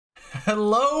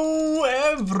Hello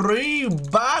everybody!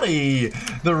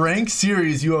 The rank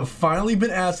series you have finally been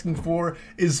asking for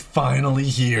is finally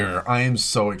here. I am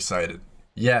so excited.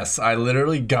 Yes, I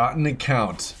literally got an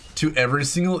account to every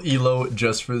single elo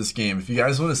just for this game. If you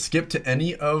guys want to skip to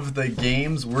any of the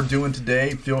games we're doing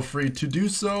today, feel free to do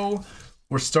so.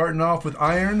 We're starting off with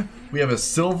iron. We have a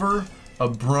silver, a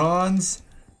bronze,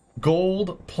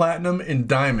 gold, platinum, and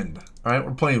diamond. All right,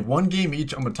 we're playing one game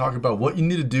each. I'm going to talk about what you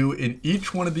need to do in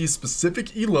each one of these specific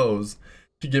elos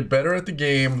to get better at the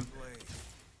game.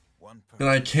 And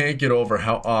I can't get over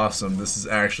how awesome this is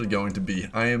actually going to be.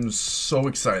 I am so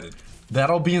excited. That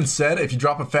all being said, if you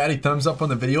drop a fatty thumbs up on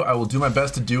the video, I will do my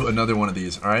best to do another one of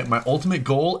these. All right, my ultimate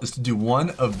goal is to do one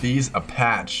of these a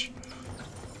patch.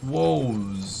 Whoa,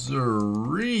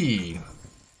 zeree.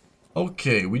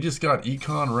 Okay, we just got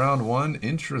econ round one.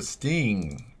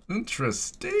 Interesting.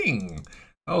 Interesting.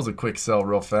 That was a quick sell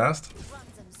real fast.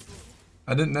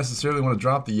 I didn't necessarily want to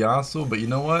drop the Yasuo, but you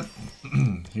know what?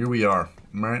 Here we are,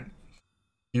 right?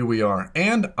 Here we are.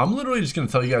 And I'm literally just going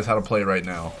to tell you guys how to play right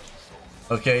now.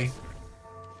 Okay?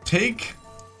 Take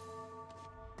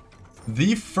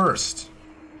the first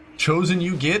chosen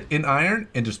you get in iron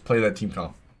and just play that team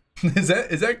comp. Is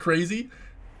that crazy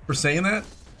for saying that?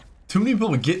 Too many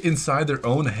people get inside their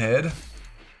own head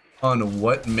on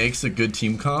what makes a good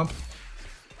team comp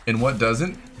and what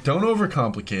doesn't. Don't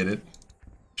overcomplicate it.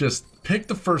 Just pick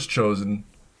the first chosen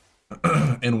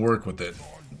and work with it.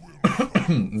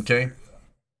 Okay?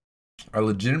 I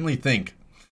legitimately think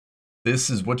this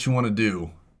is what you want to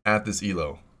do at this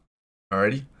elo.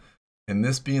 Alrighty? And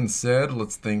this being said,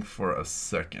 let's think for a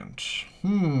second.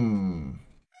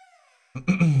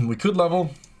 We could level.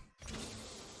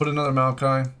 Put another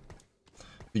Maokai.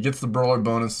 He gets the brawler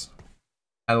bonus.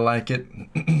 I like it.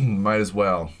 Might as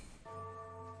well.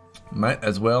 Might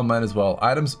as well.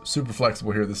 Items super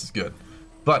flexible here. This is good.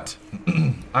 But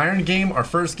iron game, our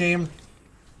first game.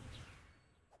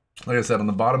 Like I said, on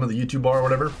the bottom of the YouTube bar or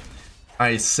whatever,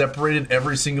 I separated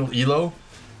every single elo.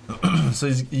 So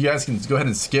you guys can go ahead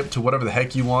and skip to whatever the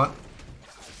heck you want.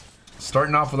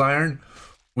 Starting off with iron,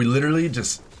 we literally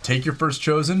just take your first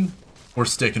chosen. We're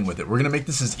sticking with it. We're gonna make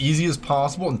this as easy as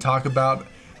possible and talk about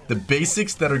the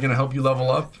basics that are going to help you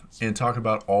level up and talk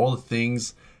about all the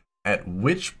things at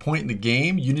which point in the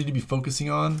game you need to be focusing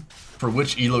on for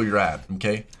which elo you're at,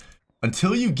 okay?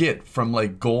 Until you get from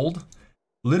like gold,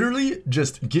 literally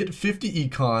just get 50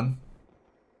 econ,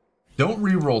 don't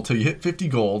re-roll till you hit 50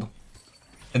 gold,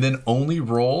 and then only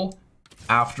roll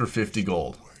after 50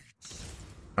 gold.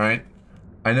 Alright?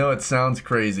 I know it sounds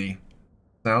crazy,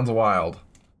 sounds wild,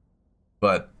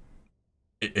 but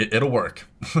it'll work.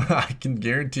 I can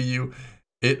guarantee you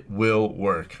it will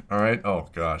work. Alright? Oh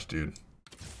gosh, dude.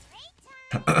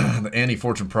 The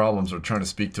anti-fortune problems are trying to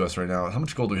speak to us right now. How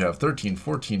much gold do we have? 13,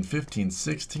 14, 15,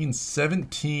 16,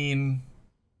 17.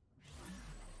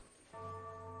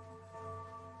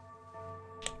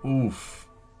 Oof.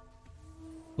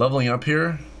 Leveling up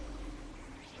here.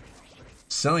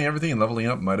 Selling everything and leveling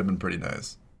up might have been pretty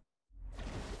nice.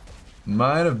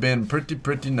 Might have been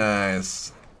pretty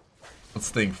nice. Let's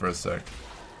think for a sec.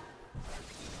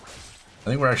 I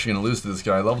think we're actually going to lose to this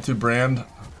guy. Level 2 brand,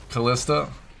 Callista.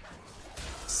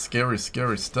 Scary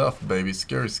stuff, baby.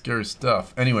 Scary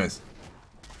stuff. Anyways,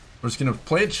 we're just going to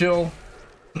play it chill.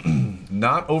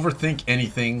 Not overthink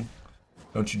anything.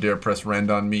 Don't you dare press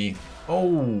rend on me.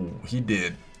 Oh, he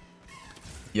did.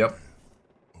 Yep,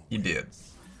 he did.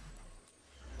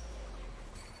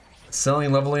 Selling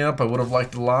and leveling up, I would have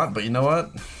liked a lot, but you know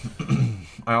what?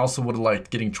 I also would have liked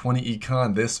getting 20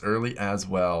 econ this early as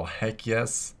well. Heck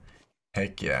yes.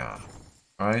 Heck yeah.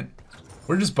 Alright?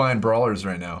 We're just buying brawlers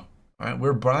right now. Alright?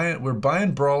 We're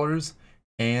buying brawlers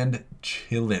and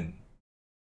chillin'.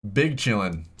 Big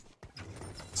chillin'.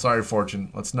 Sorry,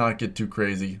 Fortune. Let's not get too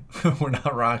crazy. We're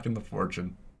not rocking the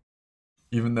Fortune.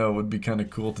 Even though it would be kind of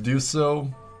cool to do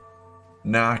so.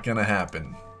 Not gonna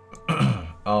happen.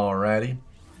 Alrighty.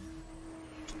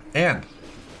 And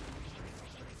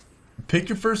pick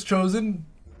your first chosen.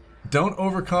 Don't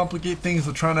overcomplicate things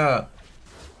with trying to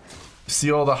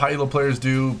see all the high elo players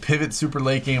do. Pivot super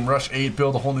late game, rush 8,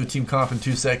 build a whole new team comp in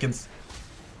 2 seconds.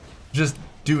 Just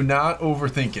do not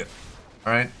overthink it.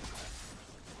 Alright?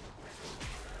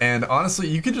 And honestly,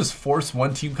 you could just force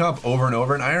one team comp over and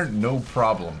over in iron, no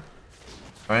problem.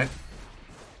 Alright?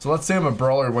 So let's say I'm a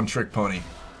brawler one trick pony.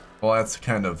 Well, that's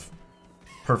kind of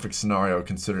perfect scenario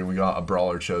considering we got a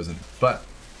brawler chosen. But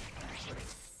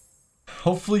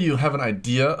hopefully you have an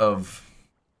idea of,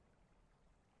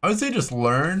 I would say just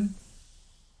learn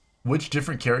which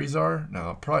different carries are.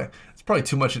 No, it's probably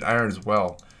too much in iron as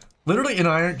well. Literally in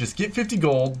iron, just get 50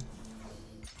 gold,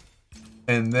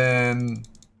 and then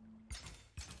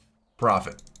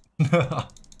profit.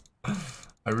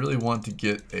 I really want to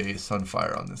get a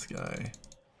Sunfire on this guy.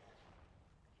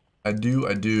 I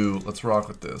do. Let's rock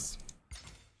with this.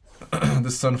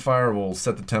 This Sunfire will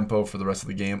set the tempo for the rest of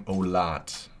the game a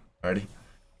lot. Alrighty.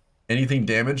 Anything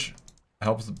damage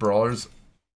helps the brawlers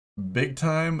big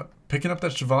time. Picking up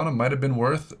that Shyvana might have been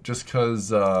worth just because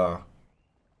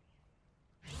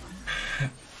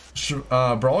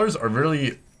brawlers are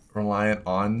really reliant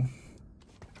on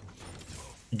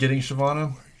getting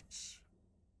Shyvana.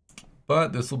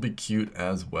 But this will be cute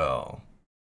as well.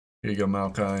 Here you go,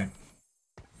 Maokai.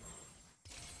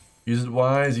 Use it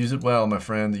wise, use it well, my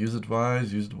friend. Use it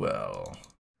wise, use it well.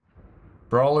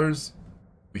 Brawlers,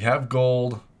 we have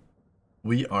gold.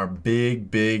 We are big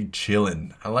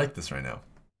chillin'. I like this right now.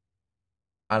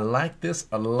 I like this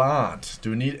a lot.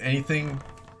 Do we need anything?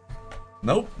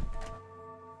 Nope.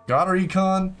 Got our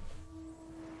econ.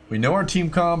 We know our team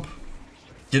comp.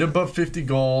 Get above 50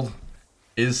 gold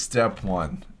is step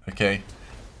one. Okay.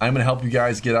 I'm gonna help you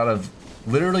guys get out of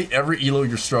literally every elo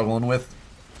you're struggling with.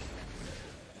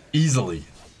 Easily.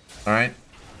 Alright.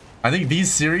 I think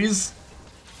these series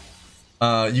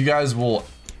you guys will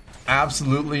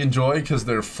absolutely enjoy because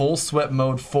they're full sweat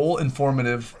mode, full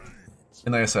informative.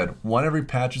 And like I said, one every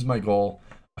patch is my goal.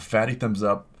 A fatty thumbs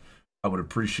up. I would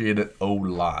appreciate it a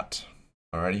lot.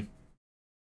 Alrighty.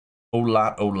 A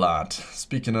lot.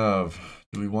 Speaking of,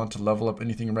 do we want to level up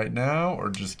anything right now or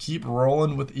just keep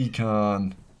rolling with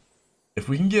econ? If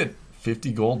we can get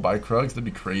 50 gold by Krugs, that'd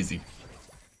be crazy.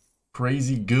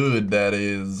 Crazy good, that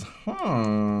is.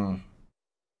 I'm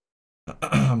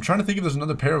trying to think if there's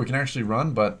another pair we can actually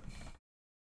run, but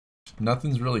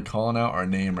nothing's really calling out our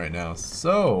name right now.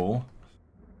 So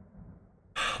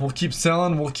we'll keep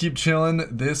selling, we'll keep chilling.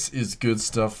 This is good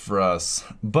stuff for us.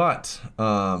 But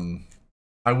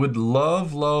I would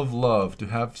love to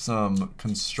have some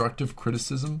constructive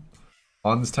criticism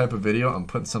on this type of video. I'm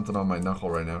putting something on my knuckle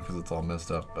right now because it's all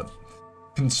messed up, but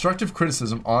constructive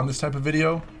criticism on this type of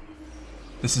video.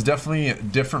 This is definitely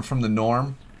different from the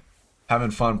norm. Having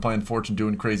fun playing Fortune,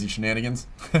 doing crazy shenanigans.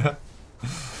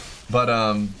 But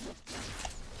I'm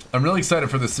really excited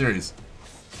for this series.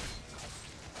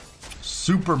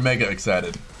 Super mega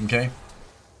excited, okay?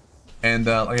 And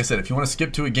like I said, if you want to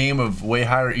skip to a game of way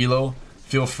higher elo,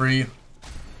 feel free.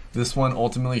 This one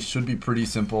ultimately should be pretty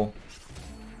simple.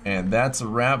 And that's a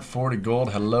wrap. 40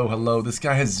 gold. Hello. This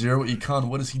guy has 0 econ.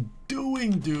 What is he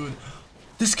doing, dude?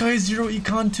 This guy has 0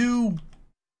 econ too.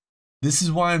 This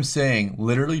is why I'm saying,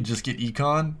 literally just get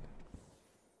econ.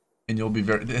 And you'll be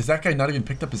very... Has that guy not even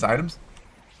picked up his items?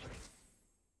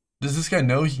 Does this guy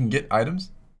know he can get items?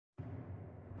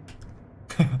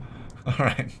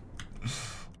 Alright.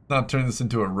 Not turn this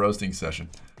into a roasting session.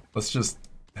 Let's just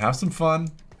have some fun.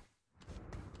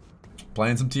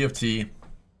 Playing some TFT.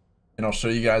 And I'll show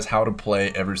you guys how to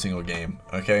play every single game.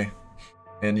 Okay?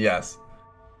 And yes,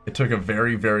 it took a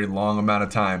very long amount of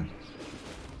time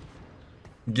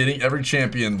getting every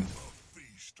champion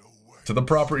to the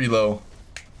proper elo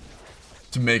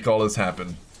to make all this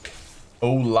happen. A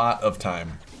lot of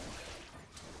time.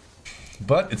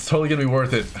 But it's totally gonna be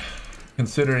worth it,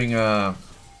 considering doing a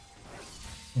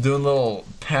little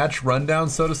patch rundown,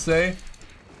 so to say,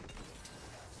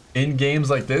 in games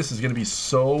like this is gonna be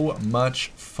so much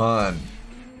fun.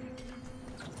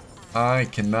 I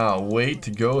cannot wait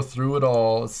to go through it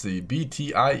all. Let's see,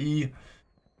 BTIE.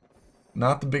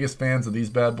 Not the biggest fans of these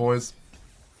bad boys.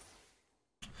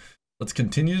 Let's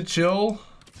continue to chill.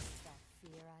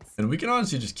 And we can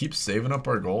honestly just keep saving up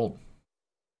our gold.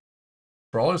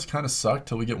 Brawlers kind of suck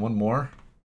till we get one more.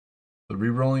 The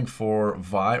re-rolling for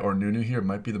Vi or Nunu here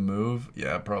might be the move.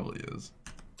 Yeah, it probably is.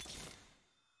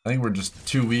 I think we're just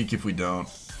too weak if we don't.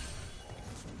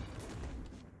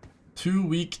 Too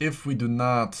weak if we do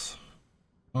not.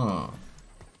 Huh.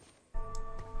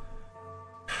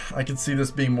 I can see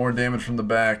this being more damage from the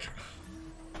back.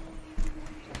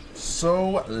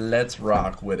 So let's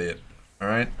rock with it.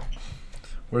 Alright.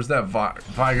 Where's that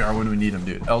Vigar when we need him,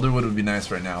 dude? Elderwood would be nice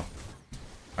right now.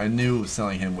 I knew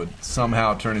selling him would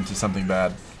somehow turn into something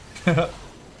bad.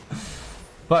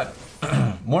 But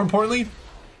more importantly,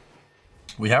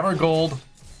 we have our gold.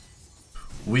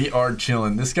 We are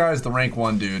chilling. This guy's the rank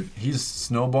 1 dude. He's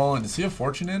snowballing. Does he have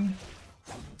fortune in?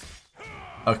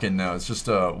 Okay, no, it's just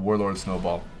a warlord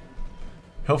snowball.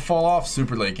 He'll fall off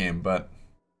super late game, but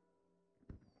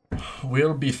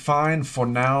we'll be fine for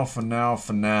now,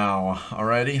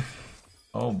 Alrighty?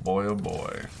 Oh boy, oh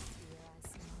boy.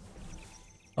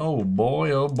 Oh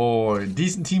boy, oh boy.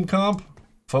 Decent team comp.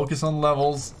 Focus on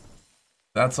levels.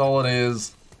 That's all it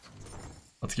is.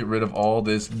 Let's get rid of all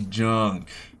this junk.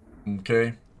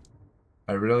 Okay?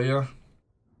 Irelia,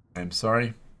 I'm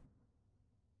sorry,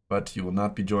 but you will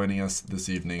not be joining us this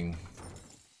evening.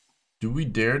 Do we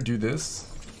dare do this?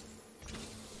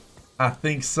 I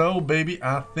think so, baby.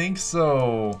 I think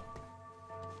so.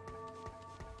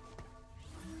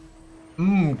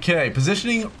 Okay,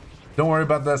 positioning. Don't worry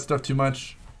about that stuff too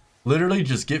much. Literally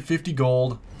just get 50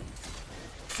 gold.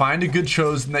 Find a good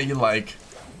chosen that you like.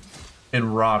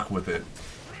 And rock with it.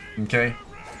 Okay?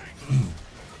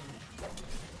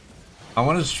 I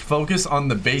want to focus on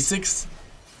the basics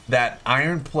that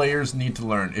iron players need to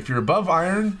learn. If you're above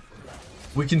iron,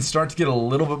 we can start to get a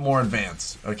little bit more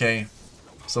advanced. Okay?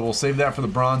 So we'll save that for the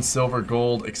bronze, silver,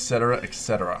 gold, etc.,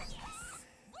 etc.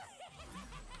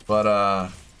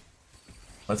 But,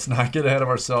 let's not get ahead of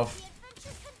ourselves.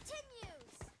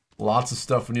 Lots of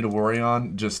stuff we need to worry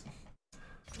on. Just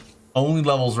only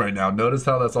levels right now. Notice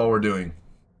how that's all we're doing.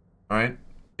 Alright?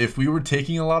 If we were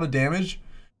taking a lot of damage,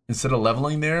 instead of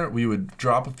leveling there, we would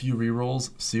drop a few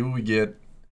rerolls, see what we get,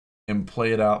 and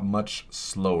play it out much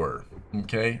slower.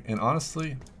 Okay? And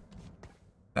honestly,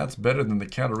 that's better than the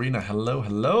Katarina. Hello,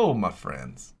 hello, my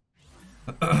friends.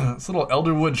 This little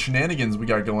Elderwood shenanigans we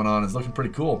got going on is looking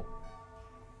pretty cool.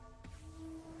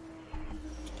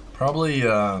 Probably,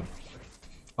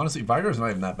 honestly, Vigar's not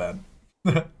even that bad.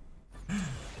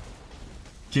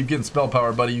 Keep getting spell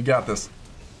power, buddy. You got this.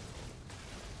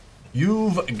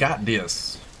 You've got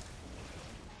this.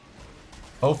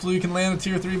 Hopefully we can land a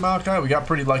tier 3 Maokai. We got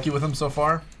pretty lucky with him so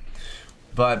far.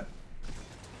 But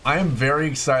I am very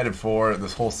excited for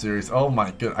this whole series. Oh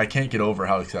my god, I can't get over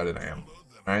how excited I am.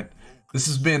 Alright? This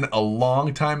has been a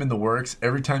long time in the works.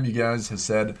 Every time you guys have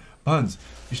said, Buns,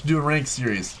 you should do a ranked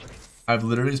series. I've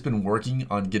literally just been working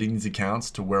on getting these accounts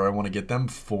to where I want to get them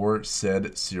for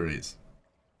said series.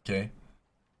 Okay?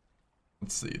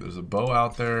 Let's see. There's a bow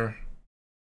out there.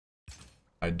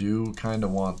 I do kind of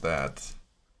want that.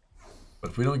 But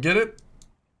if we don't get it,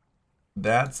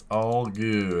 that's all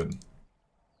good.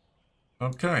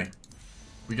 Okay.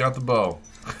 We got the bow.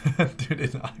 Dude,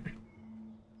 it's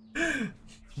iron.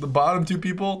 The bottom two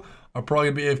people are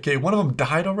probably going to be AFK. One of them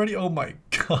died already? Oh my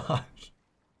gosh.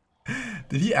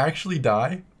 Did he actually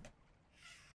die?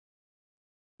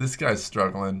 This guy's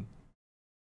struggling.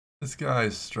 This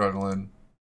guy's struggling.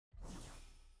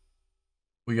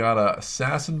 We got a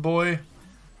assassin boy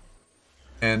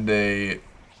and a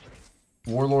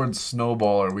warlord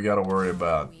snowballer we got to worry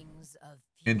about.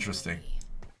 Interesting.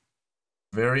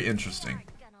 Very interesting.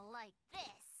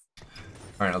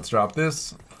 Alright, let's drop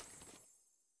this.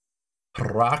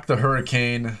 Rock the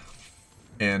hurricane.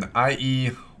 And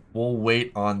IE, we'll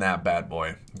wait on that bad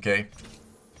boy. Okay?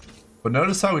 But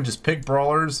notice how we just pick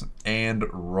brawlers and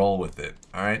roll with it.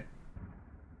 Alright?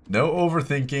 No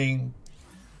overthinking.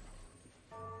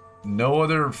 No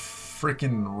other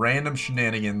freaking random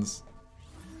shenanigans.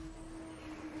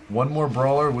 One more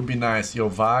brawler would be nice. Yo,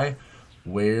 Vi,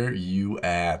 where you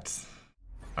at?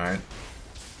 Alright.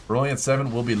 Rolling at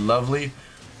 7 will be lovely.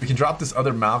 We can drop this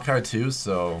other Maokai too,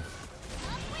 so...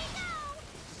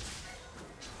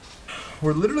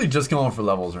 We're literally just going for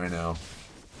levels right now.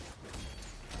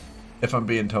 If I'm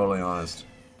being totally honest.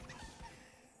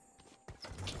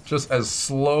 Just as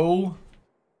slow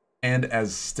and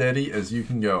as steady as you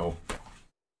can go.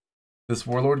 This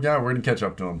warlord guy, we're gonna catch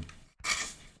up to him.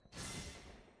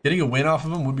 Getting a win off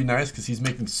of him would be nice because he's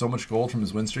making so much gold from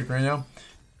his win streak right now.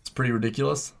 It's pretty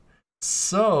ridiculous.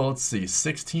 So, let's see.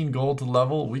 16 gold to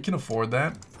level. We can afford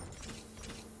that.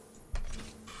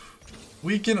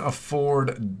 We can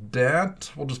afford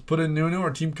that. We'll just put in Nunu.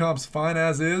 Our team comp's fine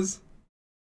as is.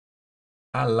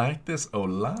 I like this a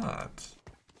lot.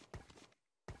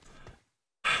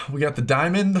 We got the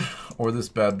diamond or this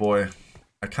bad boy.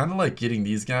 I kind of like getting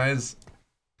these guys,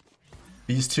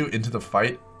 these two into the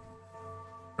fight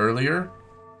earlier.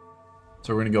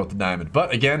 So we're going to go with the diamond.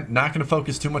 But again, not going to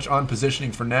focus too much on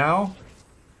positioning for now.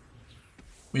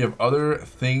 We have other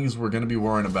things we're going to be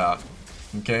worrying about.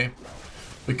 Okay?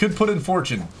 We could put in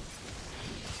fortune.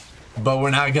 But we're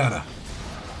not gonna.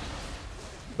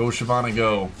 Go Shyvana,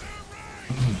 go.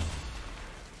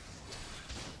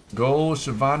 Go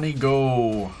Shyvani,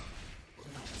 go.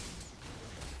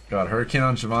 God, Hurricane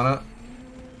on Shyvana.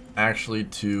 Actually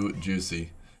too juicy.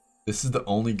 This is the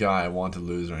only guy I want to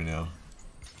lose right now.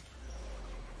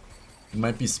 It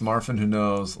might be Smarfin, who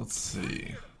knows. Let's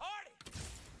see.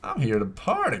 I'm here to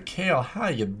party. Kale, how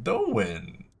you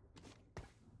doing?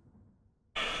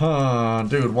 Huh,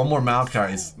 dude, one more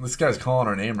Maokai. This guy's calling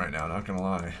our name right now, not gonna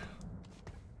lie.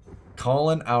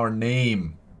 Calling our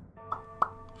name.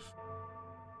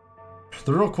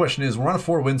 The real question is, we're on a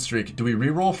 4-win streak. Do we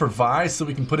reroll for Vi so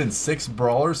we can put in 6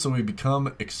 brawlers so we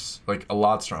become like a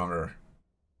lot stronger?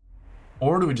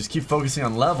 Or do we just keep focusing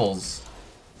on levels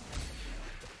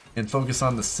and focus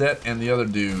on the set and the other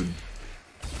dude?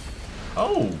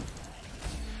 Oh,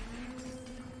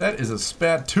 that is a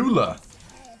spatula.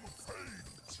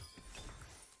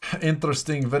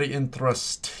 Interesting, very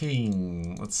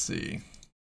interesting. Let's see.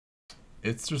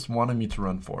 It's just wanting me to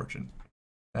run fortune.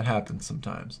 That happens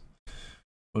sometimes.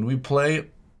 When we play,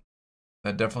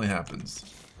 that definitely happens.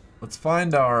 Let's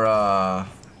find our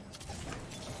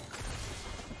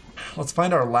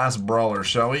last brawler,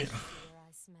 shall we?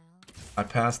 I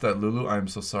passed that Lulu. I'm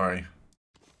so sorry.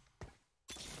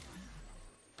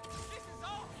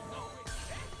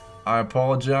 I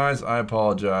apologize. I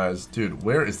apologize. Dude,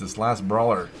 where is this last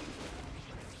brawler?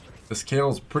 This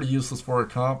Kale's pretty useless for a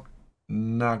comp.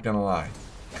 Not gonna lie.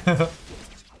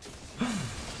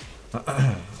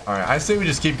 Alright, I say we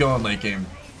just keep going late game.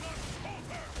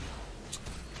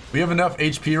 We have enough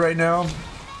HP right now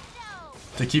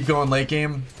to keep going late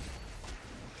game.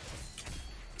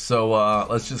 So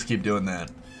let's just keep doing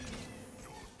that.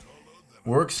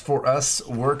 Works for us,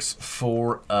 works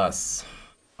for us.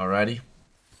 Alrighty.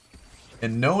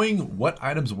 And knowing what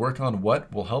items work on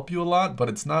what will help you a lot, but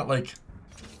it's not like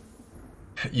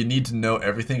you need to know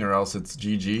everything or else it's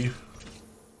GG.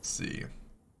 Let's see.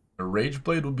 A Rage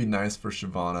Blade would be nice for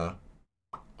Shyvana.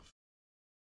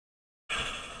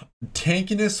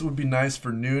 Tankiness would be nice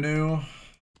for Nunu.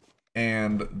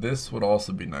 And this would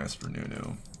also be nice for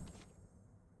Nunu.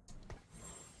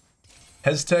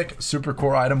 Heztech, super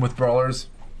core item with brawlers.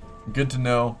 Good to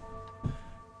know.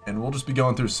 And we'll just be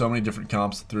going through so many different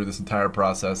comps through this entire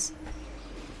process.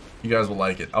 You guys will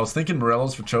like it. I was thinking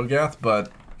Morello's for Cho'Gath,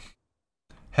 but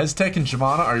Heztech and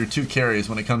Shyvana are your two carries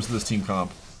when it comes to this team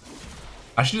comp.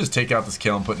 I should just take out this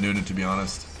kill and put Nunu, to be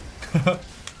honest.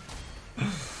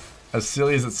 As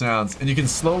silly as it sounds. And you can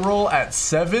slow roll at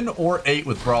 7 or 8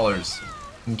 with brawlers.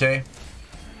 Okay?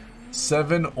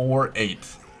 7 or 8.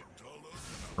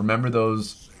 Remember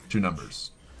those two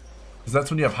numbers. Because that's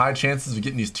when you have high chances of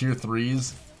getting these tier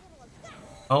 3s.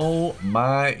 Oh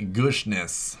my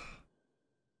goodness.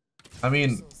 I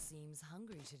mean,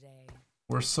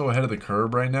 we're so ahead of the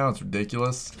curve right now, it's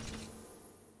ridiculous.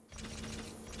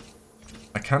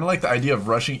 I kind of like the idea of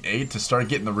rushing 8 to start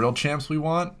getting the real champs we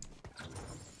want.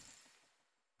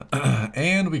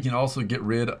 And we can also get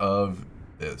rid of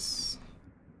this.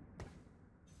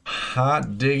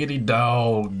 Hot diggity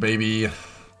dog, baby.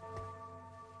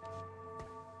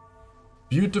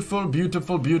 Beautiful,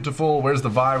 beautiful, beautiful. Where's the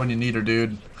Vi when you need her,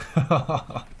 dude?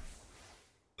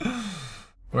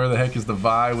 Where the heck is the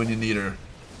Vi when you need her?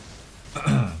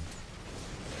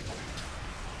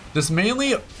 Just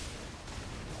mainly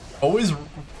always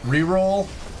reroll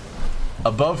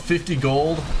above 50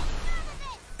 gold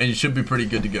and you should be pretty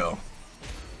good to go.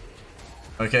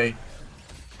 Okay?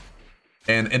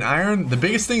 And in Iron, the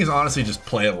biggest thing is honestly just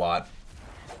play a lot.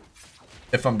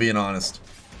 If I'm being honest.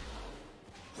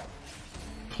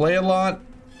 Play a lot.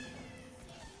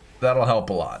 That'll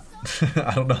help a lot.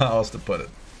 I don't know how else to put it.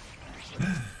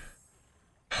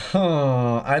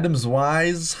 Items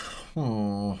wise.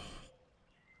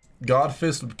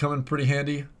 Godfist would come in pretty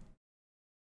handy.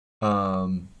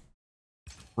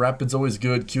 Rapid's always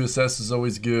good. QSS is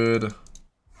always good.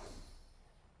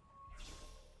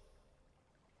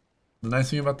 The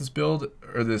nice thing about this build,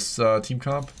 or this team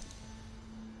comp,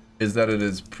 is that it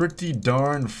is pretty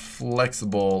darn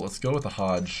flexible. Let's go with a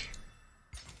Hodge.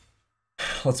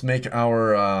 Let's make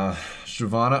our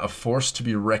Shyvana a force to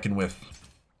be reckoned with.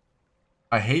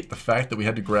 I hate the fact that we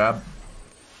had to grab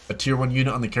a tier 1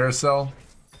 unit on the carousel,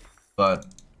 but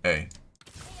hey,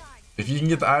 if you can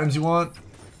get the items you want,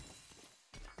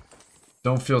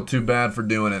 don't feel too bad for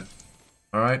doing it.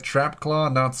 Alright, Trap Claw,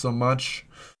 not so much.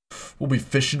 We'll be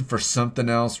fishing for something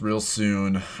else real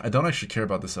soon. I don't actually care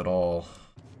about this at all.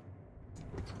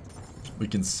 We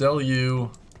can sell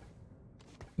you.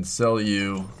 And sell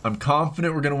you. I'm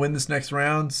confident we're going to win this next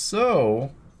round,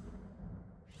 so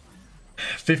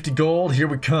 50 gold, here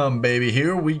we come, baby.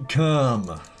 Here we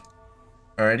come.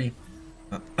 Alrighty.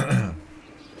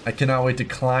 I cannot wait to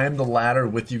climb the ladder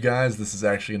with you guys. This is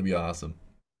actually going to be awesome.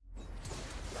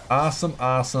 Awesome,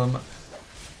 awesome,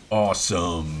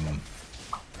 awesome.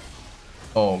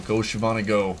 Oh, go Shyvana,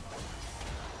 go.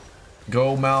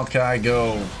 Go Maokai,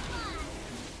 go.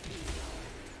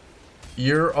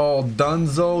 You're all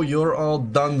dunzo, you're all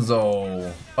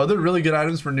dunzo. Other really good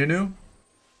items for Nunu.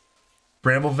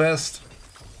 Bramble Vest.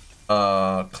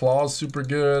 Claw's super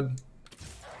good.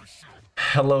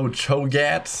 Hello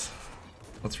Cho'Gath.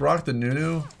 Let's rock the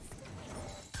Nunu.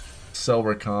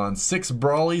 Selricon. 6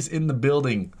 Brawlies in the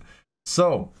building.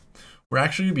 So, we're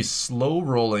actually going to be slow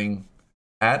rolling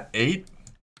at 8.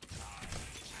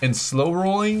 And slow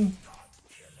rolling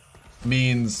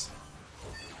means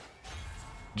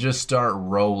just start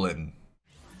rolling.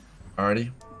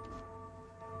 Alrighty.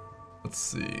 Let's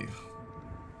see.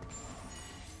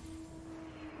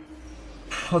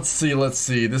 Let's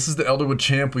see. This is the Elderwood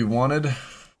champ we wanted.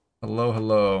 Hello,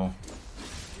 hello.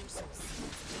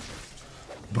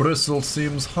 Bristle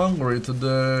seems hungry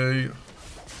today.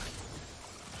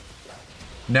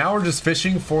 Now we're just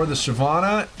fishing for the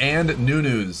Shyvana and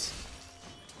Nunus.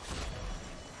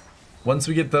 Once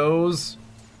we get those,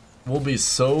 we'll be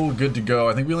so good to go.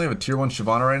 I think we only have a tier 1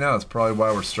 Shyvana right now. That's probably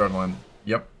why we're struggling.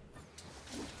 Yep.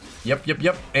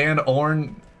 Yep. And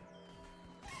Ornn,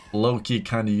 low-key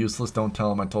kind of useless. Don't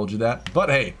tell him I told you that. But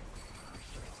hey,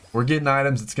 we're getting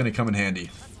items. It's going to come in handy.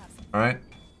 Alright.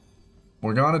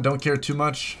 Morgana, don't care too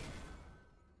much.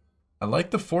 I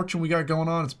like the fortune we got going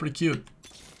on. It's pretty cute.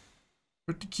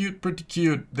 Pretty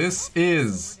cute. This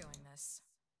is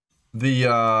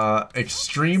the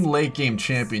extreme late game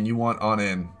champion you want on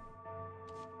in.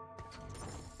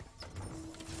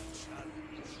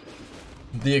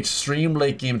 The extreme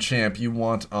late game champ you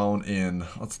want on in.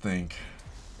 Let's think.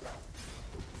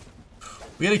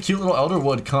 We had a cute little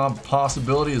Elderwood comp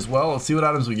possibility as well. Let's see what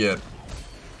items we get.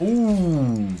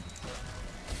 Ooh.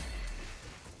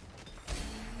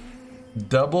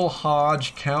 Double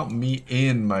Hodge, count me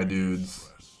in, my dudes.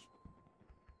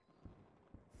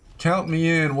 Count me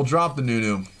in. We'll drop the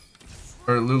Nunu.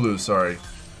 Or Lulu, sorry.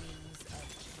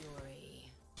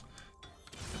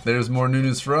 There's more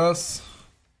Nunus for us.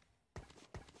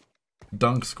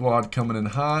 Dunk Squad coming in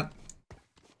hot.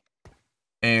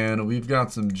 And we've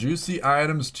got some juicy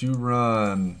items to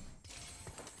run.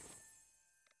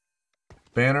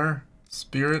 Banner,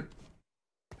 Spirit.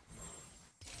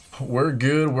 We're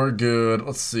good.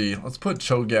 Let's see. Let's put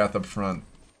Cho'Gath up front.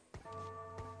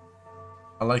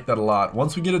 I like that a lot.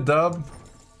 Once we get a dub,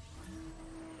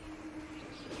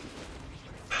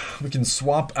 we can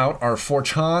swap out our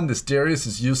Forchan. This Darius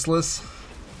is useless.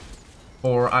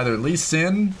 For either Lee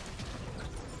Sin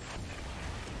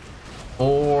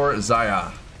or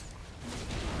Xayah.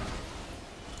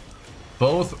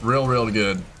 Both real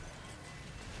good.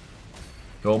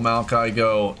 Go Maokai,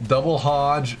 go. Double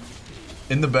Hodge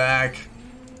in the back.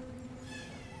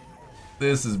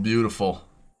 This is beautiful.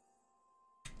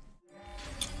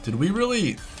 Did we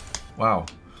really? Wow.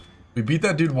 We beat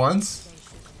that dude once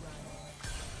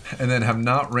and then have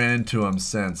not ran into him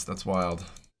since. That's wild.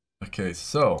 Okay,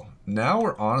 so now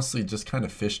we're honestly just kind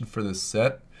of fishing for this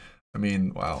set. I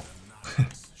mean, wow.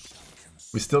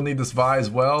 We still need this Vi as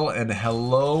well. And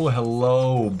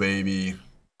hello, baby.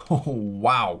 Oh,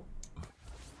 wow.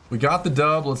 We got the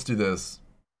dub. Let's do this.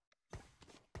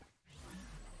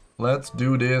 Let's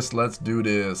do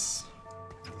this.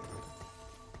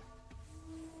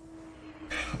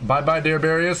 Bye-bye,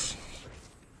 Darius.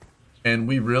 And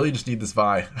we really just need this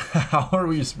Vi. How are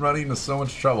we running into so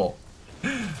much trouble?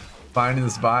 Finding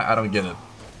this Vi? I don't get it.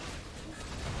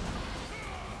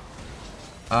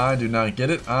 I do not get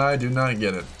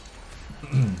it.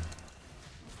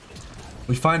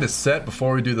 We find a set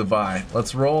before we do the Vi.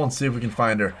 Let's roll and see if we can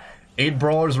find her. 8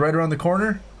 brawlers right around the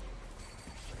corner.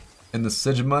 And the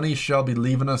Siege money shall be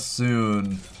leaving us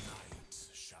soon.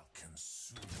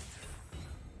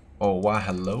 Oh, why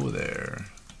hello there.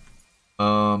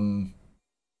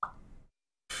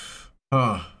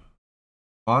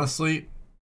 Honestly,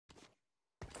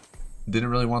 didn't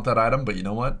really want that item, but you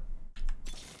know what?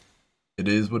 It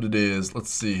is what it is.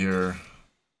 Let's see here.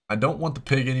 I don't want the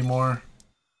pig anymore.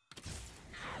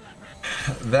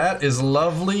 That is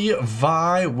lovely.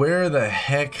 Vi, where the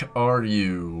heck are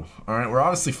you? Alright, we're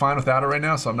obviously fine without it right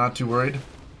now, so I'm not too worried.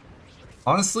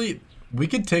 Honestly, we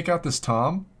could take out this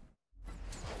Tom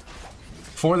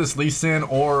for this Lee Sin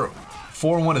or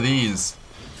for one of these.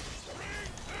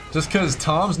 Just because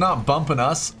Tom's not bumping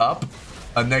us up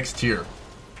a next tier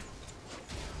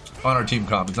on our team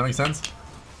comp. Does that make sense?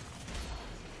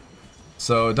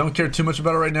 So don't care too much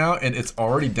about it right now, and it's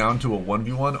already down to a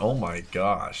 1v1. Oh my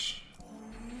gosh.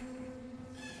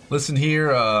 Listen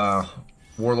here,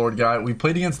 Warlord guy. We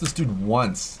played against this dude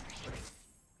once.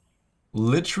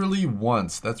 Literally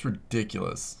once. That's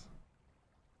ridiculous.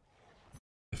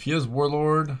 If he has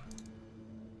Warlord...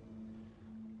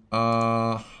 You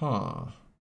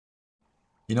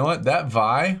know what? That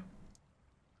Vi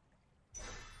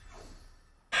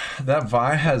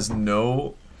has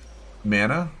no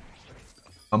mana.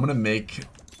 I'm gonna make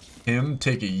him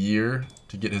take a year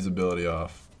to get his ability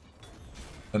off.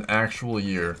 An actual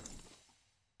year.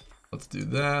 Let's do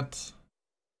that.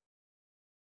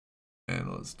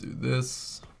 And let's do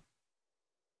this.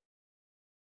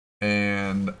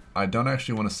 And I don't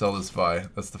actually want to sell this Vi.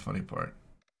 That's the funny part.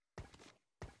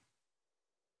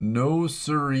 No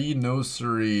siree, no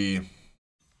siree.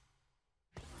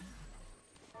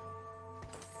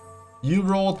 You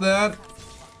roll with that.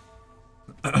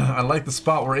 I like the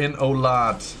spot we're in a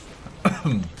lot.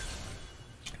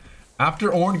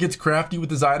 After Orn gets crafty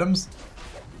with his items,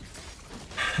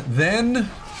 then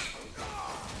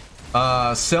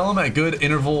sell them at good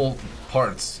interval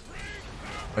parts.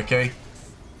 Okay?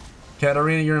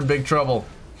 Katarina, you're in big trouble.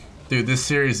 Dude, this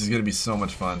series is gonna be so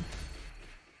much fun.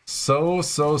 So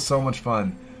much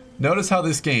fun. Notice how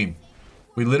this game,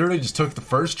 we literally just took the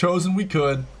first chosen we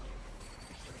could,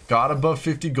 got above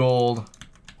 50 gold,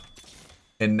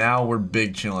 and now we're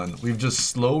big chilling. We've just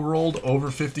slow rolled over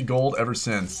 50 gold ever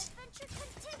since.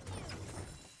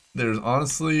 There's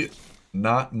honestly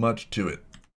not much to it.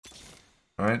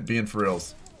 Alright, being for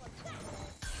reals.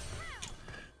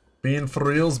 Being for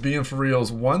reals, being for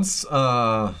reals. Once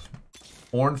Orn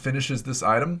finishes this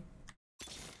item,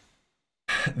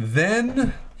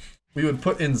 then we would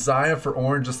put in Xayah for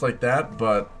Orn just like that,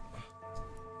 but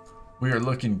we are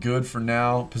looking good for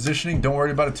now. Positioning, don't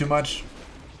worry about it too much.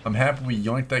 I'm happy we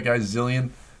yoinked that guy's Zillion.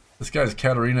 This guy's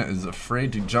Katarina is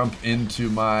afraid to jump into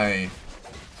my...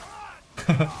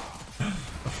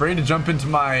 afraid to jump into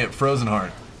my Frozen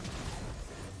Heart.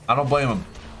 I don't blame him.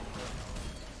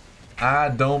 I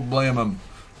don't blame him.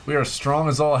 We are strong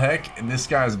as all heck, and this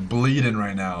guy's bleeding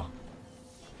right now.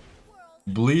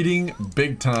 Bleeding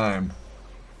big time.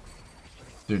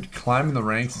 Dude, climbing the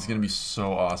ranks is gonna be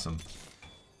so awesome.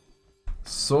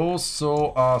 So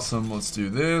awesome. Let's do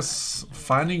this.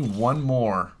 Finding one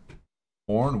more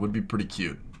Orn would be pretty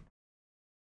cute.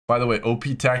 By the way, OP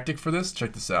tactic for this,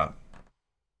 check this out.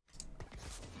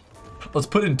 Let's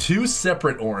put in 2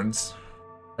 separate Orns.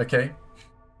 Okay.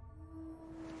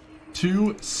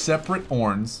 2 separate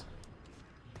Orns.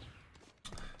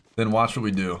 Then watch what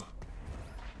we do.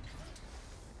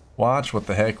 Watch what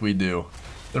the heck we do.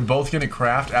 They're both gonna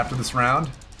craft after this round.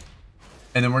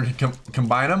 And then we're gonna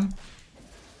combine them.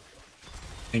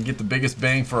 And get the biggest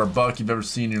bang for our buck you've ever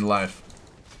seen in your life.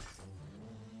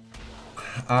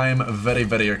 I'm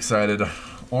very excited.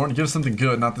 Orn, give us something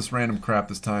good, not this random crap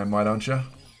this time, why don't you?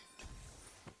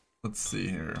 Let's see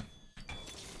here.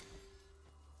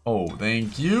 Oh,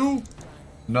 thank you.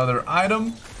 Another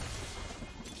item.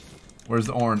 Where's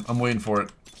the Orn? I'm waiting for it.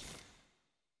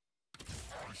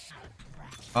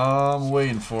 I'm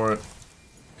waiting for it.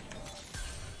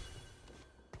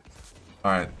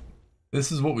 Alright.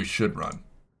 This is what we should run.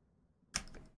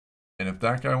 And if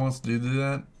that guy wants to do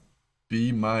that,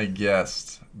 be my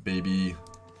guest, baby.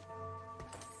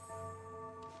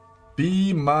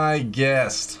 Be my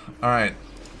guest. Alright.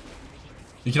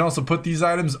 You can also put these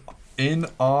items in,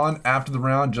 on, after the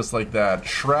round, just like that.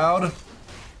 Shroud.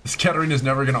 This Katarina's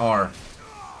never gonna R.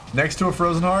 Next to a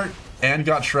Frozen Heart, and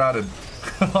got shrouded.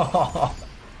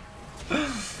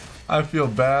 I feel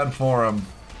bad for him.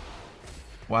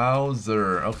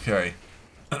 Wowzer. Okay.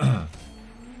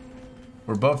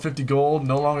 We're above 50 gold.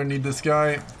 No longer need this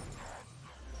guy.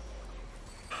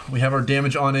 We have our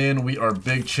damage on in. We are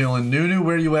big chillin'. Nunu,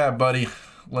 where you at, buddy?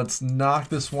 Let's knock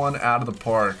this one out of the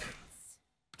park.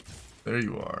 There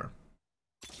you are.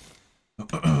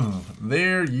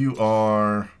 There you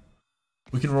are.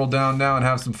 We can roll down now and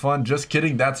have some fun. Just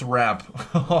kidding. That's a wrap.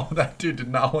 Oh, that dude did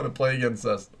not want to play against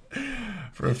us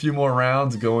for a few more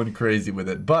rounds, going crazy with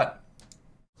it. But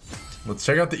let's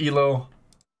check out the elo.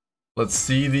 Let's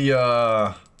see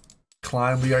the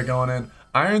climb we got going in.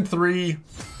 Iron 3.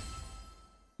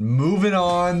 Moving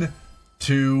on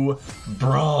to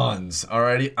bronze.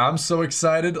 Alrighty, I'm so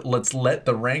excited. Let's let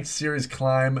the ranked series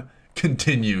climb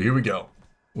continue. Here we go.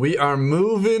 We are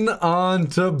moving on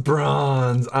to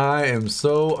bronze. I am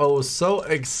so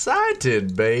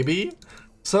excited, baby.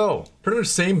 So, pretty much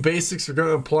same basics are going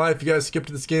to apply. If you guys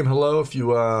skipped this game, hello. If you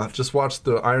just watched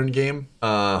the Iron game,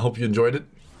 hope you enjoyed it.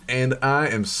 And I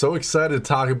am so excited to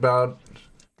talk about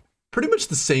pretty much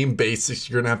the same basics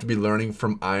you're going to have to be learning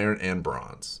from Iron and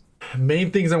Bronze.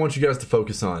 Main things I want you guys to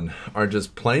focus on are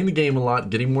just playing the game a lot,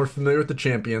 getting more familiar with the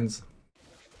champions,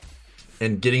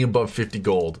 and getting above 50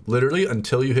 gold. Literally,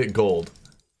 until you hit gold.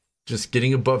 Just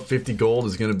getting above 50 gold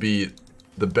is going to be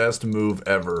the best move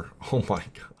ever. Oh my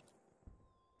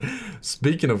god.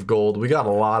 Speaking of gold, we got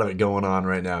a lot of it going on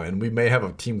right now, and we may have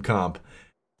a team comp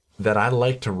that I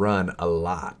like to run a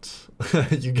lot.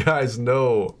 You guys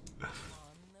know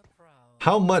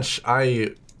how much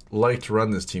I like to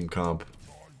run this team comp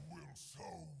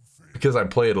because I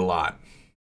play it a lot.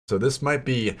 So this might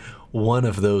be one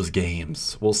of those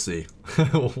games. We'll see.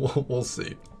 We'll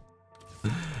see.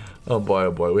 Oh boy,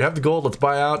 oh boy. We have the gold. Let's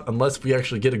buy out. Unless we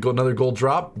actually get another gold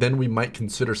drop, then we might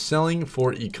consider selling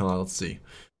for econ. Let's see.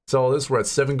 Sell this. We're at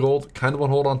 7 gold. Kind of want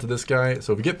to hold on to this guy.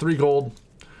 So if we get 3 gold,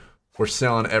 we're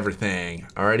selling everything.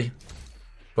 Alrighty.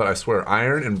 But I swear,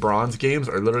 iron and bronze games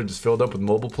are literally just filled up with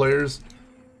mobile players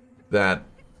that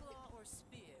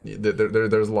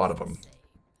there's a lot of them.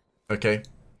 Okay.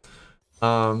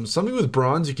 Something with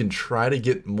bronze you can try to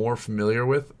get more familiar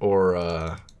with,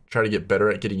 or try to get better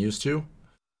at getting used to.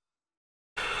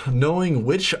 Knowing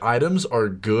which items are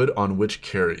good on which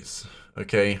carries.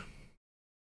 Okay.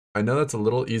 I know that's a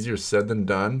little easier said than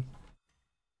done,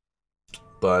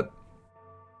 but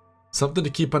something to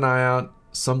keep an eye out,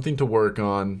 something to work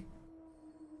on.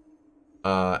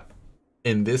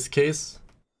 In this case,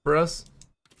 for us,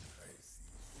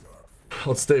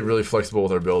 let's stay really flexible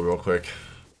with our build real quick.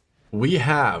 We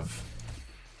have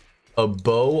a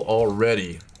bow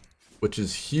already, which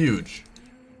is huge.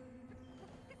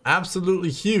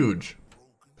 Absolutely huge.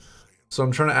 So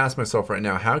I'm trying to ask myself right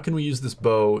now, how can we use this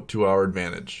bow to our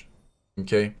advantage?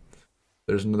 Okay.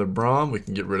 There's another Braum. We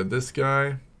can get rid of this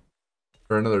guy.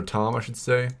 Or another Tom, I should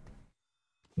say.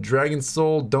 Dragon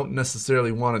Soul, don't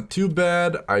necessarily want it too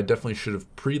bad. I definitely should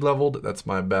have pre-leveled. That's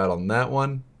my bad on that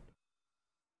one.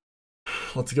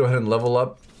 Let's go ahead and level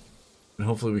up. And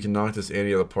hopefully we can knock this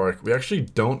Annie out of the park. We actually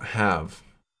don't have...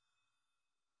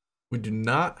 We do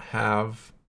not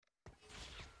have...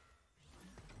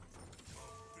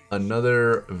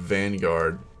 another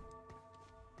Vanguard.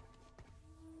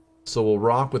 So we'll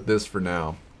rock with this for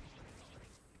now.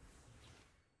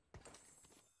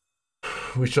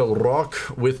 We shall rock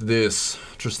with this.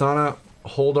 Tristana,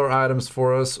 hold our items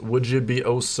for us. Would you be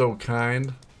oh so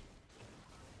kind?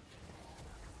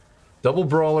 Double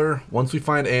Brawler. Once we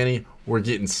find Annie, we're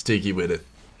getting sticky with it.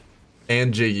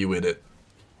 And jiggy with it.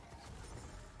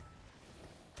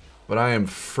 But I am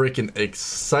freaking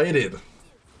excited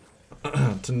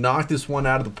to knock this one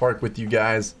out of the park with you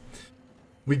guys.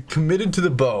 We committed to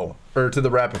the bow, or to the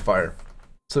rapid fire.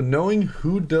 So knowing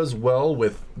who does well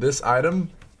with this item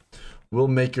will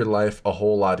make your life a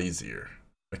whole lot easier.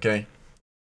 Okay?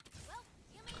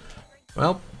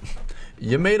 Well,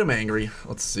 you made him angry.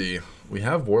 Let's see. We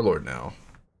have Warlord now.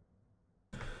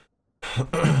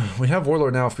 We have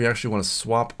Warlord now if we actually want to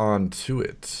swap onto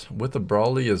it. With a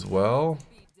Brawly as well.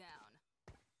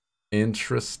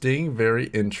 Interesting. Very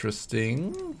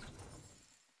interesting.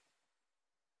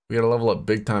 We gotta level up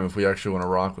big time if we actually want to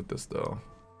rock with this though.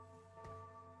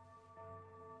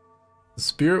 The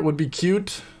Spirit would be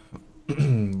cute.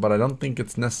 But I don't think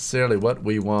it's necessarily what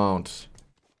we want.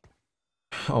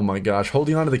 Oh my gosh,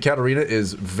 holding on to the Katarina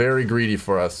is very greedy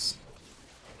for us.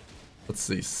 Let's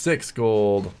see, 6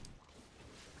 gold.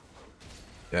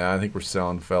 Yeah, I think we're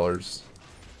selling, fellers.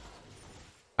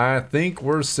 I think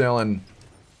we're selling.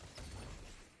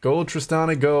 Go,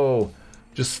 Tristana, go.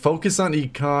 Just focus on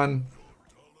econ.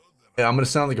 Yeah, I'm gonna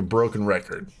sound like a broken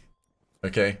record.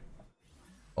 Okay?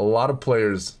 A lot of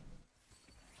players,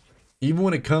 even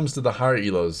when it comes to the higher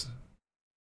elos,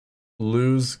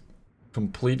 lose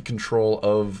complete control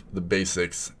of the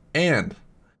basics. And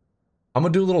I'm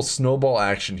gonna do a little snowball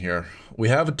action here. We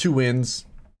have 2 wins.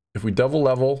 If we double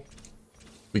level,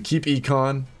 we keep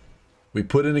econ, we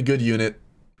put in a good unit,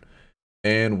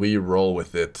 and we roll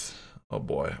with it. Oh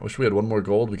boy, I wish we had 1 more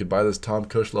gold. We could buy this Tom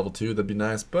Kush level 2, that'd be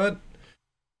nice, but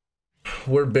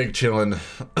we're big chillin'.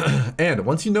 And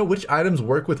once you know which items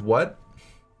work with what,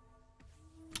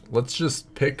 let's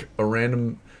just pick a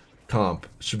random comp.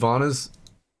 Shyvana's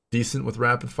decent with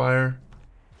rapid fire.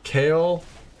 Kale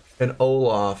and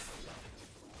Olaf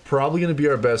probably going to be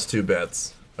our best 2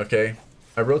 bets. Okay,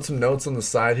 I wrote some notes on the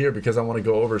side here because I want to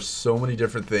go over so many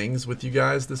different things with you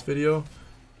guys this video.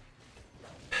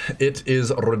 It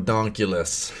is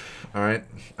redonkulous. All right,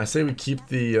 I say we keep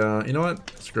the you know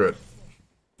what, screw it,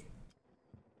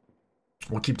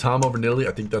 we'll keep Tom over Nilly.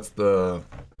 I think that's a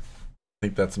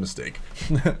mistake.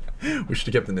 We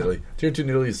should have kept the Nilly. Tier 2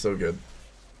 Nilly is so good.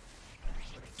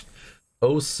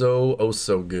 Oh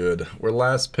so good. We're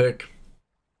last pick.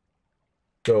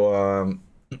 So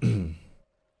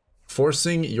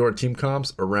forcing your team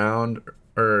comps around,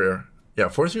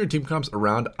 forcing your team comps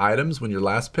around items when you're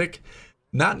last pick,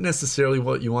 not necessarily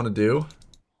what you want to do,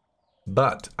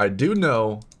 but I do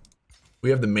know we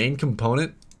have the main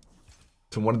component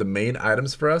to one of the main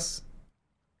items for us.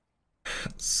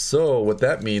 So what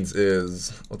that means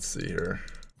is, let's see here.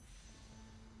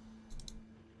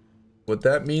 What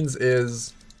that means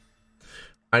is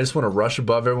I just want to rush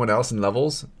above everyone else in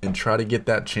levels and try to get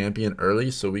that champion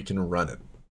early so we can run it.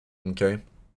 Okay?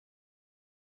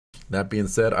 That being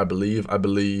said, I believe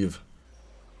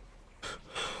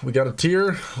we got a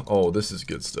tier. Oh, this is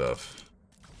good stuff.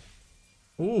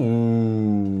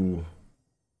 Ooh.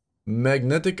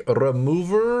 Magnetic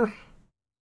remover.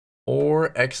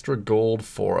 or extra gold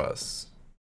for us.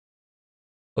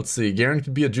 Let's see. Garen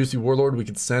could be a juicy warlord we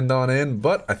could send on in,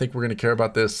 but I think we're going to care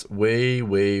about this way,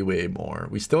 way, way more.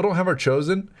 We still don't have our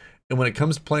chosen, and when it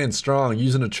comes to playing strong,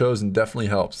 using a chosen definitely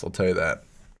helps. I'll tell you that.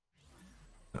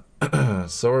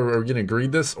 So are we going to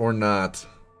greed this or not?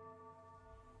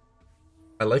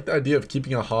 I like the idea of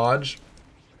keeping a Hodge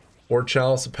or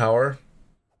Chalice of Power,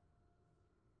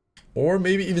 or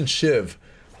maybe even Shiv,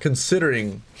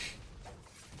 considering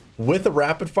with a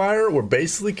rapid fire, we're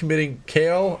basically committing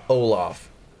Kayle, Olaf.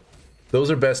 Those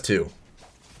are best two.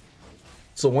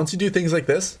 So once you do things like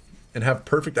this and have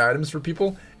perfect items for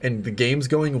people and the game's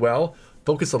going well,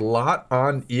 focus a lot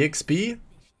on EXP.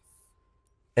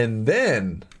 And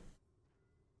then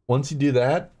once you do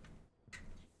that,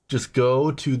 just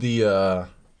go to the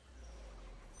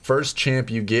first champ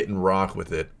you get and rock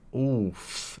with it.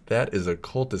 Oof, that is a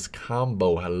cultist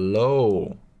combo.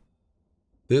 Hello.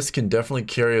 This can definitely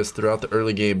carry us throughout the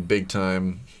early game big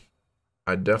time.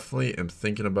 I definitely am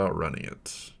thinking about running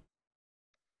it.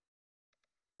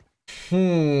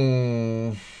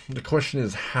 The question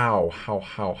is how? How?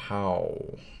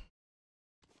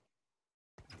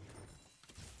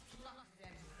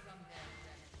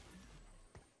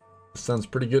 Sounds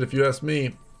pretty good if you ask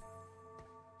me.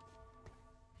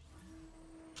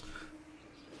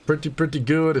 Pretty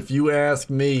good if you ask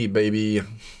me, baby.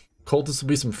 Cultists will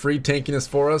be some free tankiness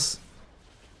for us.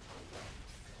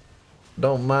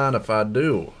 Don't mind if I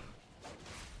do.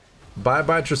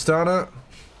 Bye-bye, Tristana.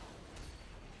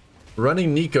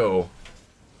 Running Nico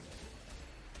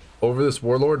over this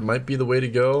warlord might be the way to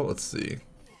go. Let's see.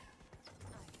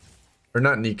 Or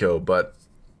not Nico, but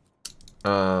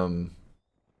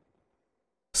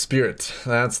Spirit.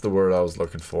 That's the word I was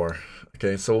looking for.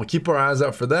 Okay, so we'll keep our eyes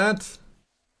out for that.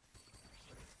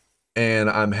 And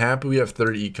I'm happy we have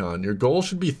 30 econ. Your goal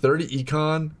should be 30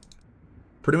 econ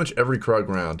pretty much every Krug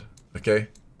round. Okay?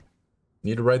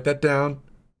 Need to write that down.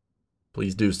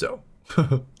 Please do so.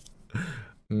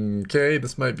 Okay,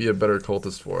 this might be a better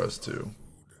cultist for us too.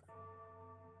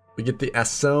 We get the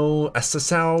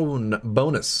Assassin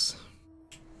bonus.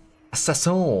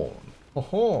 Assassin.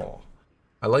 Oh,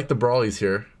 I like the brawlies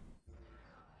here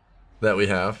that we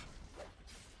have.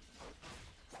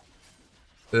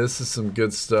 This is some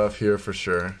good stuff here for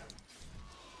sure.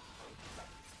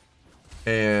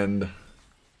 And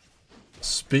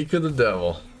speak of the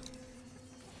devil.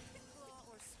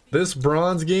 This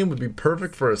bronze game would be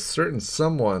perfect for a certain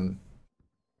someone.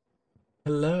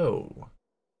 Hello.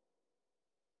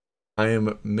 I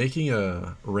am making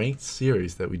a ranked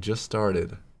series that we just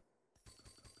started.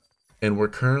 And we're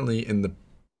currently in the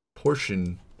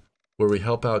portion where we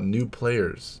help out new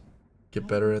players get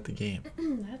better at the game.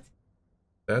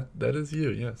 That is you,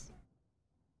 yes.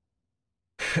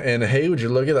 And hey, would you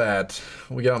look at that?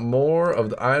 We got more of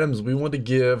the items we want to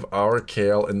give our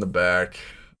Kayle in the back.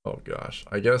 Oh gosh,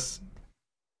 I guess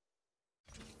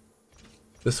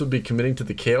this would be committing to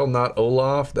the Kayle, not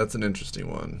Olaf. That's an interesting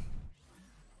one.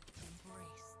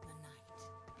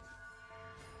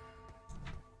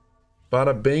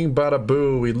 Bada bing, bada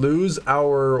boo. We lose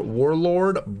our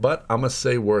warlord, but I'm gonna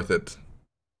say worth it.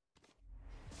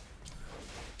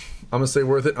 I'm gonna say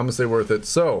worth it. I'm gonna say worth it.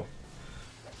 So,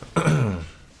 do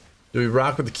we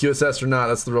rock with the QSS or not?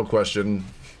 That's the real question.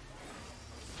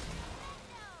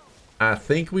 I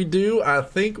think we do. I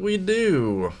think we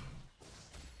do.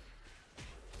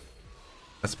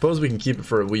 I suppose we can keep it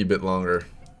for a wee bit longer.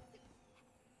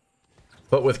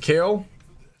 But with Kayle,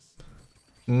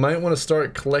 might want to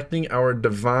start collecting our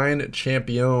divine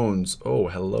champions. Oh,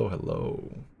 hello,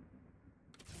 hello.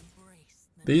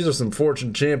 These are some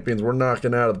fortune champions we're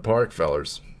knocking out of the park,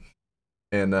 fellers.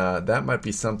 And that might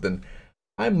be something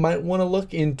I might want to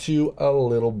look into a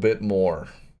little bit more.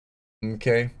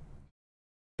 Okay.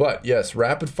 But yes,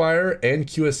 rapid fire and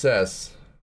QSS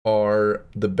are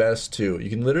the best two.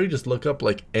 You can literally just look up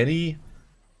like any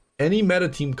meta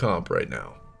team comp right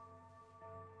now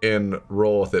and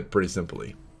roll with it pretty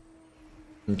simply.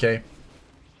 Okay.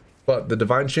 But the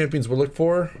divine champions we'll look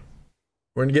for,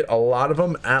 we're gonna get a lot of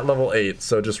them at level 8.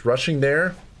 So just rushing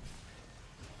there,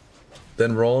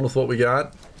 then rolling with what we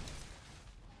got.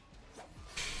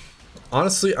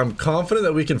 Honestly, I'm confident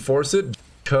that we can force it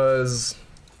because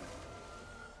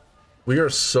we are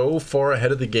so far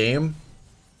ahead of the game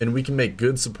and we can make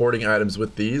good supporting items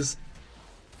with these.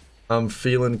 I'm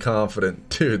feeling confident.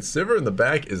 Dude, Sivir in the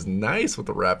back is nice with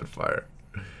the rapid fire.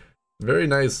 Very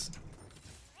nice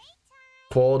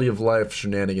quality of life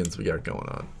shenanigans we got going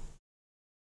on.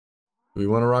 Do we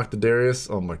want to rock the Darius?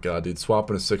 Oh my god, dude.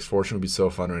 Swapping a 6 fortune would be so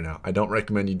fun right now. I don't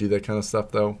recommend you do that kind of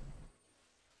stuff though.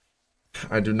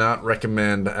 I do not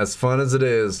recommend. As fun as it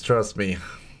is, trust me.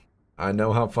 I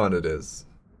know how fun it is.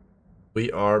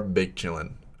 We are big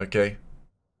chillin', okay?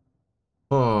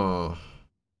 Huh.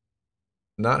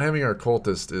 Not having our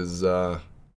cultist is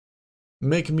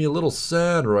making me a little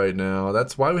sad right now.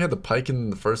 That's why we had the pike in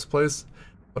the first place.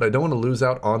 But I don't want to lose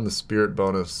out on the spirit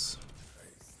bonus.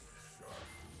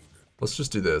 Let's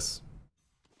just do this.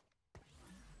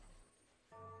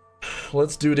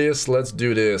 Let's do this. Let's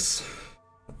do this.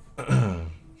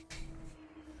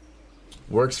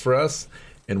 Works for us.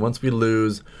 And once we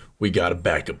lose, we got a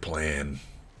backup plan.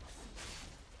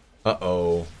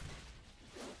 Uh-oh.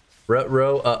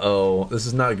 Retro, uh-oh. This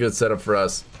is not a good setup for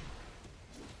us.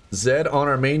 Zed on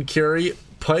our main carry.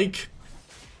 Pike,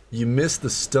 you missed the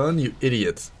stun, you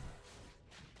idiot.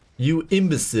 You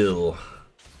imbecile.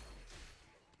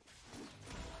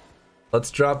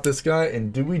 Let's drop this guy,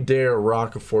 and do we dare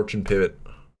rock a fortune pivot?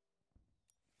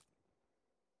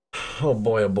 Oh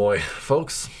boy,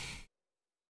 folks.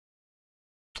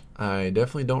 I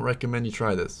definitely don't recommend you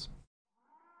try this.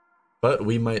 But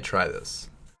we might try this.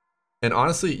 And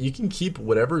honestly, you can keep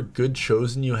whatever good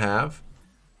chosen you have.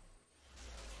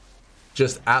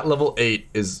 Just at level 8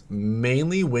 is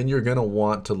mainly when you're going to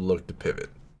want to look to pivot.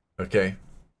 Okay?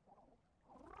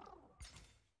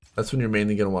 That's when you're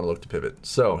mainly going to want to look to pivot.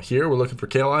 So here we're looking for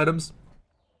kale items.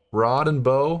 Rod and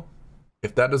bow.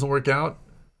 If that doesn't work out,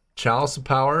 chalice of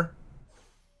power.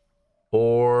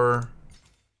 Or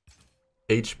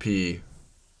HP.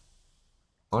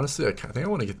 Honestly, I think I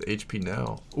want to get the HP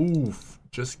now. Oof.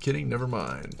 Just kidding. Never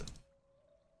mind.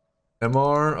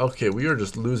 MR. Okay, we are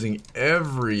just losing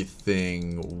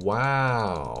everything.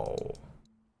 Wow.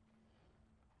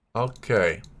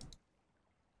 Okay.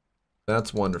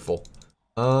 That's wonderful.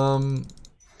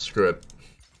 Screw it.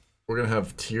 We're gonna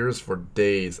have tears for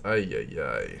days. Ay,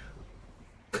 ay,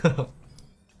 ay.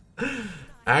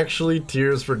 Actually,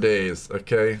 tears for days.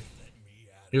 Okay.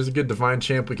 Here's a good divine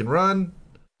champ we can run.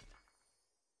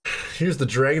 Here's the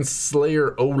Dragon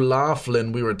Slayer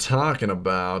O'Laughlin we were talking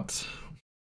about.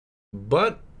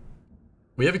 But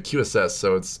we have a QSS,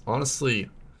 so it's honestly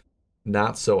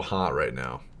not so hot right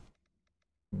now.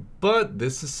 But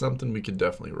this is something we could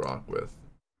definitely rock with.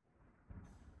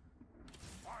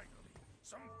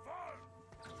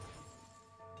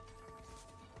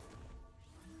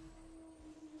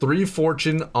 Three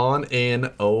fortune on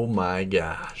in. Oh my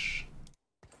gosh.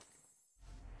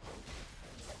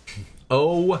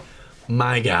 Oh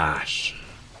my gosh.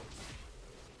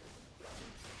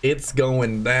 It's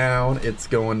going down. It's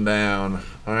going down.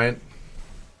 Alright.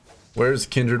 Where's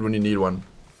Kindred when you need one?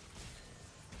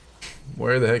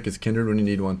 Where the heck is Kindred when you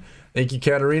need one? Thank you,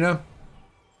 Katarina.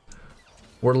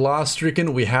 We're loss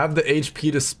stricken. We have the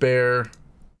HP to spare.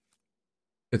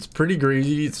 It's pretty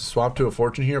greedy to swap to a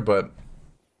fortune here, but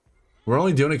we're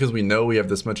only doing it because we know we have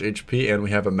this much HP and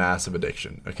we have a massive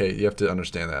addiction. Okay, you have to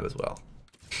understand that as well.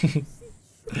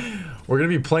 We're going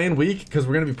to be playing weak because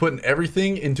we're going to be putting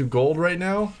everything into gold right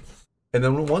now. And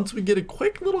then once we get a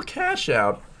quick little cash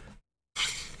out,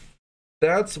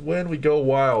 that's when we go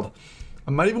wild.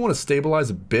 I might even want to stabilize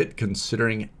a bit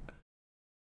considering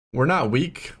we're not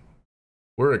weak.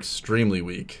 We're extremely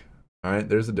weak. Alright,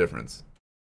 there's a difference.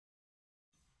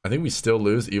 I think we still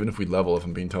lose even if we level, if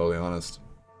I'm being totally honest.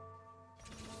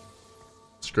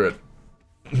 Screw it.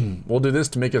 We'll do this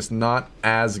to make us not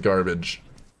as garbage.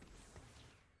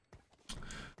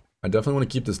 I definitely want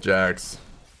to keep this Jax.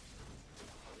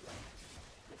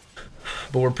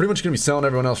 But we're pretty much going to be selling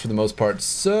everyone else for the most part.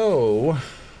 So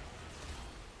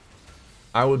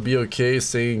I would be okay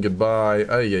saying goodbye.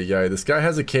 Ay, ay, ay. This guy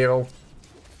has a Kale.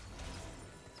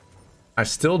 I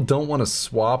still don't want to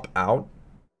swap out.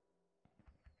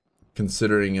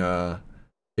 Considering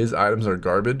his items are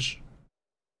garbage.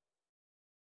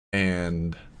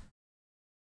 And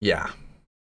yeah.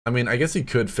 I mean, I guess he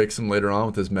could fix him later on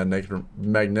with his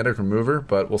magnetic remover,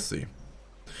 but we'll see.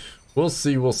 We'll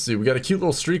see, we'll see. We got a cute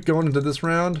little streak going into this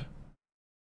round.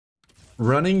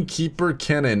 Running Keeper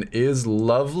Kennen is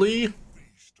lovely.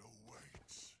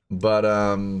 But,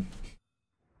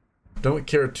 don't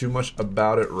care too much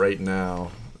about it right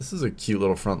now. This is a cute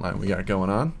little front line we got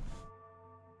going on.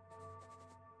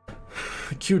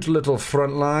 Cute little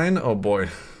front line. Oh boy.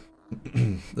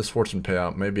 This fortune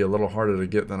payout may be a little harder to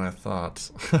get than I thought.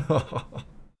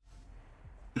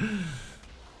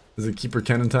 Is it Keeper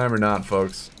Kennen time or not,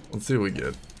 folks? Let's see what we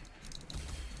get.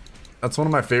 That's one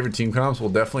of my favorite team comps. We'll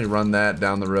definitely run that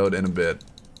down the road in a bit.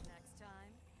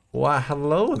 Why,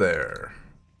 hello there.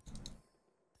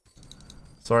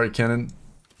 Sorry, Kennen.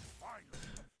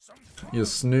 You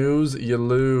snooze, you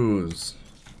lose.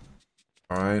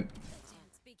 Alright.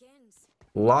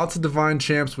 Lots of divine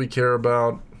champs we care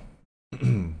about.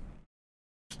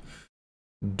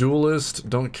 Duelist,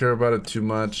 don't care about it too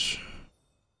much.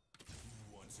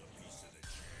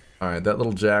 Alright, that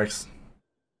little Jax.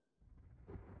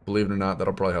 Believe it or not,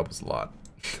 that'll probably help us a lot.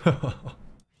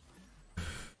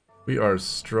 We are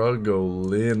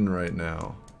struggling right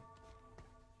now.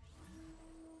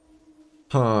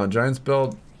 Huh, Giant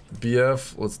Spell,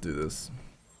 BF, let's do this.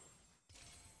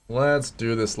 Let's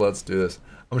do this, let's do this.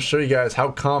 I'm gonna show you guys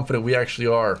how confident we actually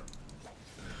are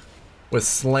with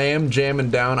slam jamming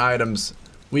down items.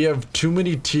 We have too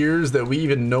many tiers that we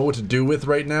even know what to do with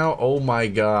right now. Oh my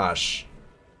gosh.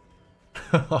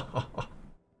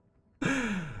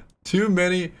 Too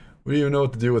many, we don't even know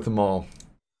what to do with them all.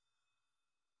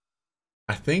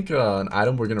 I think an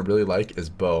item we're gonna really like is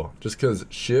Bow, just because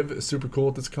Shiv is super cool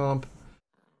with this comp.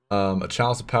 A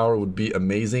Chalice of Power would be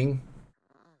amazing,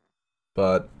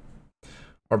 but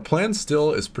our plan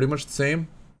still is pretty much the same.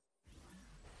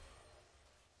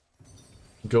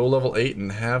 Go level 8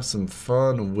 and have some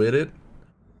fun with it.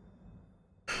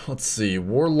 Let's see,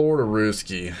 Warlord or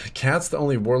Ruski. Cat's the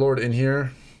only Warlord in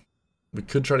here. We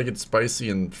could try to get spicy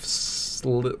and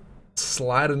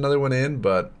slide another one in,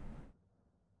 but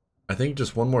I think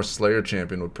just one more Slayer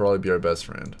champion would probably be our best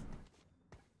friend.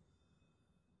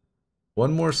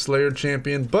 One more Slayer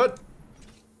champion, but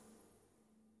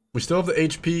we still have the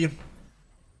HP.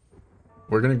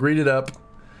 We're gonna greed it up,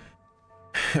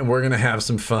 and we're gonna have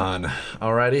some fun.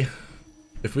 Alrighty?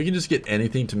 If we can just get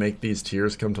anything to make these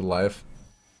tiers come to life,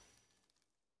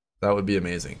 that would be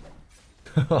amazing.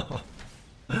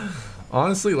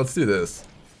 Honestly, let's do this.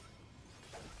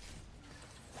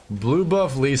 Blue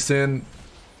buff Lee Sin.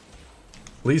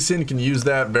 Lee Sin can use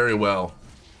that very well.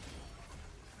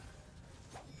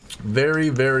 Very,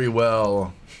 very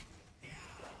well.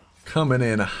 Coming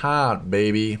in hot,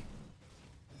 baby.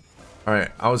 Alright,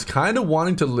 I was kind of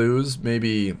wanting to lose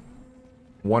maybe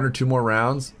 1 or 2 more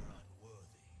rounds.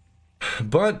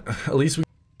 But at least we're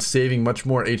saving much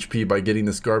more HP by getting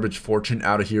this garbage fortune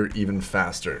out of here even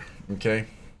faster. Okay?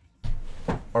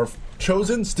 Our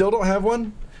chosen still don't have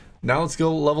one. Now let's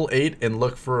go level 8 and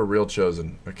look for a real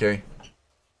chosen. Okay?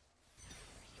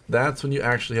 That's when you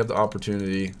actually have the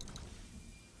opportunity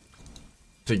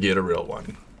to get a real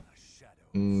one.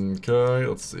 Okay,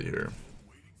 let's see here.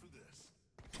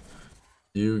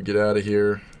 You get out of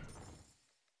here.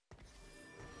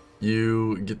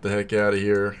 You get the heck out of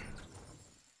here.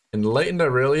 Enlightened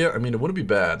Irelia, I mean, it wouldn't be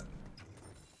bad.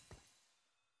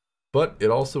 But it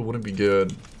also wouldn't be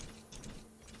good.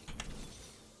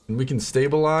 And we can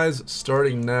stabilize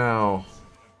starting now.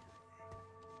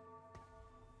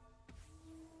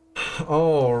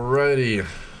 Alrighty.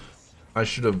 I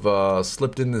should have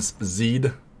slipped in this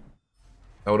Zed.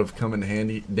 That would have come in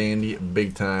handy dandy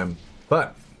big time.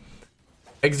 But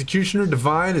Executioner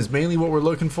Divine is mainly what we're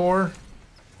looking for.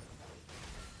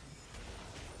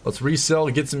 Let's resell,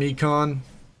 get some econ.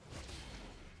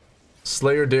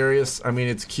 Slayer Darius, I mean,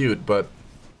 it's cute, but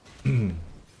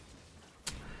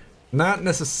not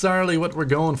necessarily what we're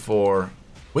going for.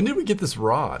 When did we get this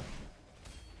rod?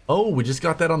 Oh, we just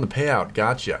got that on the payout.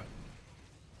 Gotcha.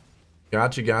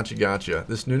 Gotcha, gotcha, gotcha.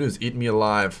 This Nunu's eating me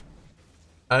alive.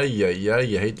 Yeah,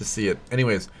 you hate to see it.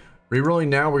 Anyways, rerolling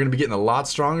now, we're going to be getting a lot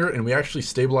stronger, and we actually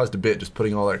stabilized a bit just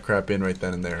putting all that crap in right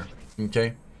then and there.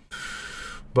 Okay?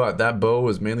 But that bow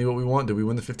is mainly what we want. Did we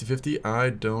win the 50-50? I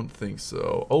don't think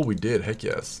so. Oh, we did. Heck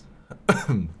yes.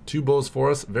 2 bows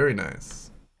for us. Very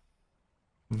nice.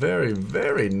 Very,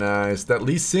 very nice. That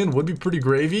Lee Sin would be pretty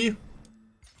gravy.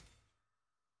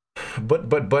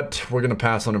 But we're going to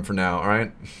pass on him for now,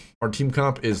 alright? Our team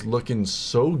comp is looking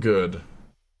so good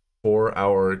for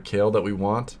our Kale that we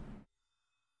want.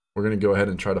 We're going to go ahead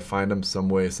and try to find him some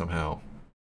way, somehow.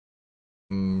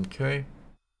 Okay.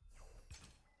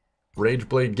 Rage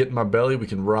Blade, get in my belly. We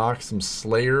can rock some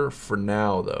Slayer for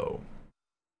now, though.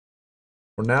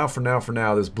 For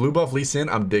now. This blue buff Lee Sin,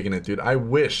 I'm digging it, dude. I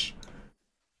wish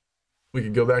we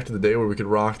could go back to the day where we could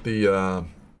rock the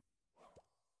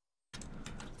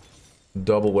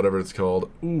double whatever it's called.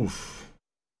 Oof.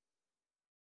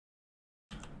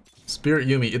 Spirit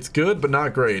Yumi, it's good, but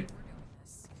not great.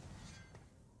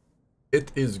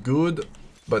 It is good,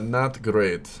 but not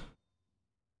great.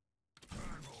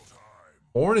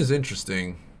 Ornn is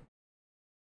interesting.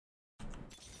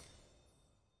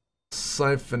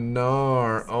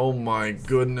 Siphonar, oh my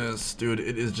goodness, dude,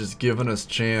 it is just giving us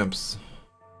champs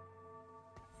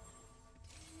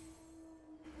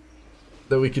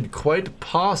that we could quite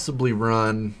possibly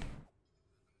run,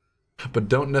 but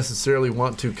don't necessarily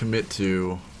want to commit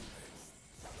to.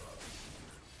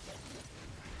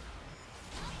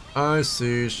 I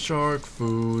see shark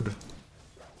food.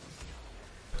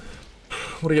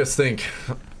 What do you guys think?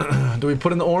 Do we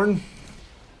put in the Ornn?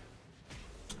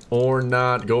 Or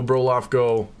not. Go, Broloff,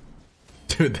 go.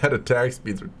 Dude, that attack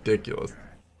speed's ridiculous.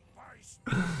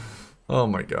 Oh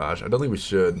my gosh, I don't think we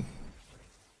should.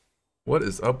 What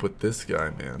is up with this guy,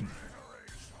 man?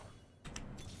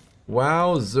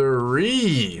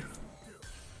 Wowzery!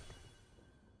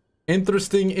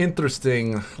 Interesting,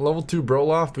 interesting. Level 2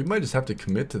 Broloff. We might just have to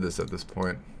commit to this at this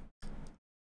point.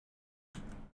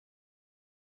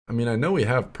 I mean, I know we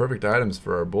have perfect items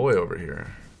for our boy over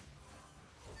here.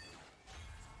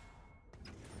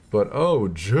 But, oh,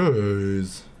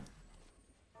 jeez.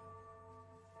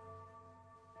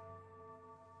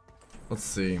 Let's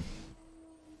see.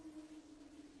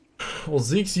 Well,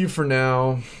 Zeke's you for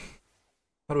now.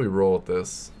 How do we roll with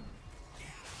this?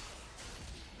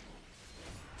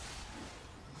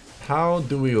 How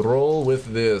do we roll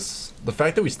with this? The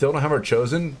fact that we still don't have our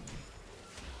Chosen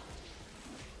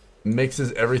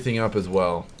mixes everything up as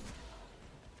well.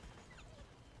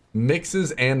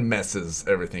 Mixes and messes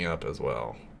everything up as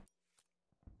well.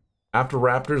 After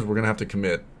Raptors, we're gonna have to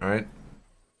commit, alright?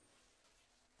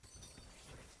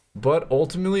 But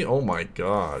ultimately, oh my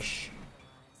gosh.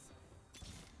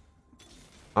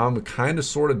 I'm kind of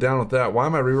sort of down with that. Why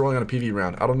am I rerolling on a PV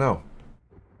round? I don't know.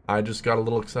 I just got a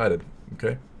little excited,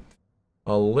 okay?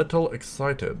 A little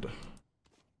excited.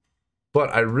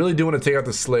 But I really do want to take out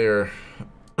the Slayer.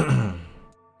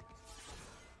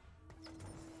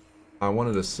 I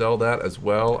wanted to sell that as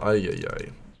well. Ay, ay,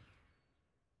 ay.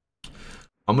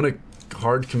 I'm going to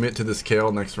hard commit to this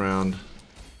Kale next round.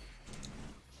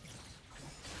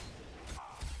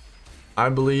 I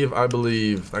believe.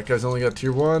 That guy's only got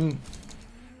tier 1.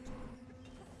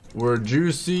 We're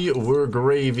juicy, we're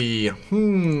gravy.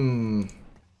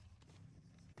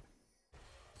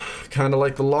 Kind of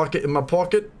like the locket in my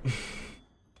pocket.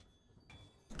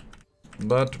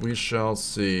 But we shall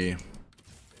see.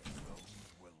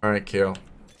 Alright, Kale.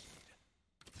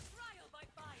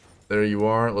 There you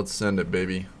are. Let's send it,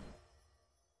 baby.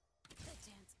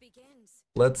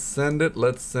 Let's send it.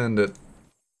 Let's send it.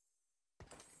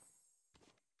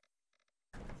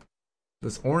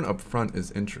 This Ornn up front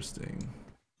is interesting.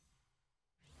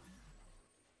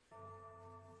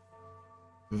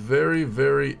 Very,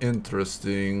 very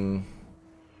interesting.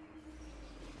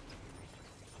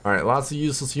 Alright, lots of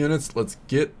useless units. Let's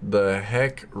get the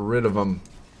heck rid of them.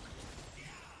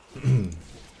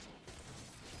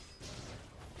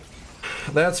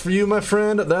 That's for you, my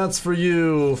friend. That's for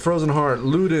you. Frozen Heart.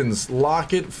 Ludens.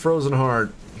 Locket. Frozen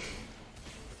Heart.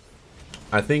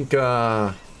 I think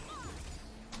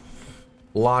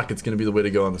Locket's going to be the way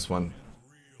to go on this one.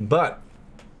 But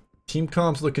team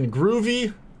comp's looking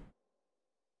groovy.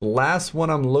 Last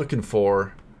one I'm looking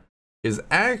for is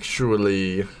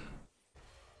actually a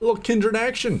little Kindred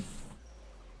action.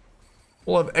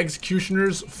 We'll have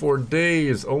Executioners for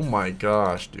days. Oh my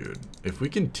gosh, dude. If we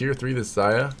can tier 3 this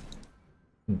Zaya,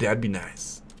 that'd be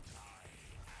nice.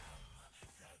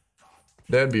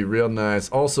 That'd be real nice.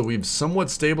 Also, we've somewhat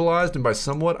stabilized, and by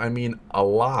somewhat, I mean a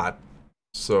lot.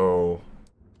 So,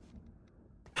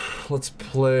 let's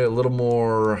play a little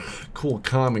more cool,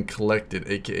 calm, and collected,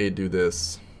 aka do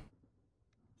this.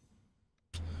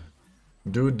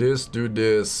 Do this, do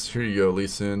this. Here you go, Lee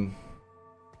Sin.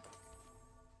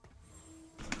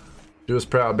 Do us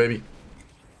proud, baby.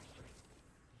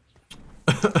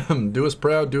 Do us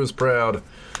proud, do us proud.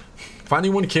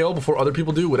 Finding one Kale before other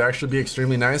people do would actually be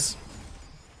extremely nice.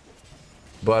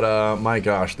 But, my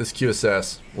gosh, this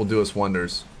QSS will do us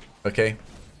wonders. Okay?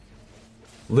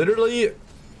 Literally,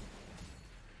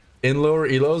 in lower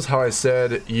elos, how I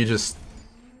said you just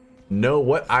know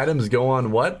what items go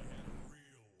on what.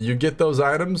 You get those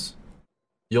items,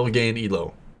 you'll gain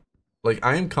elo. Like,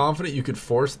 I am confident you could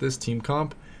force this team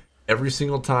comp every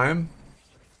single time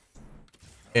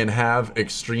and have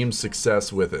extreme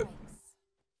success with it.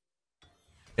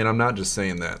 And I'm not just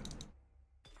saying that.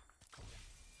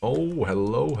 Oh,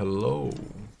 hello, hello.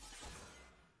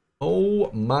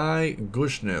 Oh my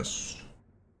goodness.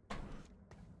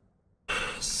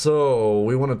 So,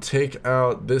 we want to take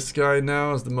out this guy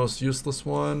now as the most useless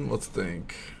one. Let's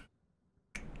think.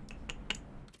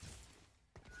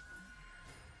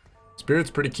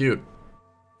 Spirit's pretty cute.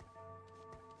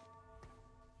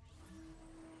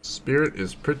 Spirit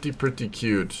is pretty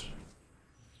cute.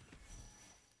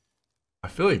 I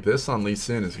feel like this on Lee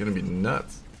Sin is gonna be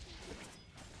nuts.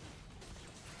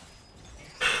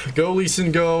 Go Lee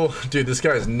Sin, go. Dude, this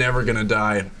guy is never gonna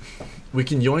die. We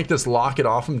can yoink this locket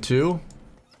off him too.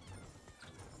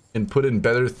 And put in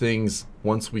better things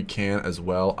once we can as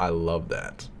well. I love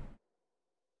that.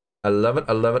 I love it,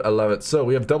 I love it, I love it. So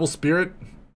we have double Spirit.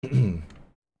 I'm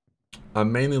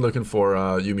mainly looking for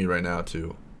Yumi right now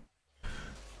to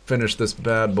finish this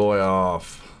bad boy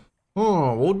off.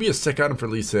 Oh, what would be a sick item for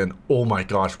Lee Sin? Oh my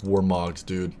gosh, Warmogs,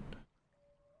 dude.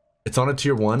 It's on a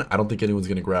tier 1. I don't think anyone's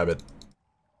gonna grab it.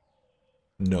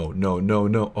 No, no, no,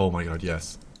 no. Oh my god,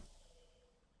 yes.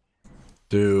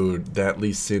 Dude, that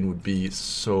Lee Sin would be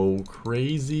so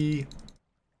crazy.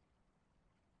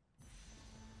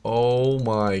 Oh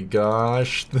my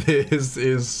gosh, this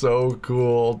is so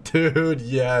cool. Dude,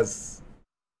 yes.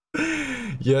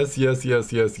 Yes, yes,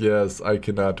 yes, yes, yes. I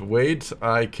cannot wait.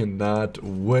 I cannot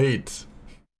wait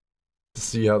to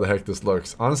see how the heck this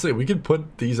looks. Honestly, we could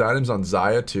put these items on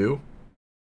Xayah too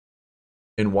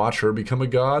and watch her become a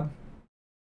god.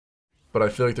 But I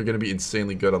feel like they're going to be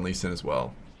insanely good on Lee Sin as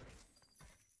well.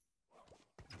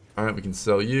 Alright, we can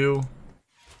sell you.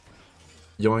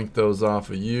 Yoink those off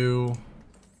of you.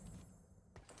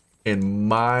 And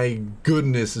my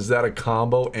goodness, is that a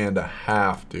combo and a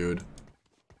half, dude.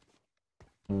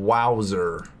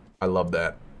 Wowzer. I love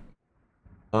that.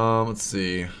 Let's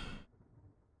see.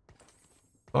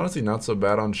 Honestly, not so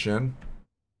bad on Shen.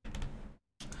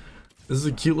 This is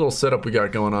a cute little setup we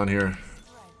got going on here.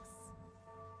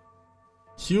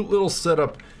 Cute little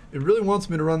setup. It really wants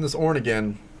me to run this Ornn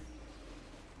again.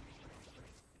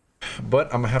 But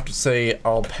I'm gonna have to say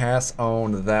I'll pass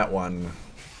on that one.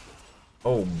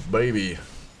 Oh, baby.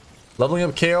 Leveling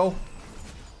up Kale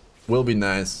will be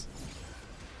nice.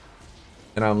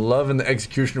 And I'm loving the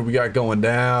executioner we got going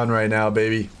down right now,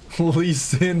 baby. Lee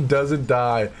Sin doesn't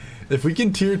die. If we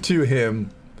can tier 2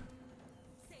 him,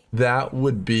 that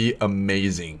would be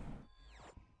amazing.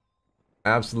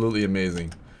 Absolutely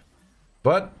amazing.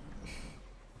 But,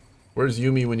 where's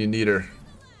Yuumi when you need her?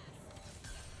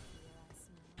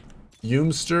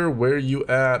 Yoomster, where you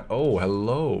at? Oh,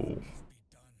 hello.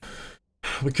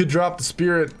 We could drop the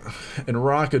spirit and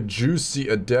rock a juicy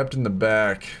adept in the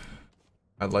back.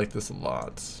 I like this a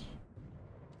lot.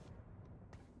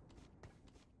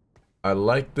 I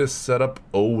like this setup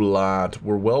a lot.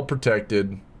 We're well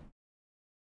protected.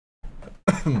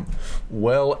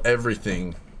 Well,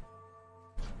 everything.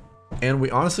 And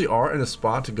we honestly are in a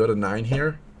spot to go to 9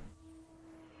 here.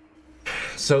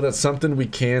 So that's something we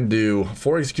can do.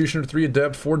 4 Executioner, 3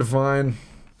 Adept, 4 Divine,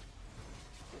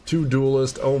 2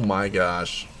 Duelist. Oh my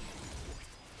gosh.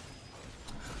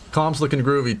 Comp's looking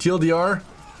groovy. TLDR,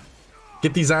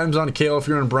 get these items on Kale if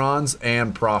you're in Bronze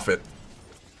and profit.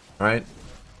 Alright?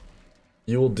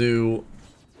 You will do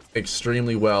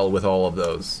extremely well with all of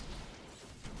those.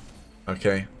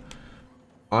 Okay?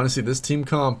 Honestly, this team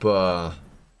comp,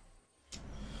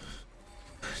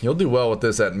 you'll do well with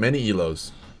this at many elos.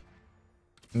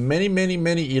 Many, many,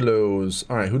 many elos.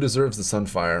 Alright, who deserves the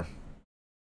Sunfire?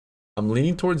 I'm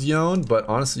leaning towards Yone, but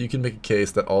honestly, you can make a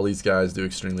case that all these guys do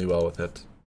extremely well with it.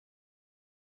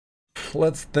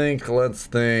 Let's think, let's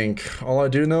think. All I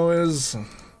do know is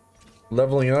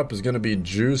leveling up is going to be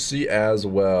juicy as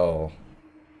well.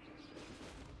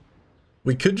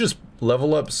 We could just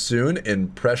level up soon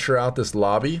and pressure out this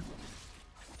lobby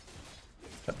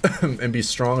and be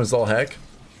strong as all heck,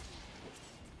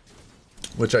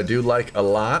 which I do like a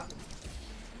lot,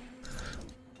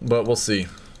 but we'll see.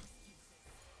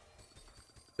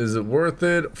 Is it worth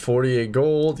it? 48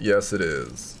 gold? Yes, it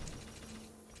is.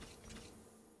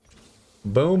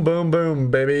 Boom, boom,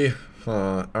 boom, baby.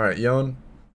 Alright, Yone.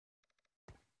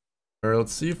 Alright,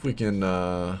 let's see if we can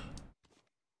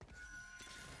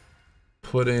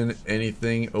put in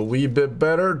anything a wee bit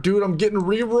better. Dude, I'm getting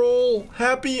reroll.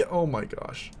 Happy? Oh my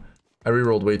gosh. I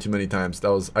rerolled way too many times. That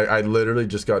was I literally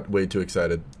just got way too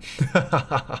excited.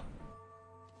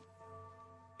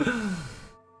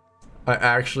 I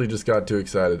actually just got too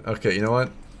excited. Okay, you know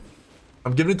what?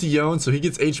 I'm giving it to Yone so he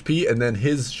gets HP, and then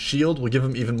his shield will give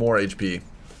him even more HP.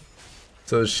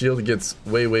 So his shield gets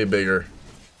way, way bigger.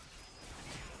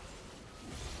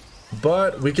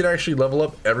 But we could actually level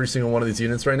up every single one of these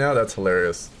units right now. That's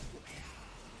hilarious.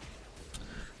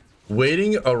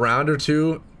 Waiting a round or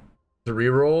two to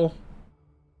reroll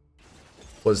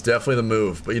was definitely the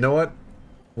move. But you know what?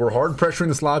 We're hard pressuring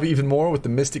this lobby even more with the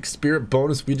Mystic Spirit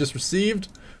bonus we just received.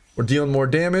 We're dealing more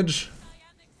damage.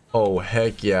 Oh,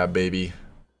 heck yeah, baby.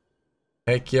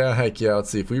 Heck yeah, heck yeah. Let's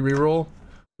see. If we reroll,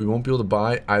 we won't be able to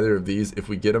buy either of these if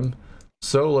we get them.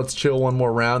 So let's chill one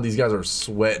more round. These guys are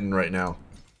sweating right now.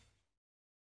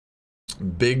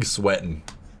 Big sweating.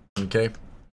 Okay.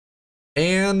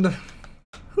 And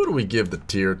who do we give the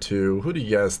tier to? Who do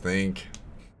you guys think?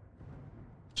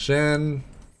 Shen.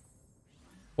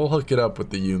 We'll hook it up with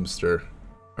the Yoomster.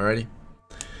 Alrighty.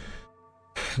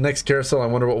 Next carousel, I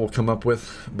wonder what we'll come up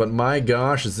with. But my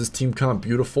gosh, is this team comp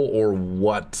beautiful or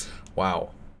what?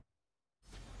 Wow.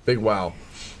 Big wow.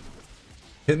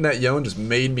 Hitting that Yone just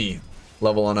made me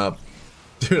level on up.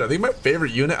 Dude, I think my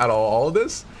favorite unit out of all of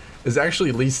this is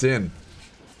actually Lee Sin.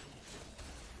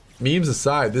 Memes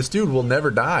aside, this dude will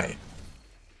never die.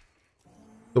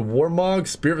 The Warmog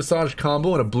Spirit Visage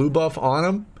combo and a blue buff on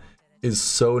him is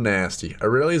so nasty.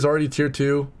 Aurelia's already tier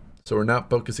 2, so we're not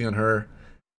focusing on her.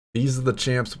 These are the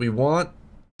champs we want.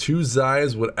 2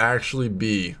 Zayas would actually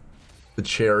be the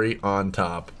cherry on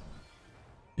top.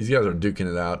 These guys are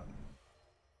duking it out.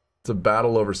 It's a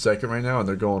battle over second right now, and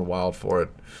they're going wild for it.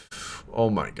 Oh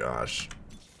my gosh.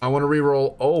 I want to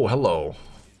reroll. Oh, hello.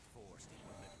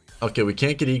 Okay, we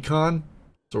can't get econ,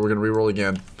 so we're going to reroll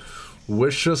again.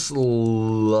 Wish us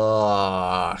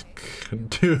luck.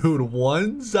 Dude,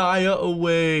 1 Zaya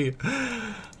away.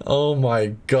 Oh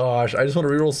my gosh. I just want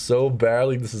to reroll so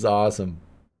badly. This is awesome.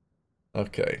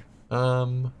 Okay.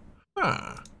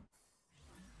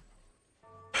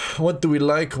 What do we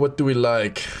like? What do we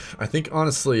like? I think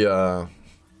honestly,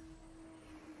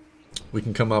 we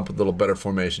can come up with a little better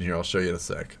formation here. I'll show you in a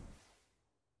sec.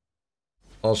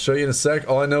 I'll show you in a sec.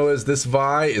 All I know is this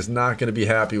Vi is not going to be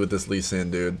happy with this Lee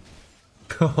Sin, dude.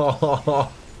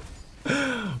 Bye-bye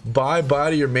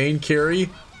to your main carry.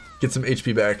 Get some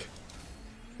HP back.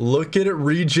 Look at it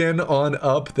regen on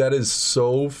up. That is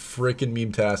so freaking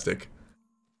meme-tastic.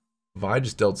 Vi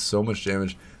just dealt so much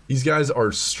damage. These guys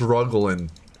are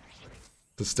struggling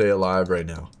to stay alive right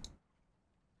now.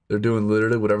 They're doing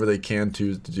literally whatever they can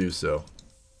to do so.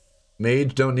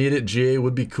 Mage, don't need it. GA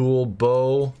would be cool.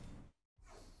 Bow.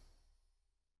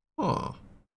 Huh.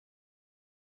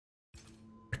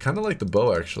 I kind of like the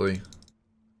bow, actually.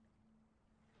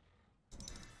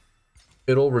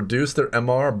 It'll reduce their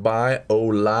MR by a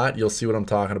lot. You'll see what I'm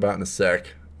talking about in a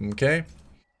sec. Okay?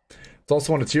 It's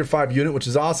also on a tier 5 unit, which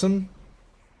is awesome.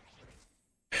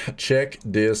 Check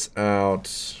this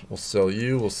out. We'll sell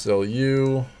you. We'll sell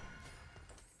you.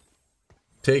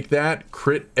 Take that.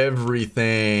 Crit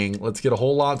everything. Let's get a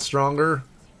whole lot stronger.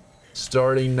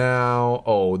 Starting now.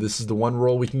 Oh, this is the one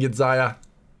roll we can get Zaya.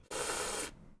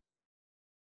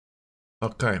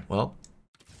 Okay, well.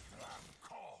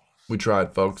 We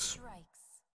tried, folks.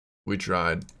 We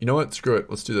tried. You know what? Screw it.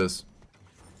 Let's do this.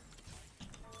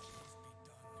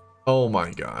 Oh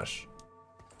my gosh.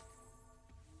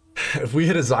 If we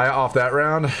hit a Zaya off that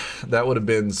round, that would have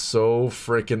been so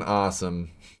freaking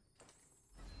awesome.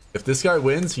 If this guy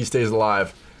wins, he stays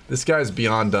alive. This guy's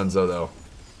beyond Dunzo, though.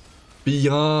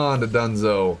 Beyond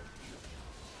Dunzo.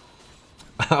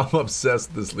 I'm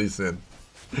obsessed with this Lee Sin.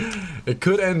 It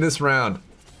could end this round.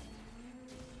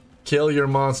 Kill your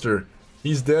monster.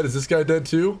 He's dead. Is this guy dead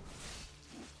too?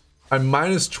 I'm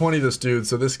minus 20 this dude,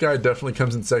 so this guy definitely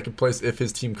comes in second place if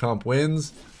his team comp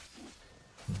wins.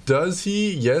 Does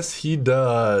he? Yes, he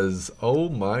does. Oh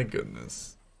my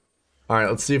goodness. Alright,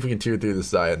 let's see if we can tier through this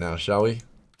Zaya now, shall we?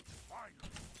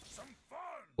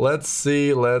 Let's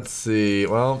see, let's see.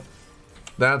 Well,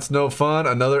 that's no fun.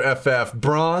 Another FF.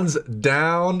 Bronze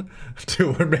down.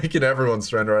 Dude, we're making everyone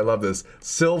surrender. I love this.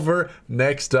 Silver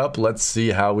next up. Let's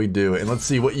see how we do. And let's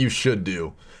see what you should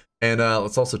do. And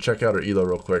let's also check out our elo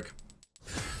real quick.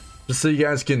 Just so you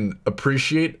guys can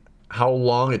appreciate how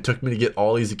long it took me to get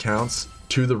all these accounts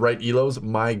to the right elos.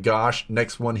 My gosh.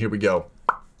 Next one. Here we go.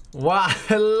 Why,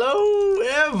 hello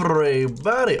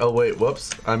everybody. Oh wait,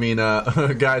 whoops. I mean,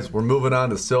 guys, we're moving on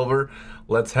to silver.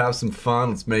 Let's have some fun.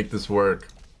 Let's make this work.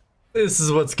 This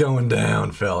is what's going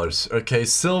down, fellas. Okay,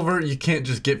 silver, you can't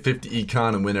just get 50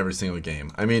 econ and win every single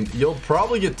game. I mean, you'll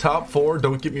probably get top 4,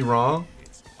 don't get me wrong.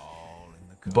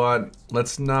 But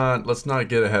let's not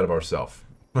get ahead of ourselves.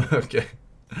 Okay.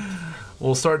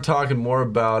 We'll start talking more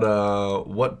about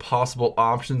what possible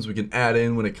options we can add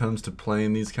in when it comes to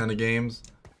playing these kind of games.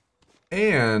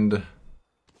 And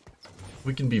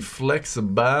we can be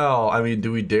flexible. I mean,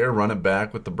 do we dare run it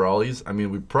back with the Brawlies? I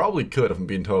mean, we probably could, if I'm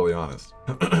being totally honest.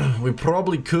 We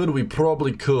probably could.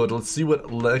 Let's see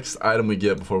what next item we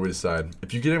get before we decide.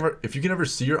 If you can ever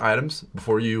see your items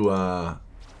before you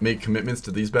make commitments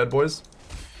to these bad boys,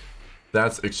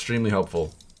 that's extremely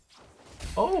helpful.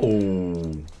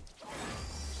 Oh.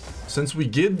 Since we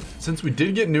did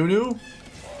get Nunu,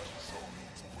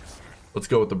 let's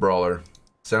go with the Brawler.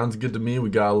 Sounds good to me. We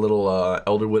got a little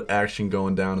Elderwood action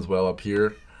going down as well up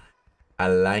here. I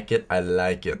like it. I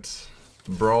like it.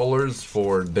 Brawlers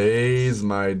for days,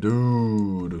 my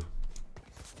dude.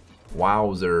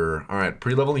 Wowzer. Alright,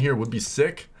 pre-leveling here would be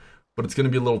sick, but it's going to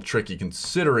be a little tricky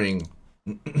considering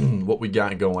what we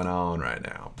got going on right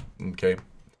now. Okay.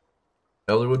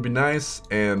 Elder would be nice,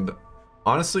 and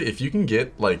honestly, if you can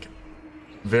get like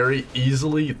very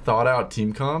easily thought out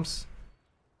team comps,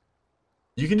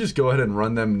 you can just go ahead and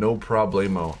run them no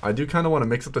problemo. I do kind of want to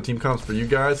mix up the team comps for you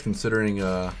guys, considering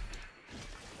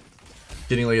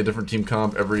getting like a different team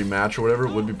comp every match or whatever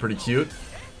would be pretty cute.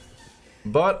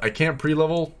 But I can't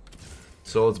pre-level,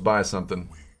 so let's buy something.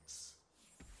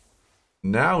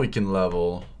 Now we can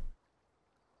level.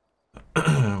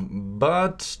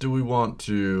 But do we want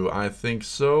to? I think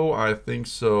so. I think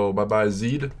so. Bye-bye,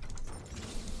 Zed.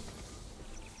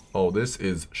 Oh, this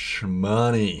is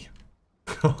shmoney.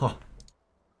 This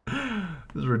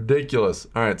is ridiculous.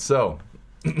 Alright, so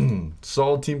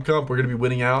solid team comp. We're gonna be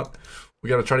winning out. We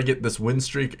gotta try to get this win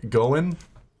streak going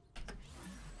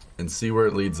and see where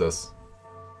it leads us.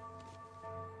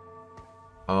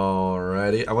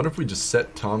 Alrighty. I wonder if we just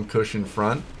set Tom Cush in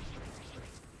front.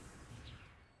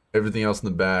 Everything else in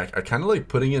the back. I kind of like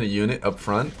putting in a unit up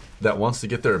front that wants to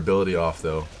get their ability off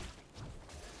though.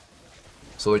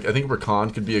 So like I think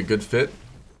Rakan could be a good fit.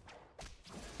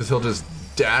 Because he'll just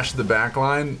dash the back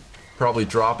line, probably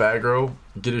drop aggro,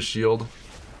 get his shield.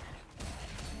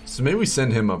 So maybe we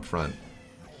send him up front.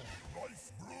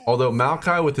 Although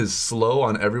Maokai with his slow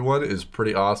on everyone is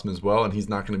pretty awesome as well, and he's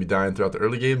not going to be dying throughout the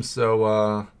early game,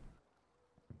 so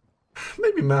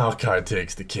maybe Maokai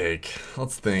takes the cake.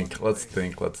 Let's think.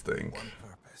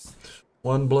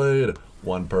 One blade,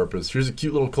 one purpose. Here's a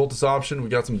cute little cultist option. We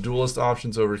got some duelist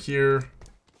options over here.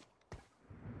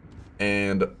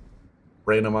 And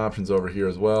random options over here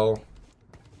as well.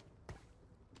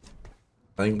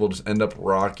 I think we'll just end up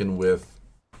rocking with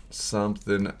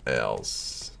something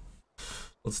else.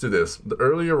 Let's do this. The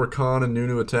earlier Rakan and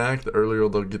Nunu attack, the earlier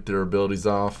they'll get their abilities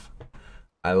off.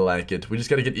 I like it. We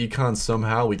just gotta get econ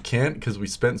somehow. We can't because we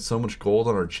spent so much gold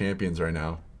on our champions right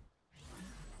now.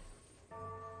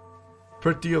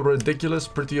 Pretty ridiculous,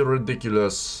 pretty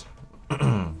ridiculous.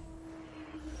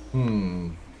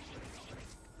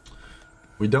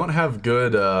 We don't have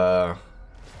good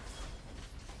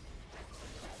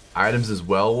items as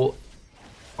well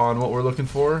on what we're looking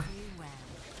for.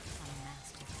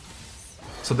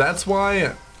 So that's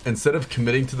why, instead of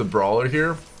committing to the brawler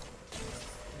here,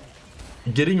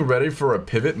 getting ready for a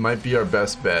pivot might be our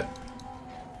best bet.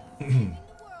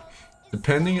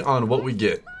 Depending on what we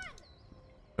get.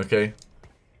 Okay?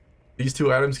 These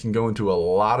two items can go into a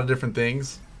lot of different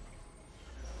things.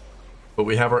 But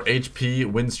we have our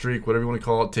HP, win streak, whatever you want to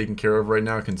call it, taken care of right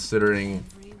now, considering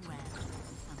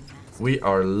we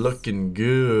are looking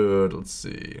good. Let's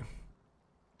see.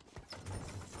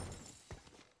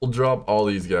 We'll drop all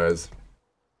these guys.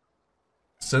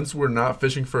 Since we're not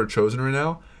fishing for a Chosen right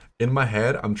now, in my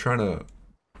head, I'm trying to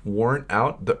warrant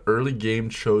out the early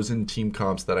game Chosen team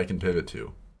comps that I can pivot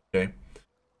to. Okay?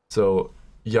 So,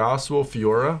 Yasuo,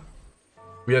 Fiora,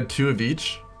 we had 2 of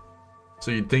each.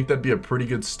 So you'd think that'd be a pretty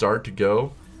good start to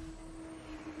go.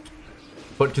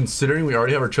 But considering we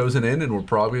already have our Chosen in and we're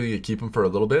probably going to keep him for a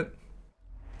little bit,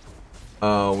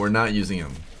 we're not using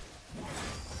him.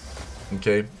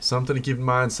 Okay, something to keep in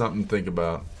mind, something to think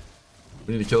about.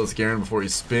 We need to kill this Garen before he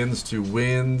spins 2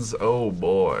 wins. Oh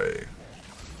boy.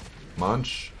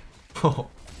 Munch.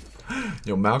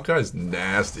 Yo, Maokai's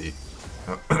nasty.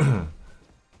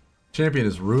 Champion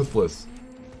is ruthless.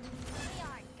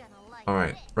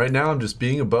 Alright, right now I'm just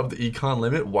being above the econ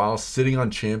limit while sitting on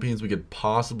champions we could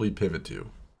possibly pivot to.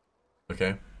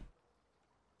 Okay?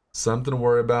 Something to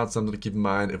worry about, something to keep in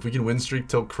mind. If we can win streak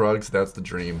till Krugs, that's the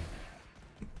dream.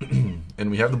 And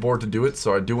we have the board to do it,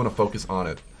 so I do want to focus on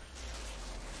it.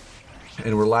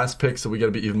 And we're last pick, so we got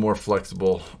to be even more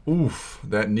flexible. Oof,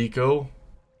 that Nico.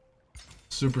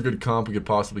 Super good comp we could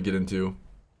possibly get into.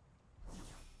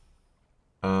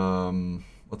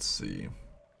 Let's see.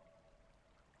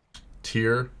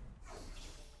 Tier.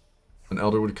 An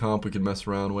Elderwood comp we could mess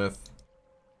around with.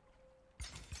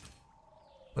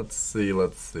 Let's see.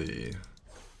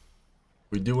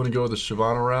 We do want to go the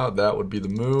Shyvana route. That would be the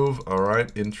move.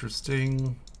 Alright,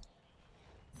 interesting.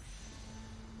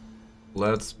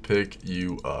 Let's pick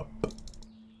you up.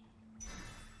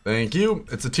 Thank you.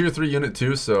 It's a tier 3 unit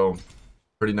too, so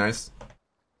pretty nice.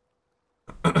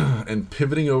 And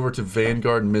pivoting over to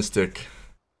Vanguard Mystic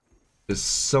is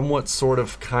somewhat sort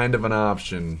of kind of an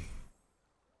option.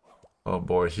 Oh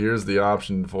boy, here's the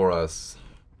option for us.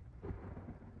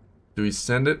 Do we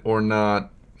send it or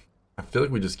not? I feel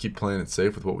like we just keep playing it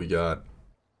safe with what we got.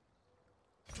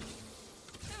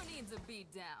 Who needs a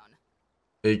beat down?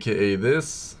 AKA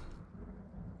this.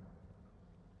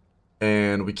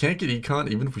 And we can't get econ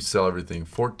even if we sell everything.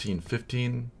 14,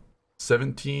 15,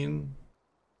 17,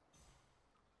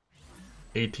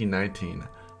 18, 19.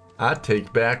 I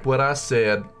take back what I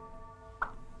said.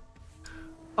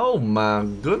 Oh my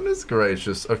goodness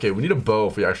gracious. Okay, we need a bow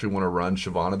if we actually want to run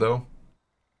Shyvana though.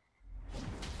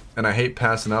 And I hate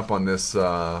passing up on this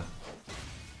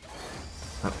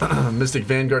Mystic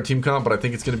Vanguard team comp, but I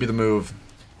think it's going to be the move.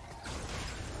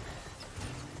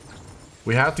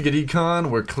 We have to get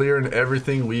econ. We're clearing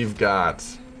everything we've got.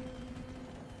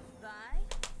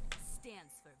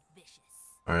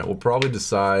 Alright, we'll probably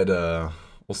decide, we'll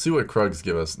see what Krugs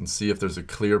give us and see if there's a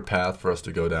clear path for us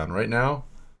to go down. Right now,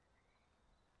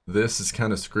 this is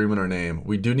kind of screaming our name.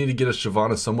 We do need to get a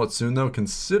Shyvana somewhat soon though,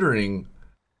 considering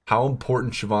how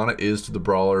important Shyvana is to the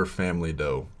Brawler family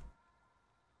though.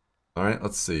 Alright,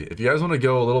 let's see. If you guys want to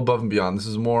go a little above and beyond, this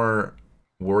is more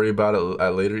worry about it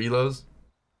at later elos.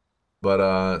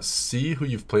 But see who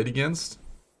you've played against.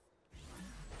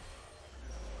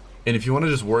 And if you want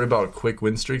to just worry about quick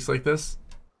win streaks like this,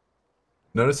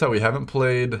 notice how we haven't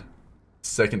played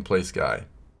second place guy.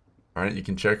 Alright, you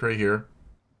can check right here.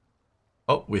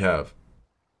 Oh, we have.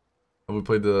 Have we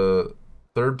played the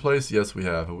third place? Yes, we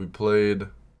have. Have we played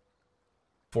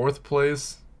fourth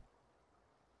place?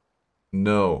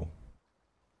 No.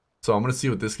 So I'm going to see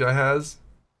what this guy has.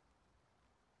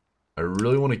 I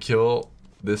really want to kill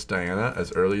this Diana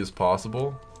as early as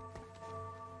possible.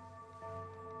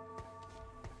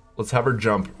 Let's have her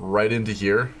jump right into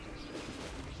here.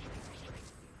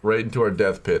 Right into our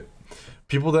death pit.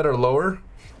 People that are lower,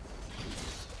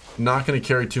 not going to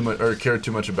carry too much or care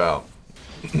too much about.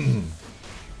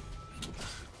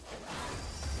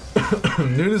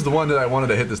 Noon is the one that I wanted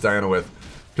to hit this Diana with,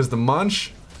 because the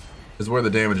munch is where the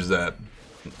damage is at.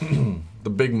 The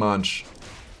big munch.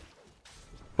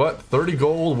 But 30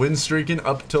 gold win streaking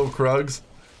up till Krugs.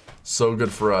 So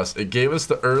good for us. It gave us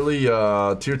the early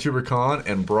tier 2 recon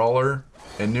and brawler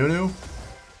and Nunu.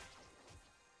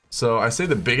 So I say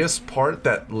the biggest part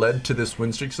that led to this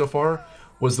win streak so far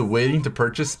was the waiting to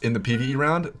purchase in the PvE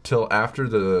round till after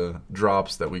the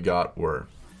drops that we got were.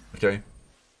 Okay?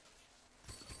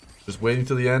 Just waiting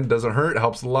till the end doesn't hurt,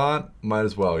 helps a lot. Might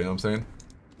as well, you know what I'm saying?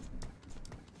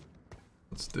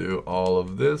 Let's do all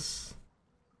of this.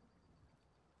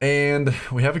 And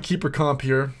we have a keeper comp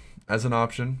here as an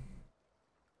option.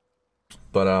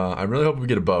 But I really hope we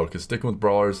get a bow, because sticking with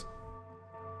brawlers,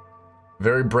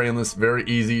 very brainless, very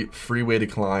easy, free way to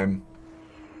climb.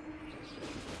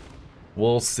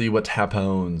 We'll see what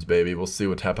happens, baby. We'll see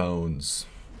what happens.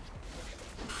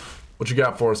 What you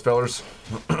got for us, fellers?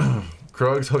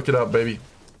 Krugs, hook it up, baby.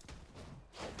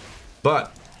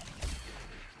 But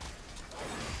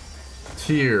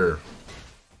tier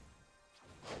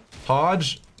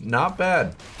Hodge, not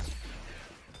bad.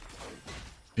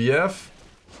 BF,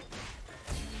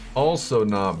 also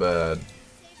not bad.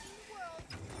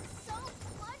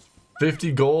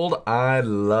 50 gold, I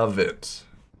love it.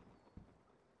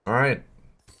 Alright.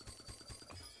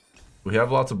 We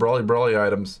have lots of brawly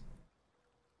items.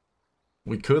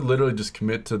 We could literally just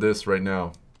commit to this right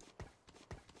now.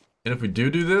 And if we do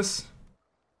this,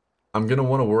 I'm going to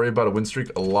want to worry about a win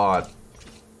streak a lot.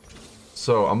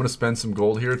 So I'm going to spend some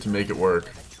gold here to make it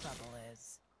work.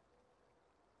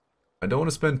 I don't want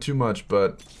to spend too much,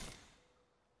 but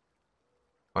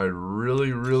I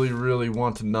really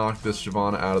want to knock this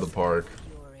Shyvana out of the park.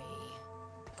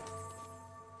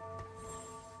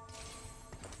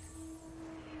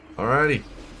 Alrighty.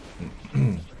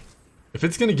 If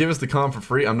it's going to give us the comp for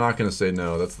free, I'm not going to say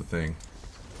no. That's the thing.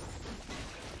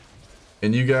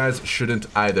 And you guys shouldn't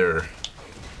either.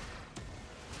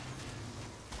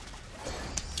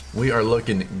 We are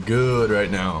looking good right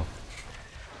now.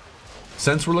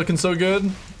 Since we're looking so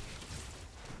good,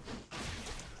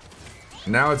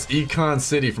 now it's Econ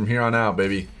City from here on out,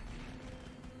 baby.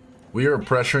 We are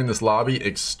pressuring this lobby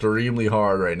extremely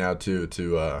hard right now too,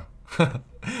 to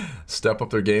step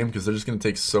up their game, because they're just going to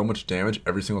take so much damage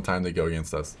every single time they go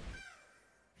against us.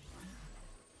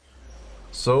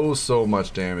 So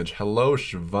much damage. Hello,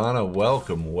 Shyvana.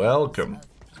 Welcome.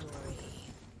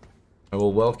 I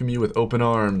will welcome you with open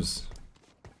arms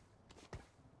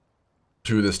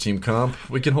to this team comp.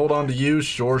 We can hold on to you.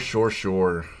 Sure.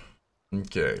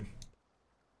 Okay.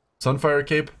 Sunfire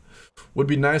Cape would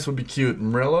be nice, would be cute.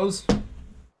 Morello's,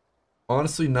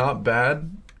 honestly, not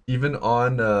bad. Even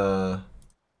on, I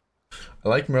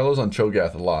like Morello's on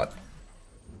Cho'Gath a lot.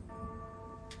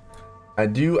 I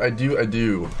do.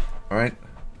 Alright.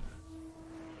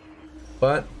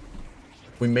 But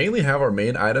we mainly have our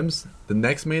main items. The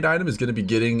next main item is going to be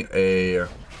getting a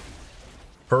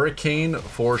Hurricane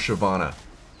for Shyvana.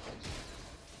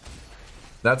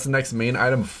 That's the next main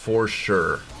item for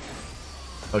sure.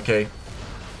 Okay.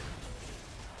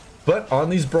 But on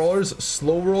these brawlers,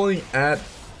 slow rolling at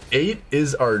 8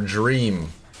 is our dream.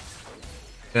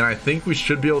 And I think we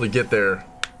should be able to get there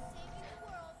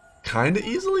kind of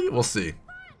easily. We'll see.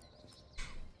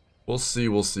 We'll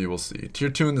see. Tier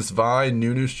 2 in this Vi,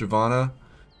 Nunu, Shyvana.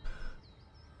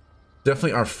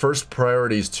 Definitely our first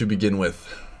priorities to begin with.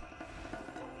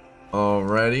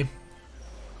 Alrighty.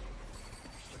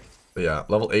 But yeah,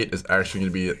 level 8 is actually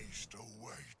going to be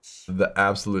the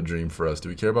absolute dream for us. Do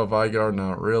we care about Vygar?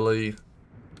 Not really.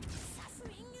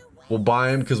 We'll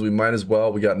buy him because we might as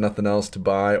well. We got nothing else to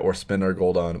buy or spend our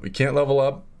gold on. We can't level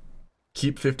up.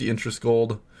 Keep 50 interest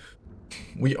gold.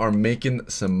 We are making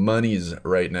some monies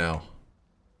right now.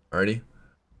 Alrighty.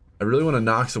 I really want to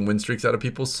knock some win streaks out of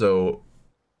people, so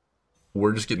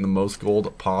we're just getting the most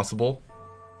gold possible.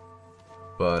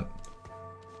 But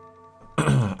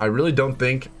I really don't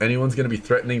think anyone's going to be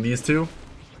threatening these two.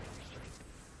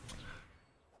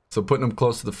 So putting them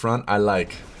close to the front, I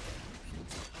like.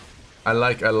 I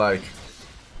like.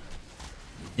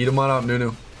 Eat them on up,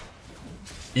 Nunu.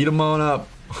 Eat them on up.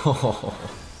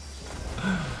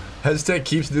 Heztech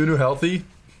keeps Nunu healthy,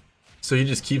 so he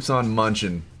just keeps on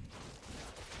munching.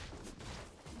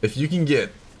 If you can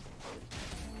get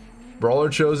Brawler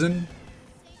Chosen,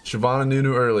 Shyvana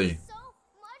Nunu early,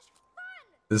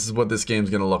 this is what this game's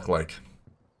gonna look like.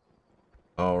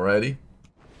 Alrighty.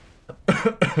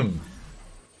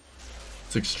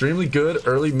 It's extremely good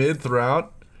early, mid,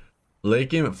 throughout. Late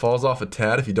game, it falls off a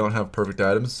tad if you don't have perfect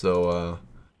items, so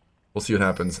we'll see what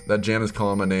happens. That Jan is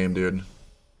calling my name, dude.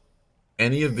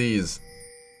 Any of these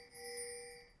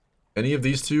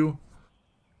two,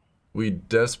 we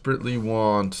desperately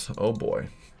want. Oh boy.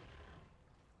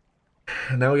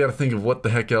 Now we gotta think of what the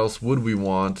heck else would we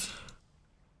want.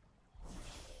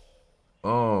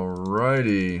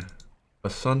 Alrighty. A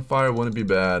Sunfire wouldn't be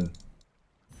bad.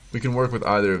 We can work with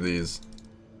either of these.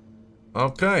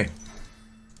 Okay.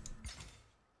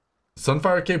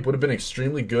 Sunfire Cape would have been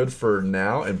extremely good for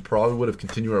now and probably would have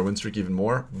continued our win streak even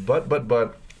more. But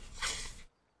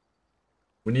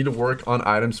we need to work on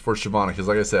items for Shyvana because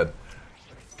like I said,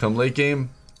 come late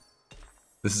game,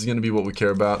 this is going to be what we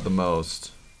care about the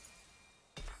most.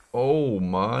 Oh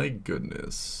my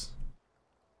goodness.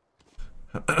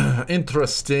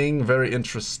 Interesting, very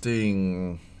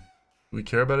interesting. Do we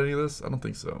care about any of this? I don't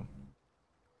think so.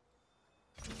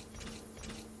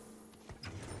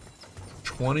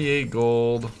 28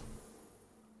 gold.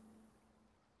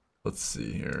 Let's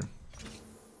see here.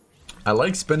 I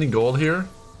like spending gold here.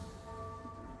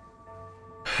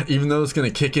 Even though it's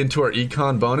going to kick into our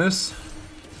econ bonus.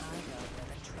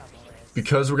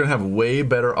 Because we're going to have way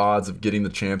better odds of getting the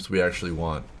champs we actually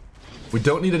want. We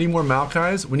don't need any more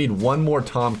Maokais. We need one more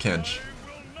Tahm Kench.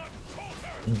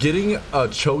 Getting a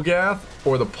Cho'Gath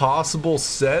or the possible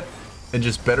set and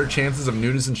just better chances of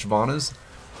Nunas and Shyvanas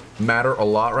matter a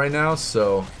lot right now.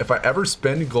 So if I ever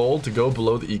spend gold to go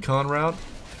below the econ route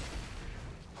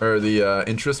or the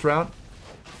interest route,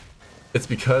 it's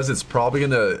because it's probably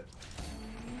going to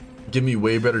give me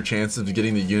way better chances of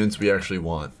getting the units we actually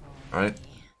want. Alright?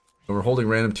 And we're holding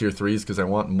random tier 3s because I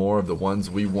want more of the ones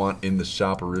we want in the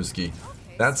shop-a-rooski.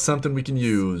 That's something we can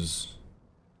use.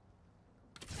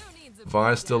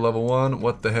 Vi still level 1.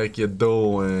 What the heck you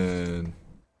doing?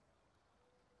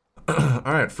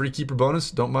 Alright, free keeper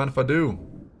bonus. Don't mind if I do.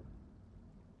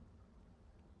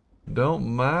 Don't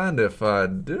mind if I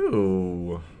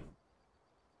do.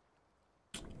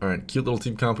 Alright, cute little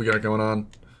team comp we got going on.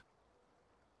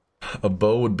 A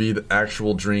bow would be the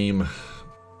actual dream.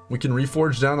 We can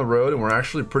reforge down the road and we're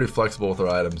actually pretty flexible with our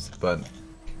items, but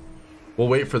we'll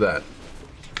wait for that.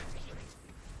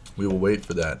 We will wait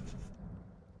for that.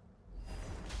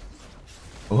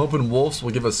 I'm hoping Wolves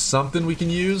will give us something we can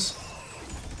use.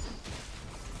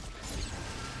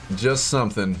 Just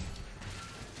something.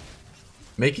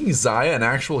 Making Xayah an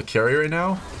actual carrier right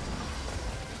now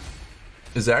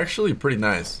is actually pretty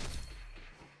nice.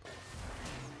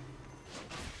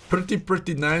 Pretty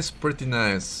nice, pretty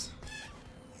nice.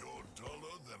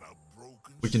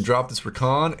 We can drop this for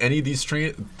Khan. Any of these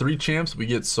 3 champs, we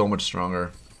get so much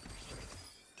stronger.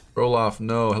 Roll off,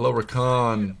 no. Hello,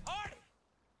 Rakan.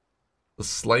 A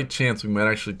slight chance we might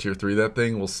actually tier 3 that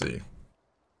thing. We'll see.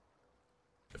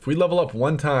 If we level up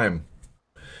one time,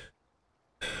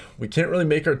 we can't really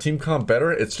make our team comp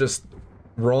better. It's just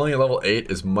rolling at level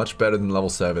 8 is much better than level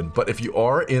 7. But if you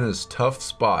are in a tough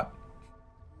spot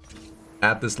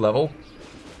at this level,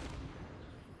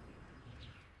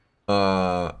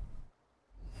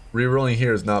 rerolling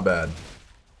here is not bad.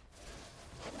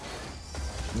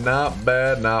 Not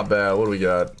bad, not bad. What do we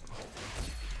got?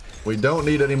 We don't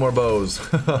need any more bows.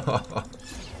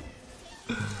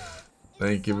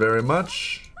 Thank you very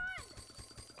much.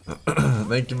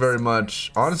 Thank you very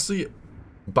much. Honestly,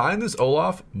 buying this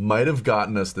Olaf might have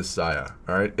gotten us this Xayah.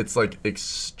 Alright? It's like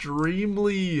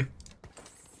extremely...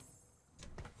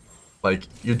 like,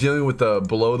 you're dealing with the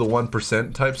below the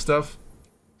 1% type stuff.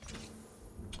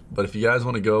 But if you guys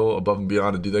want to go above and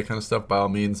beyond and do that kind of stuff, by all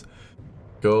means,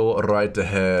 go right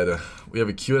ahead. We have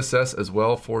a QSS as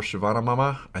well for Shyvana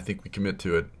Mama. I think we commit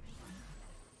to it.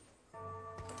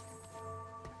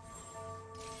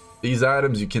 These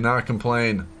items, you cannot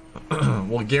complain.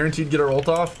 We'll guaranteed get our ult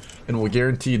off, and we'll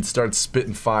guaranteed start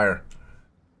spitting fire.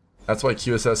 That's why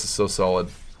QSS is so solid.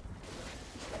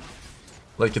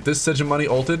 Like, if this Sejuani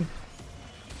ulted,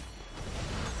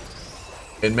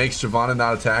 it makes Shyvana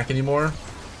not attack anymore.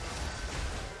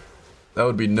 That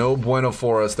would be no bueno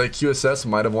for us. That QSS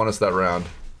might have won us that round.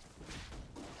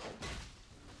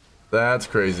 That's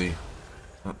crazy.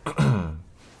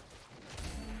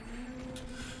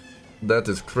 That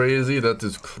is crazy. That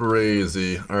is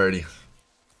crazy. Alrighty.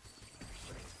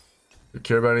 Do you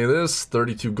care about any of this?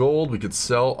 32 gold. We could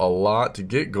sell a lot to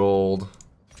get gold.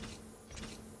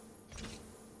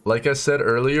 Like I said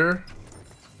earlier,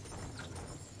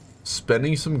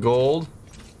 spending some gold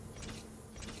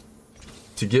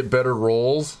to get better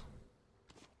rolls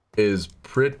is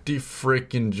pretty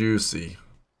freaking juicy.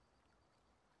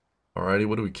 Alrighty,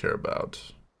 what do we care about?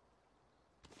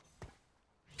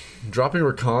 Dropping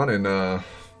Rakan and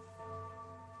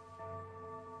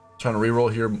trying to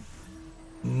reroll here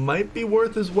might be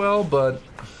worth as well, but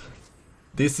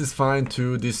this is fine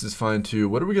too. This is fine too.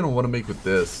 What are we gonna want to make with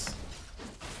this?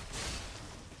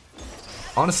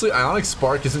 Honestly, Ionic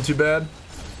Spark isn't too bad,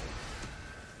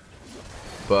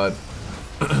 but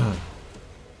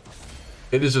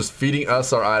it is just feeding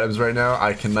us our items right now.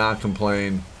 I cannot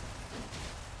complain.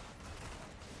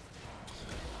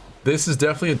 This is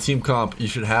definitely a team comp you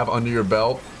should have under your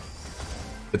belt.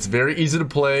 It's very easy to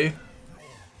play,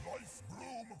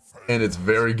 and it's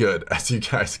very good, as you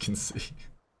guys can see.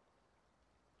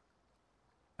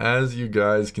 As you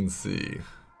guys can see.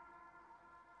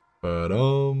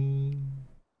 Ba-dum.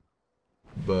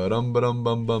 Ba-dum ba-dum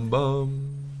bum bum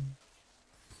bum.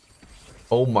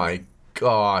 Oh my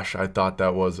gosh, I thought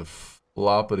that was a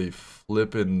floppity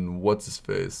flippin' what's his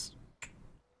face.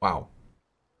 Wow.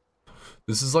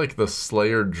 This is like the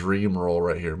Slayer dream roll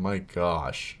right here. My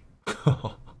gosh.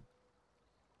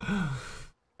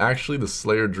 Actually, the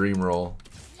Slayer dream roll.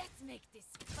 Let's make this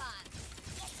fun.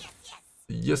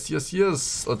 Yes, yes,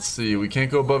 yes. Let's see. We can't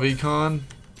go above econ.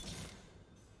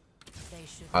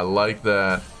 I like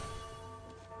that.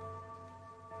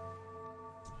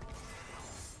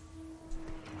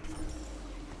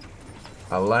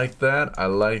 I like that. I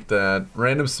like that.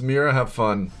 Random Samira, have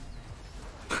fun.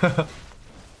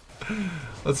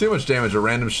 Let's see how much damage a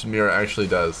random Samira actually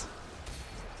does.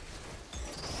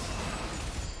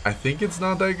 I think it's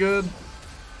not that good.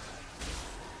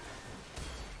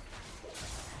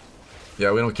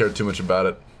 Yeah, we don't care too much about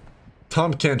it.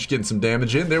 Tom Kench getting some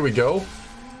damage in. There we go.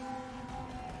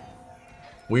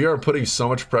 We are putting so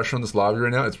much pressure on this lobby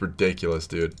right now. It's ridiculous,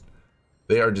 dude.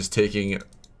 They are just taking an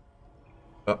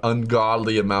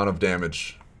ungodly amount of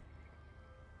damage.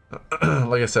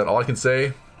 Like I said, all I can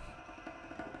say,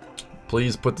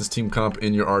 please put this team comp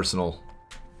in your arsenal.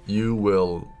 You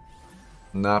will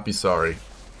not be sorry.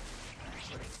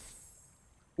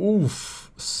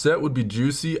 Oof. Set would be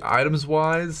juicy. Items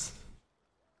wise,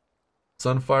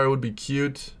 Sunfire would be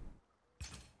cute.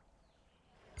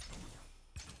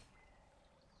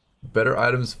 Better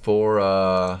items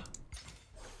for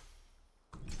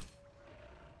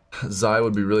Zai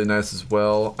would be really nice as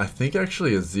well. I think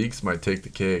actually a Zeke's might take the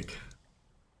cake.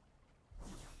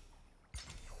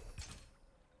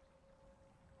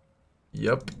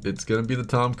 Yep, it's gonna be the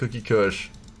Tom Cookie Kush.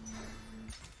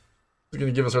 He's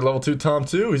gonna give us our level 2 Tom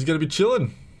too. He's gonna be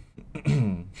chilling.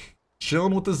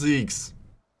 Chilling with the Zeeks.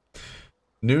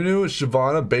 Nunu,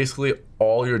 Shyvana, basically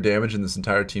all your damage in this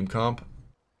entire team comp.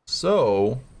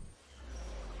 So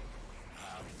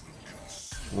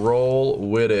roll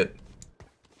with it.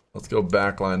 Let's go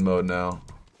backline mode now.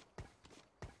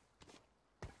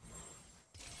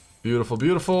 Beautiful,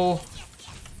 beautiful.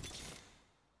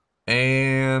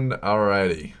 And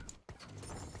alrighty.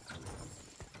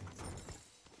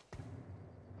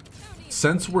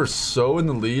 Since we're so in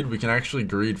the lead, we can actually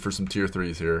greed for some tier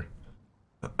 3s here.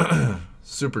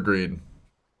 Super greed.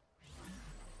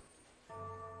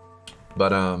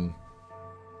 But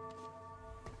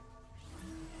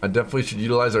I definitely should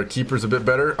utilize our keepers a bit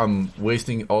better. I'm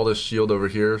wasting all this shield over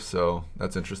here, so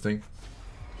that's interesting.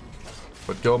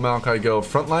 But go Maokai, go.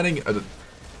 Frontlining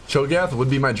Cho'Gath would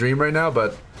be my dream right now,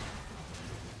 but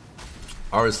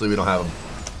obviously we don't have them.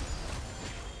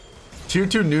 Tier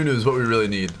 2 Nunu is what we really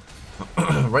need.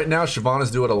 Right now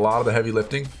Shyvana's doing a lot of the heavy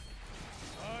lifting,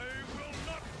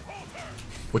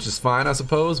 which is fine I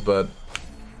suppose, but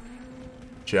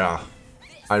yeah,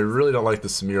 I really don't like the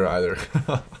Samira either.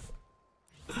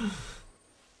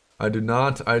 I do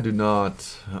not.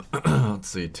 Let's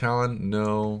see, talent,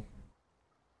 no.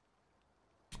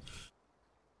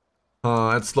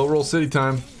 It's slow roll city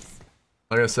time.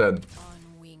 Like I said,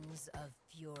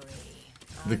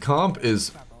 the comp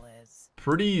is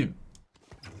pretty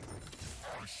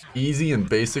easy and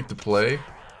basic to play.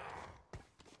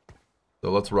 So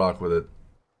let's rock with it.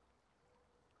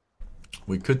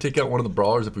 We could take out one of the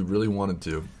brawlers if we really wanted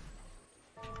to.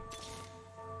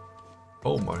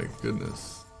 Oh my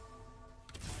goodness.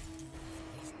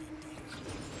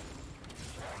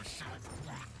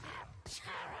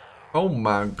 Oh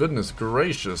my goodness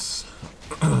gracious.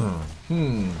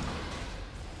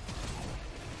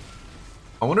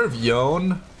 I wonder if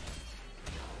Yone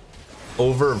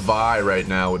over Vi right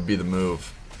now would be the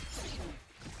move.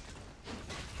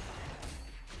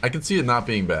 I can see it not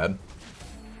being bad.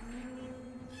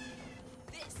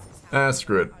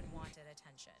 Screw it.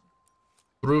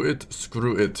 Screw it,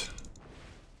 screw it.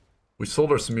 We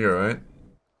sold our smear, right?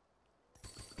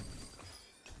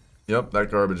 Yep,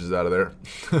 that garbage is out of there.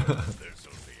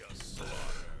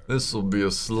 This will be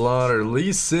a slaughter.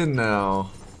 Lee Sin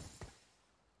now.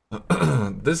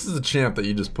 This is a champ that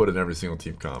you just put in every single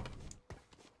team comp.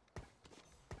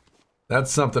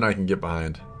 That's something I can get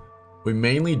behind. We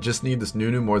mainly just need this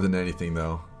Nunu more than anything,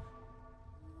 though.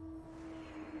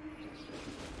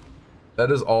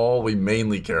 That is all we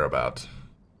mainly care about.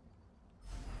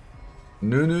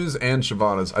 Nunus and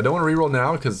Shyvanas. I don't want to reroll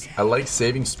now because I like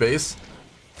saving space.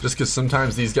 Just because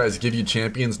sometimes these guys give you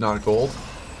champions, not gold.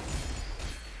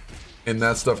 And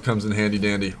that stuff comes in handy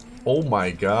dandy. Oh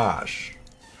my gosh.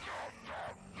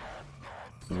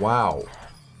 Wow.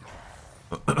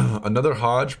 Another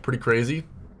Hodge, pretty crazy.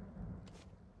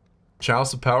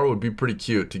 Chalice of Power would be pretty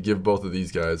cute to give both of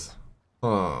these guys.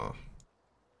 Huh.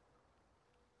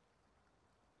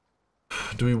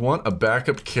 Do we want a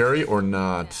backup carry or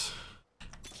not?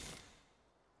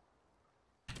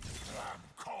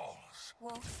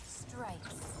 Wolf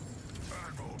strikes.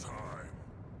 Battle time.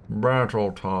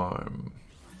 Battle time.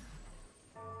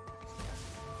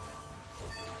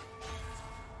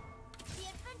 The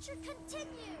adventure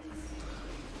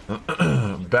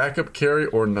continues. Backup carry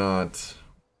or not?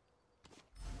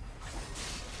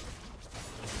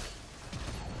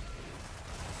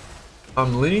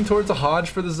 I'm leaning towards a Hodge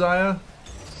for the Xayah.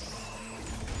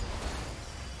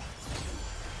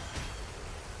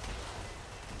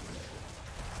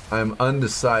 I'm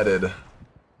undecided.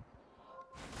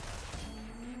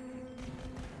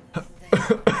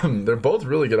 They're both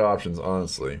really good options,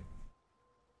 honestly.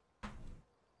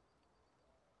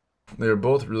 They're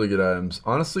both really good items.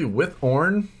 Honestly, with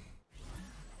Ornn,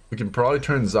 we can probably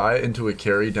turn Xayah into a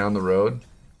carry down the road.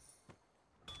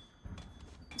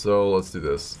 So let's do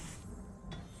this.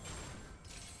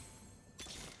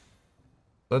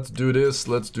 Let's do this,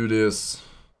 let's do this.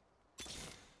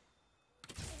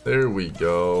 There we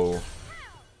go.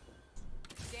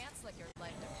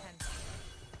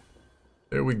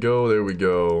 There we go, there we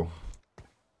go.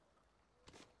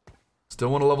 Still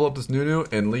want to level up this Nunu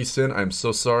and Lee Sin, I'm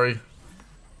so sorry.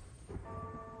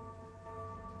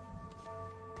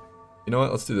 You know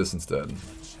what, let's do this instead.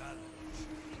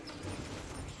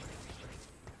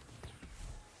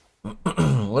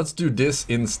 Let's do this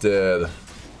instead.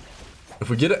 If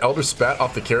we get an Elder Spat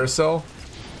off the carousel,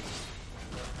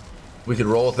 we could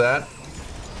roll with that.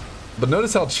 But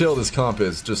notice how chill this comp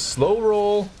is. Just slow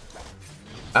roll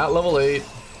at level 8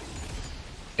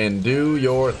 and do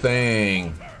your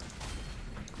thing.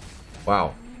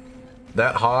 Wow.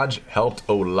 That Hodge helped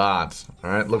a lot.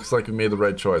 Alright, looks like we made the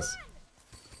right choice.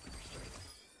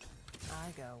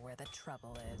 I go where the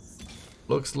trouble is.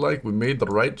 Looks like we made the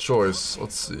right choice.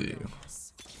 Let's see.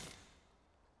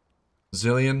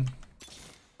 Zillion.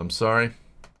 I'm sorry.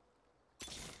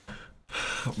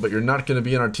 But you're not going to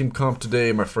be in our team comp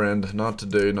today, my friend. Not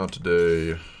today, not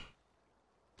today.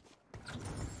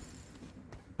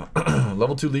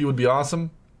 Level 2 Lee would be awesome.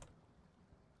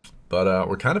 But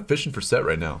we're kind of fishing for set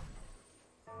right now.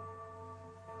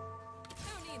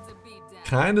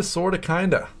 Kinda, sorta,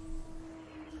 kinda.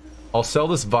 I'll sell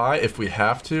this Vi if we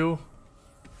have to.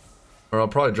 Or I'll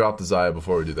probably drop the Xayah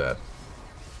before we do that.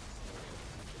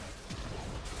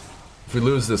 If we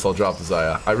lose this, I'll drop the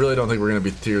Xayah. I really don't think we're going to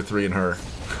be tier 3 in her.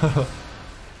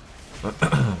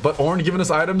 But Ornn giving us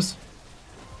items?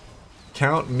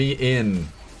 Count me in.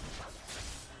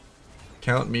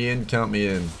 Count me in, count me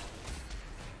in.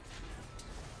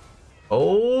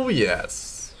 Oh,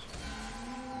 yes.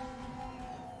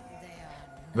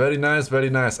 Very nice, very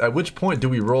nice. At which point do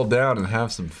we roll down and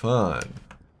have some fun?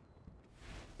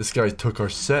 This guy took our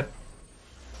set.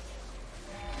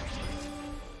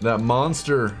 That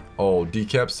monster. Oh,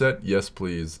 decap set? Yes,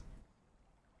 please.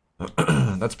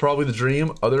 That's probably the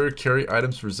dream. Other carry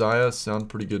items for Xayah sound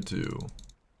pretty good too.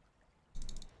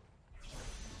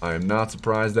 I am not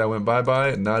surprised that went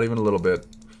bye-bye. Not even a little bit.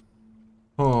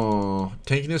 Oh,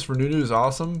 tankiness for Nunu is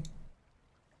awesome.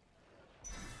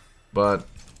 but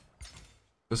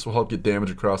this will help get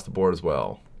damage across the board as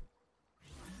well.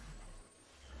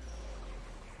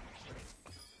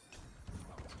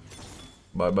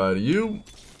 Bye bye to you.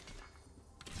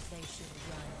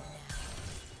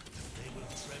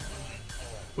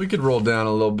 We could roll down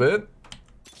a little bit.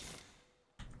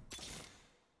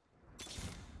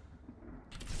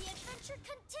 The adventure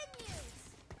continues.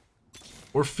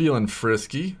 We're feeling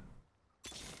frisky.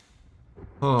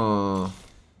 Huh.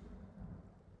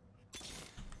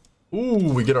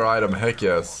 Ooh, we get our item. Heck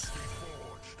yes.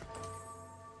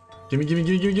 Gimme, gimme,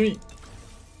 gimme, gimme, gimme.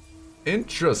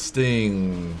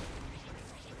 Interesting.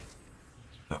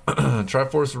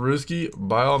 Triforce Ruski,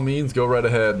 by all means, go right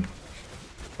ahead.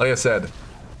 Like I said,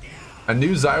 I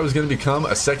knew Zai was going to become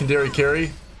a secondary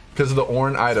carry because of the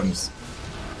Ornn items.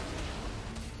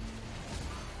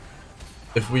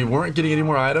 If we weren't getting any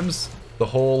more items, the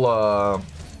whole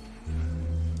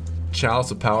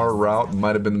Chalice of Power route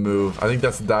might have been the move. I think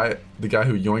that's the guy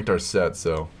who yoinked our set,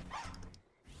 so.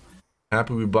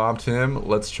 Happy we bombed him.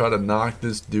 Let's try to knock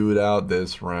this dude out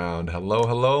this round. Hello,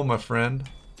 hello, my friend.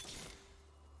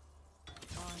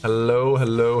 Hello,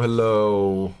 hello,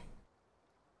 hello.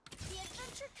 The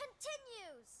adventure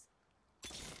continues.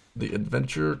 The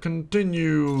adventure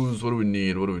continues. What do we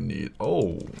need? What do we need?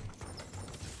 Oh.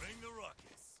 Bring the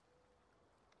ruckus.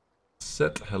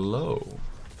 Set hello.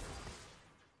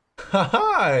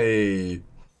 Hi.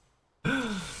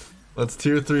 Let's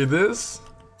tier 3 this.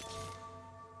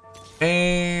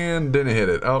 And didn't hit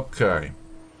it. Okay.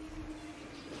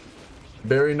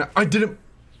 Very nice. I didn't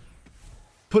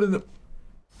put in the.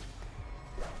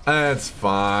 That's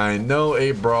fine. No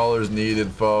 8 brawlers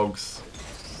needed, folks.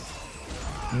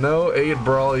 No 8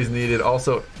 brawlies needed.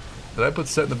 Also, did I put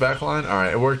set in the back line?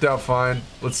 Alright, it worked out fine.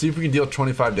 Let's see if we can deal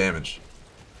 25 damage.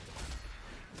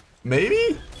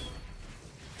 Maybe?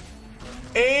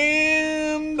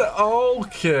 And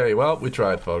okay. Well, we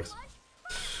tried, folks.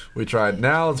 We tried.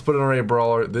 Now let's put in our 8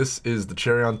 brawler. This is the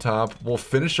cherry on top. We'll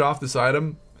finish off this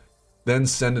item, then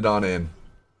send it on in.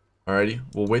 Alrighty.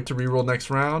 We'll wait to reroll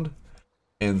next round.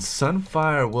 And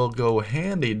Sunfire will go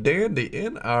handy dandy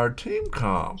in our team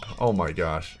comp. Oh my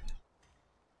gosh.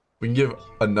 We can give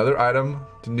another item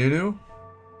to Nunu.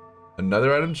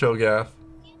 Another item to Cho'Gath.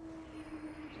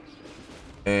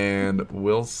 And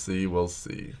we'll see, we'll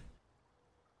see.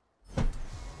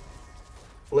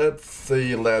 Let's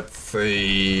see, let's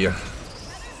see. I'm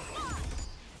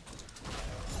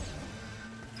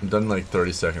done in like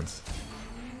 30 seconds.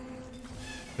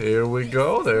 Here we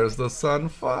go. There's the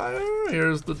Sunfire.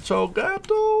 Here's the Cho'Gath.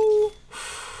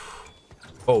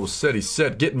 Oh, set,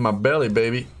 set. Get in my belly,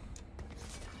 baby.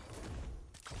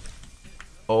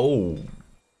 Oh.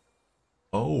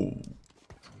 Oh.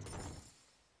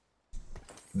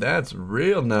 That's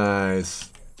real nice.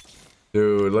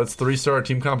 Dude, let's 3-star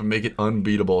team comp and make it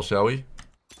unbeatable, shall we?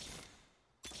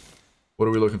 What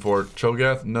are we looking for?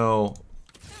 Cho'Gath? No.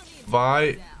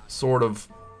 Vi? Sort of.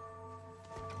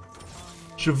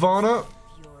 Shyvana?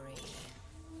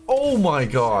 Oh my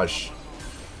gosh.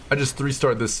 I just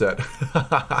 3-starred this set.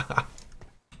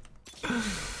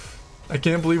 I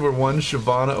can't believe we're 1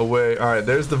 Shyvana away. Alright,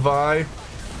 there's the Vi.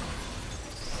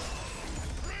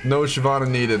 No Shyvana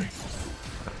needed.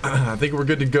 I think we're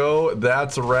good to go.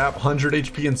 That's a wrap. 100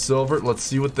 HP in silver. Let's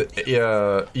see what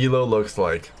the Elo looks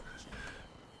like.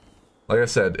 Like I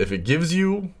said, if it gives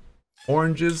you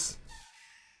oranges,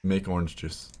 make orange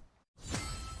juice.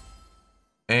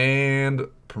 And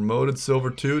promoted silver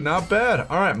 2. Not bad.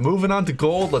 Alright, moving on to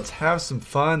gold. Let's have some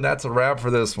fun. That's a wrap for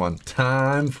this one.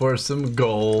 Time for some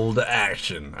gold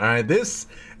action. Alright, this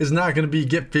is not going to be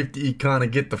get 50 econ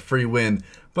and get the free win.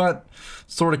 But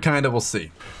sort of, kind of, we'll see.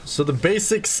 So the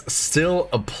basics still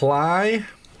apply.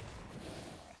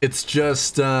 It's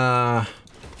just, you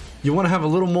want to have a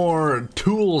little more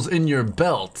tools in your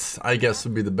belt, I guess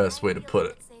would be the best way to put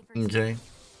it. Okay? A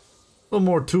little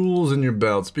more tools in your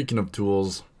belt. Speaking of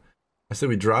tools, I say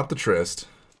we drop the Trist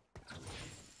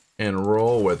and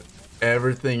roll with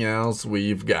everything else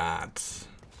we've got.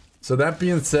 So that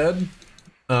being said,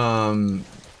 like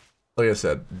I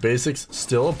said, basics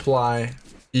still apply.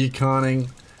 Econing,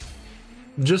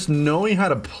 just knowing how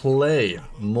to play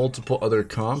multiple other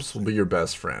comps will be your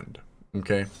best friend.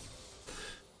 Okay.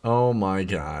 Oh my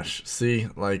gosh. See,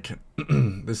 like,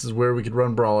 this is where we could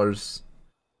run brawlers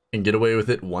and get away with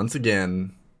it once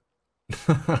again.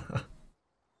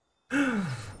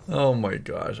 Oh my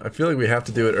gosh. I feel like we have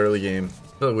to do it early game.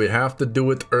 I feel like we have to do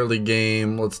it early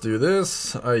game. Let's do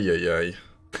this. Ay, ay,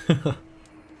 ay.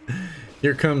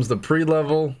 Here comes the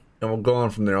pre-level. And we'll go on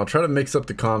from there. I'll try to mix up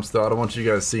the comps though. I don't want you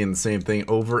guys seeing the same thing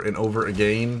over and over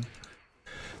again.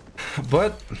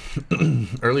 But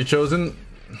early chosen,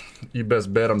 You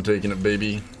best bet I'm taking it,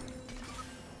 baby.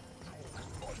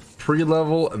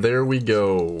 Pre-level, there we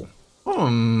go.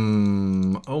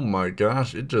 Oh my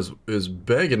gosh, it just is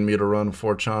begging me to run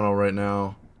 4 channel right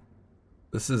now.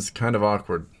 This is kind of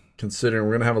awkward, considering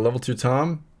we're gonna have a level 2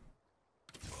 Tom.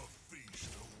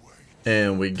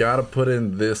 And we gotta put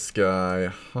in this guy,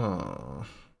 huh?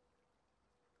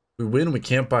 We win, we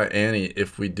can't buy Annie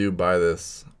if we do buy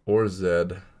this. Or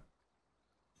Zed.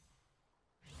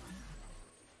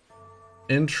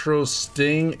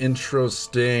 Interesting.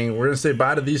 We're gonna say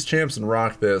bye to these champs and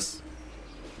rock this.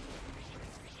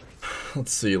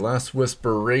 Let's see, Last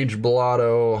Whisper, Rage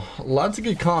Blotto. Lots of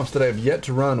good comps that I have yet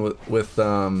to run with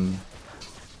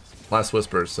Last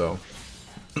Whisper, so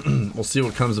we'll see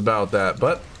what comes about that.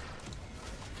 But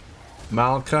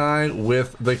Maokai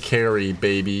with the carry,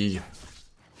 baby.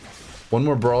 One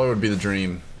more brawler would be the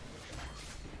dream.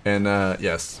 And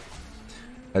yes,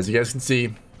 as you guys can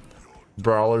see,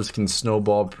 brawlers can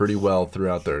snowball pretty well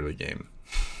throughout the early game.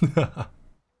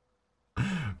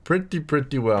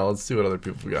 pretty well. Let's see what other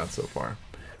people we got so far.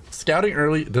 Scouting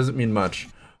early doesn't mean much,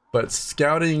 but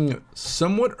scouting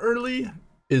somewhat early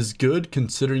is good,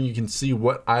 considering you can see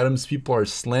what items people are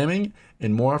slamming,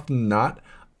 and more often than not,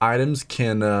 items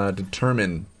can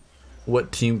determine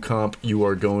what team comp you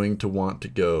are going to want to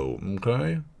go.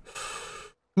 Okay.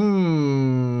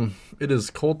 It is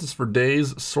cultist for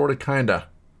days, sorta kinda.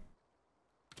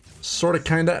 Sorta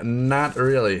kinda, not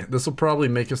really. This will probably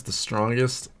make us the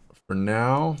strongest for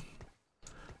now.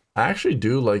 I actually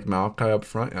do like Maokai up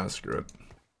front. Yeah, screw it.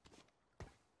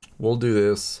 We'll do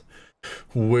this.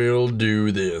 We'll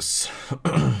do this.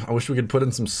 I wish we could put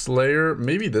in some Slayer.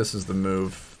 Maybe this is the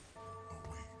move.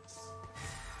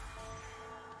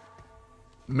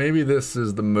 Maybe this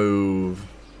is the move.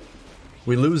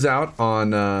 We lose out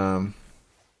on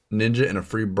Ninja and a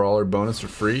free brawler bonus for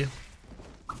free.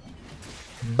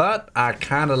 But I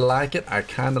kinda like it.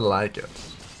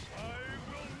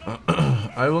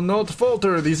 I will not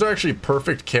falter. These are actually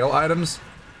perfect kale items.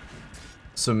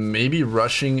 So maybe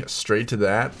rushing straight to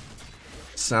that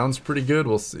sounds pretty good.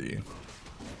 We'll see.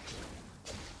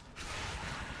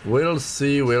 We'll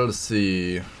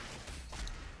see.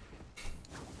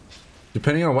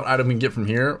 Depending on what item we can get from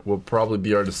here, will probably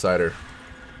be our decider.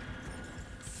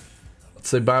 Let's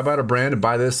say bye-bye to Brand and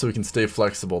buy this so we can stay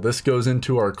flexible. This goes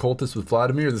into our Cultist with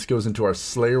Vladimir. This goes into our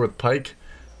Slayer with Pike.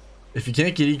 If you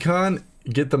can't get Econ,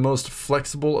 get the most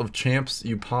flexible of champs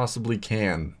you possibly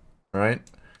can. Alright?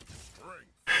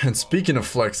 And speaking of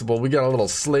flexible, we got a little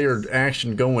Slayer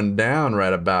action going down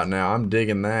right about now. I'm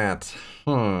digging that.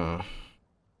 Huh.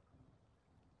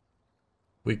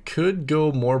 We could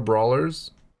go more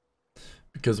brawlers,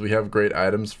 because we have great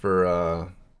items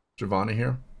for Giovanni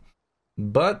here.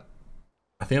 But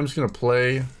I think I'm just going to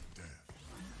play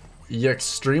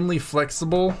extremely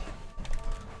flexible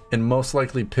and most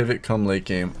likely pivot come late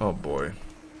game. Oh boy.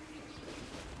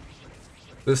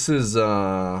 This is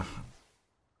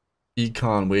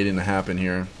econ waiting to happen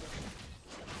here.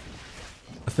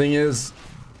 The thing is,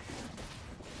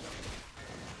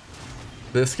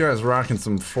 this guy's rocking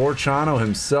some 4 Chano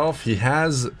himself. He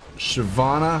has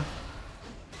Shyvana.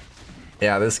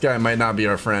 Yeah, this guy might not be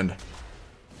our friend.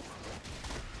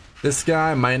 This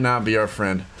guy might not be our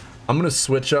friend. I'm gonna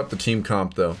switch up the team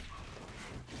comp though.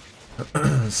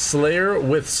 Slayer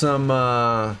with some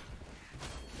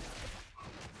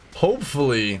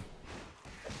hopefully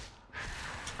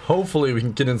we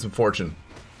can get in some Fortune.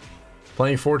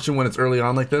 Playing Fortune when it's early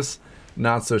on like this,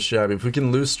 not so shabby. If we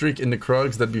can lose streak into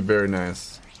Krugs, that'd be very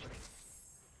nice.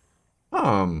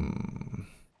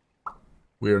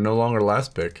 We are no longer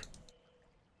last pick.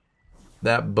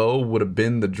 That bow would have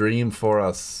been the dream for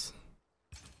us.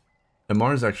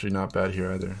 MR's actually not bad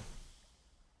here either.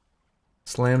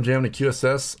 Slam Jam to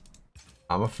QSS,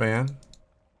 I'm a fan.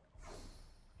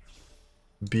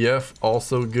 BF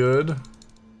also good.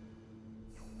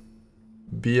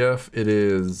 BF it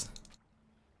is.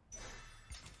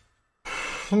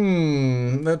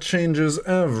 That changes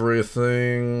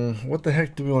everything. What the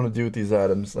heck do we want to do with these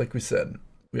items? Like we said,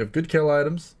 we have good kill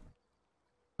items.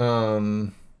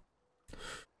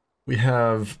 We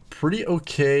have pretty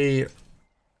okay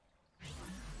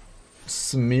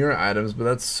Samira items, but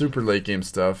that's super late game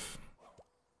stuff.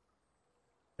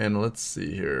 And let's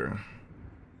see here.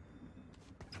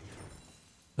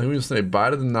 I think we just say bye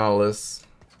to the Nautilus.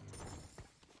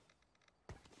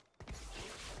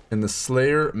 And the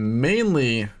Slayer,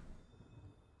 mainly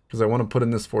because I want to put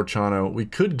in this for Chano. We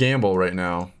could gamble right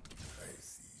now.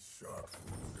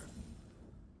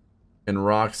 And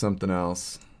rock something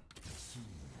else.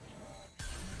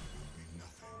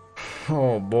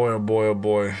 Oh boy, oh boy, oh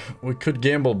boy. We could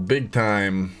gamble big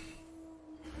time.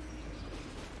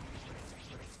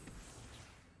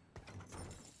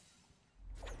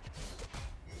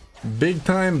 big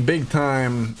time,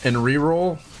 and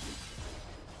reroll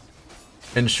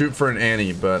and shoot for an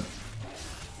Annie, but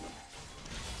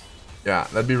yeah,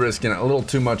 that'd be risking it a little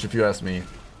too much if you ask me.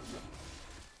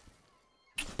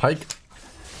 Pike,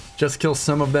 just kill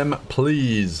some of them,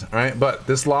 please. All right, but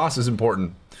this loss is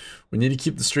important. We need to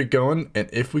keep the streak going, and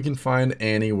if we can find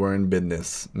Annie, we're in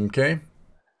business. Okay,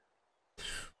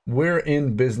 we're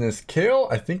in business. Kale,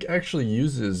 I think, actually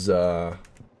uses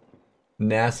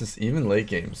Nasus even late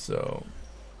game, so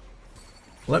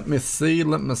let me see.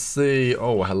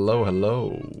 Oh,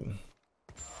 hello.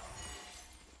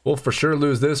 We'll for sure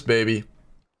lose this, baby.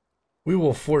 We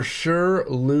will for sure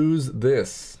lose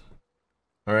this.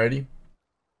 Alrighty.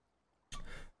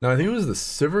 Now I think it was the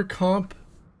Sivir comp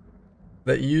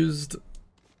that used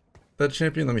that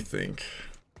champion. Let me think.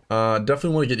 Definitely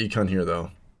want to get Econ here though.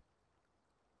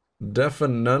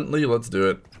 Definitely, let's do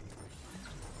it.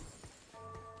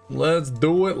 Let's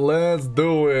do it.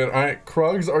 Alright,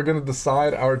 Krugs are gonna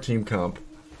decide our team comp.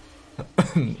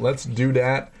 Let's do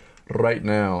that right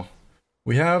now.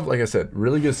 We have, like I said,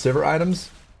 really good Sivir items.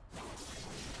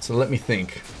 So let me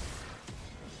think.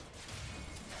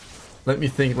 Let me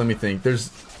think.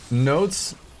 There's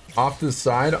notes off to the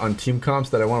side on team comps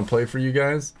that I want to play for you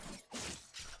guys.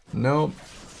 Nope.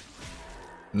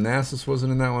 Nasus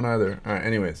wasn't in that one either. Alright,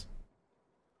 anyways.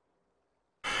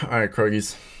 Alright,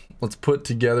 Kruggies. Let's put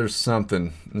together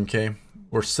something, okay?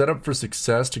 We're set up for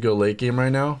success to go late game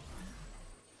right now.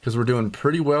 Because we're doing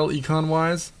pretty well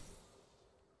econ-wise.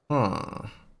 Huh.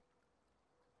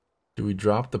 Do we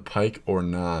drop the Pike or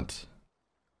not?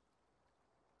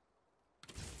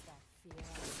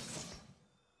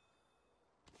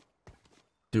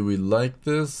 Do we like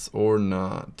this or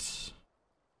not?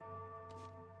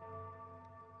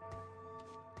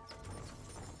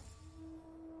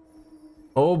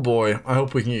 Oh boy, I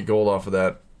hope we can get gold off of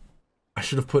that. I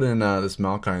should have put in this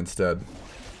Maokai instead.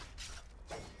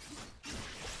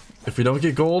 If we don't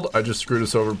get gold, I just screwed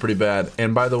us over pretty bad.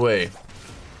 And by the way,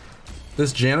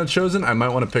 this Janna Chosen, I might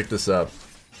want to pick this up.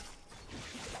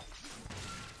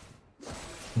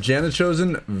 Janna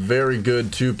Chosen, very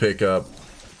good to pick up.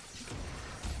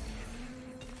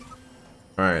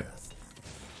 Alright.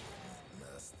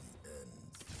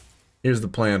 Here's the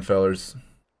plan, fellers.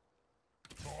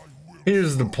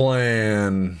 Here's the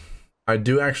plan. I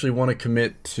do actually want to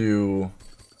commit to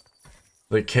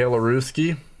the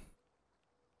Kailaruski.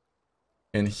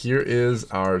 And here is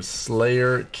our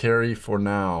Slayer carry for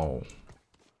now.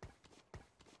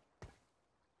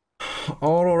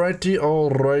 Alrighty.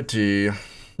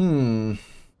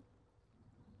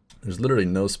 There's literally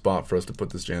no spot for us to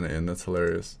put this Janna in. That's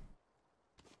hilarious.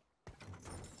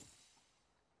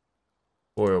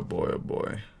 Boy, oh boy, oh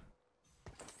boy.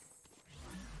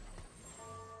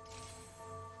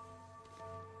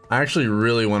 I actually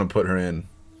really want to put her in.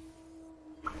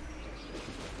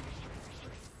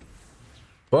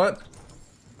 But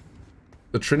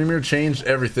the Trinimir changed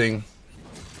everything.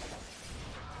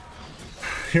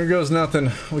 Here goes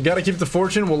nothing. We gotta keep the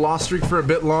fortune. We'll lost streak for a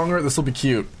bit longer. This will be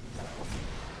cute.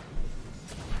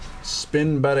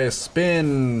 Spin, buddy,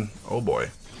 spin. Oh boy.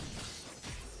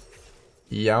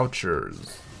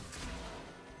 Youchers.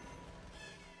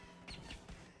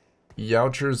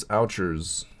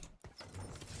 Ouchers.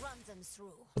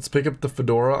 Let's pick up the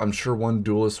Fedora. I'm sure one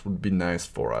duelist would be nice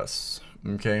for us.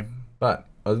 Okay. But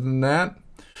other than that,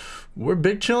 we're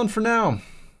big chillin' for now.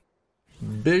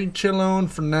 Big chillin'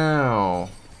 for now.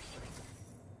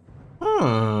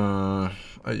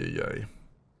 Ay.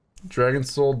 Dragon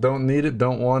Soul, don't need it,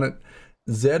 don't want it.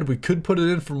 Zed, we could put it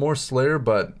in for more Slayer,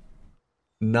 but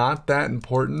not that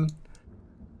important.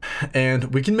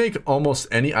 And we can make almost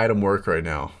any item work right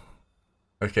now.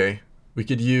 Okay. We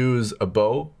could use a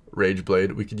bow, Rage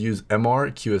Blade. We could use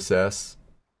MR, QSS.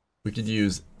 We could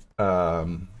use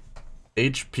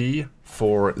HP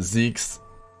for Zeke's.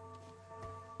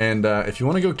 And if you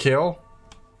want to go Kale,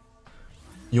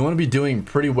 you want to be doing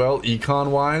pretty well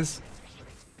econ wise,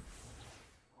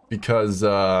 because you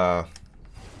want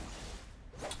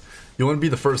to be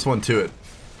the first one to it,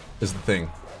 is the thing.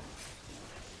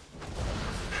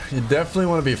 You definitely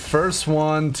want to be first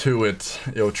one to it.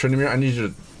 Yo, Trinimir, I need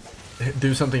you to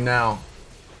do something now.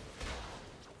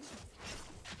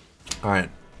 Alright.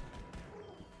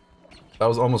 That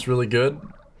was almost really good.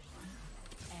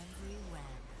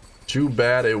 Too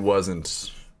bad it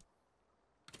wasn't.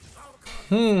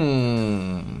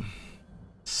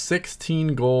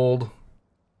 16 gold.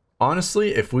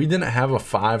 Honestly, if we didn't have a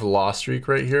 5 loss streak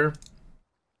right here,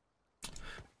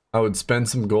 I would spend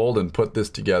some gold and put this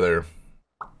together.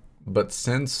 But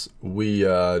since we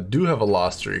do have a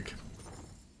loss streak,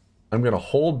 I'm gonna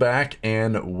hold back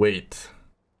and wait.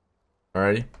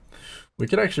 Alrighty. We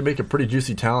could actually make a pretty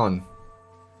juicy Talon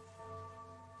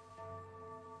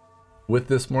with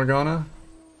this Morgana.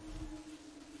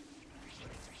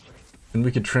 And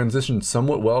we could transition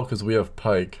somewhat well because we have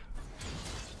Pike.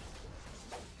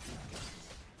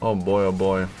 Oh boy, oh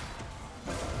boy.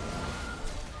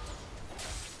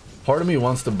 Part of me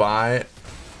wants to buy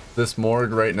this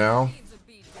Morg right now.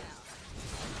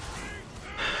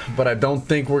 But I don't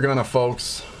think we're gonna,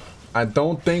 folks. I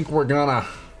don't think we're gonna.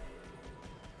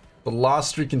 The loss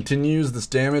streak continues. This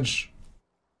damage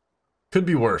could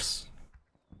be worse.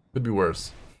 Could be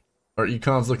worse. Our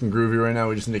econ's looking groovy right now.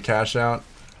 We just need to cash out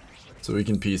so we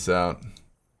can peace out.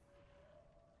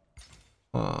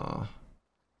 Do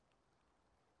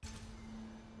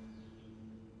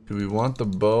we want the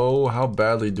bow? How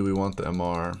badly do we want the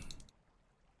MR?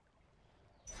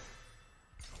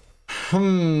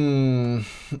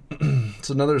 It's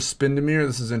another Spindamere.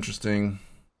 This is interesting.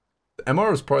 The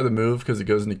MR is probably the move because it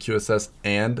goes into QSS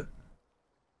and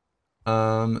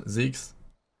Zeke's.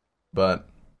 But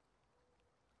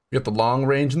we got the long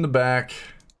range in the back.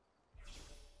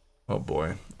 Oh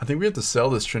boy. I think we have to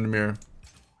sell this Tryndamere.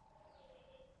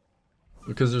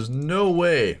 Because there's no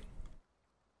way.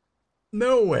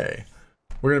 No way.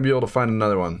 We're going to be able to find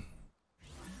another one.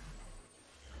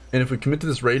 And if we commit to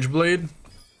this Rage Blade,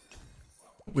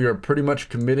 we are pretty much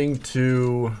committing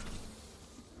to...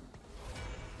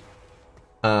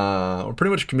 we're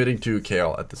pretty much committing to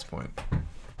Kale at this point.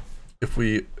 If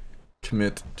we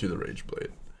commit to the Rage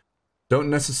Blade. Don't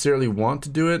necessarily want to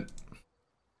do it,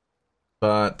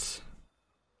 but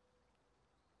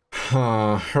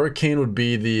Hurricane would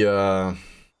be the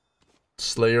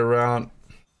Slayer route.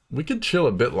 We could chill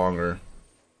a bit longer.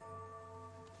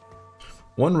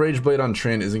 One Rage Blade on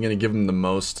Trin isn't going to give him the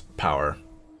most power.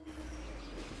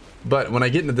 But when I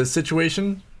get into this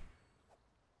situation,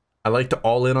 I like to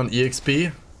all in on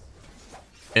EXP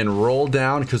and roll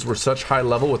down because we're such high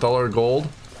level with all our gold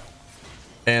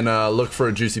and look for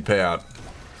a juicy payout.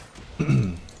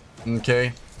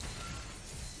 Okay.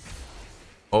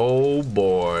 Oh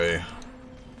boy.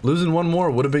 Losing one more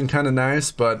would have been kind of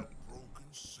nice, but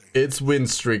it's win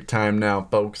streak time now,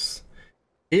 folks.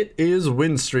 It is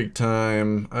win streak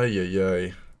time. Ay, ay,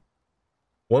 ay.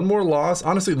 One more loss.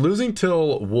 Honestly, losing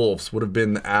till Wolves would have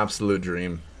been the absolute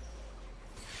dream.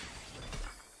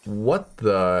 What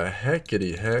the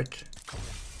heckity heck?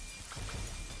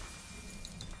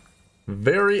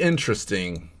 Very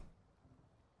interesting.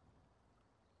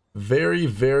 Very,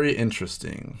 very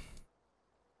interesting.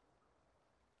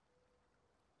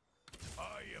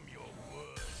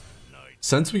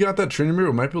 Since we got that Tryndamere,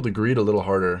 we might be able to greed a little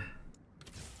harder.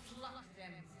 Pluck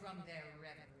them from their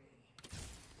reverie.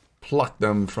 Pluck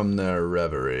them from their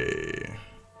reverie.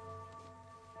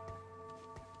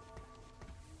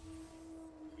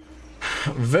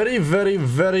 Very, very,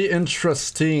 very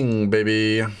interesting,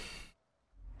 baby.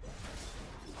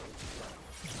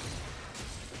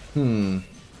 Do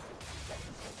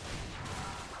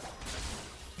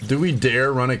we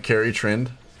dare run a carry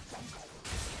trend?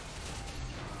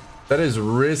 That is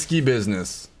risky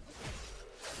business.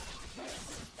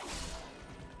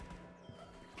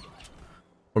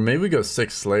 Or maybe we go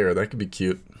 6 Slayer. That could be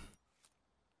cute.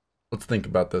 Let's think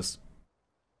about this.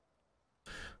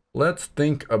 Let's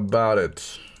think about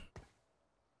it.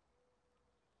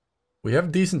 We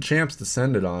have decent champs to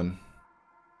send it on.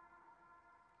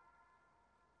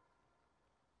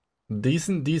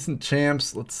 Decent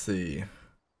champs. Let's see.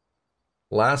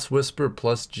 Last Whisper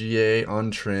plus GA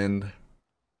on trend.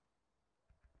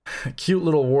 Cute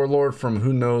little warlord from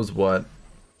who knows what.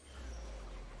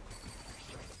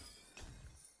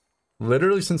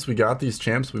 Literally, since we got these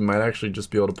champs, we might actually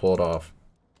just be able to pull it off.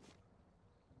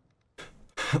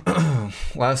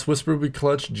 Last Whisper would be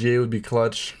clutch. GA would be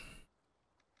clutch.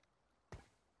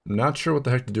 I'm not sure what the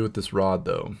heck to do with this rod,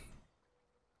 though.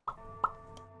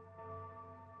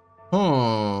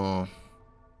 Oh.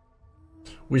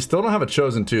 We still don't have a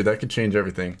Chosen 2. That could change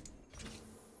everything.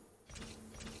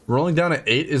 Rolling down at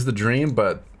 8 is the dream,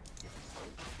 but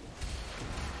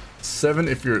 7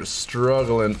 if you're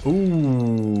struggling.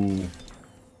 Ooh.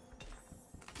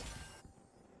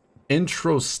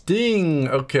 Interesting.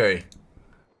 Okay.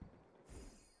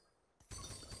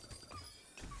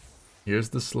 Here's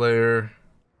the Slayer.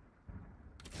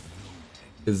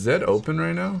 Is Zed open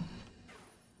right now?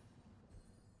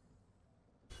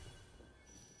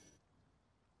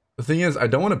 The thing is, I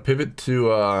don't want to pivot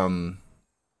to, oh,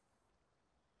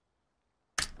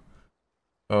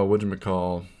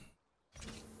 whatchamacall.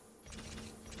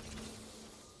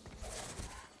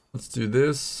 Let's do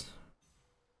this.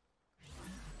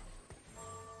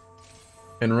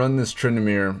 And run this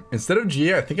Tryndamere. Instead of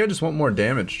GA, I think I just want more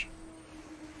damage.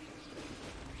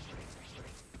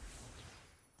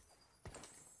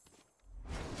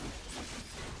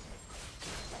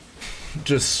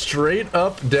 Just straight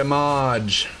up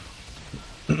damage.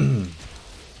 And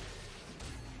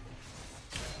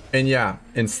yeah,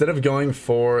 instead of going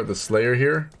for the Slayer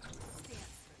here,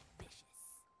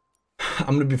 I'm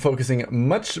going to be focusing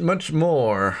much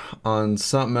more on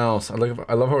something else. I love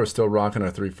how we're still rocking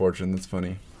our 3 fortune. That's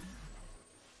funny.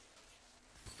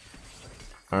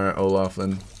 Alright,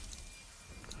 Olaflin.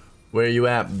 Where you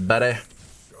at, buddy?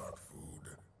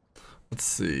 Let's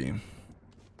see.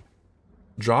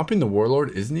 Dropping the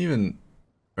Warlord isn't even...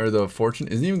 Or the Fortune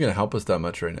isn't even going to help us that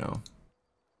much right now.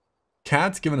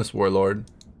 Cat's giving us Warlord.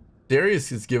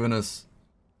 Darius is giving us...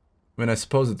 I mean, I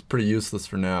suppose it's pretty useless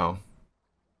for now.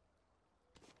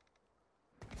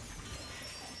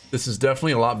 This is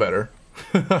definitely a lot better.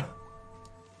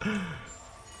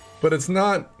 But it's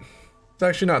not... It's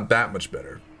actually not that much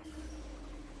better.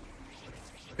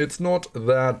 It's not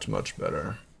that much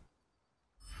better.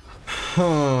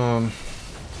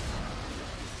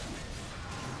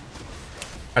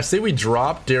 I say we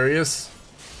drop Darius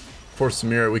for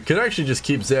Samira. We could actually just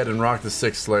keep Zed and rock the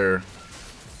 6th Slayer.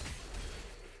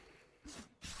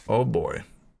 Oh boy.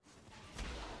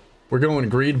 We're going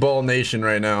Greed Ball Nation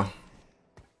right now.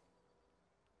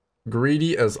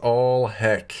 Greedy as all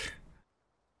heck.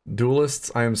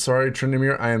 Duelists, I am sorry.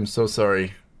 Tryndamere, I am so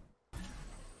sorry.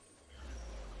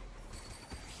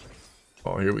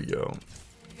 Oh, here we go.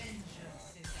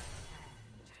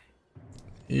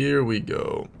 Here we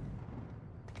go.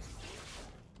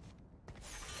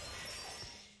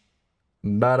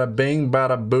 Bada bing,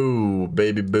 bada boo,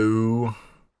 baby boo.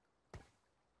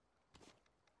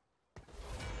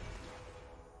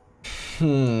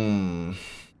 One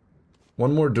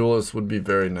more duelist would be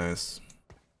very nice.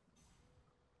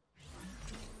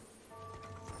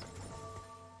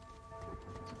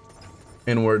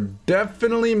 And we're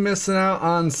definitely missing out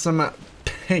on some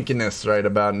tankiness right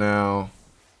about now.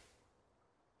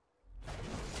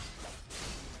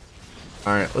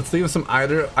 Alright, let's think of some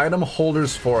item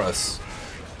holders for us.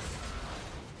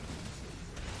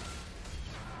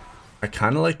 I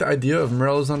kind of like the idea of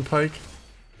Morello's on Pike.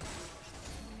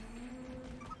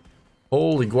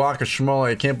 Holy guacamole,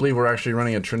 I can't believe we're actually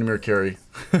running a Tryndamere carry.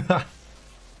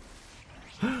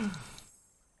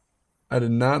 I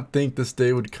did not think this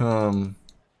day would come.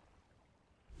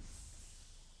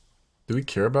 Do we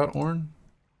care about Ornn?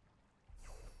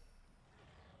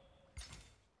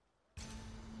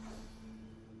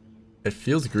 It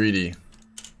feels greedy.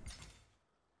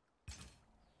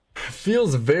 It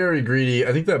feels very greedy.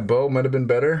 I think that bow might have been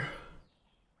better.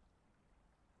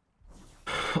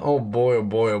 Oh boy, oh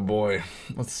boy, oh boy.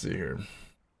 Let's see here.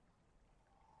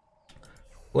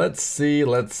 Let's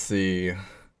see.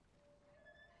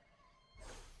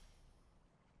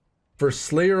 For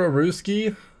Slayer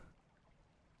Aruski,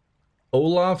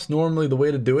 Olaf's normally the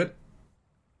way to do it.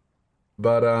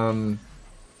 But,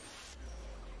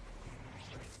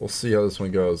 we'll see how this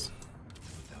one goes.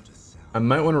 I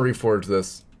might want to reforge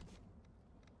this.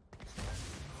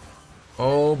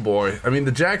 Oh boy. I mean,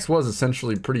 the Jax was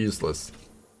essentially pretty useless.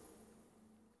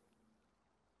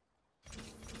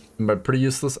 And by pretty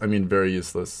useless, I mean very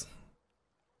useless.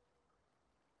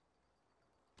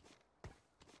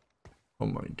 Oh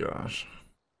my gosh.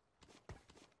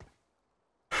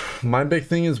 My big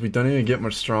thing is we don't even get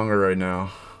much stronger right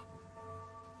now.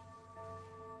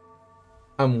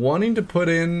 I'm wanting to put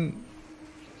in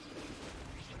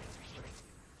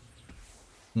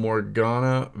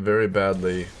Morgana very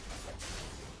badly.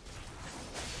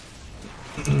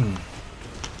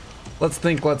 Let's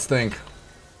think.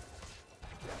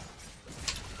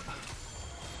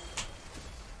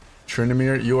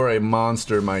 Tryndamere, you are a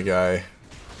monster, my guy.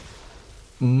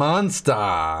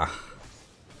 Monster!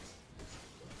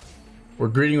 We're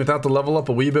greeting without the level up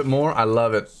a wee bit more. I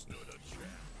love it.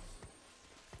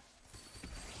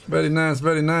 Very nice,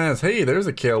 very nice. Hey, there's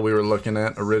a Kale we were looking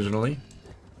at originally.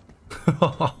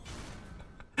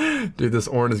 Dude, this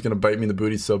Ornn is gonna bite me in the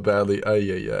booty so badly.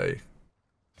 Ay, ay, ay.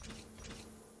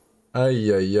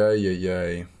 Ay, ay, ay, ay,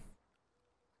 ay.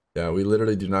 Yeah, we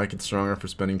literally do not get stronger for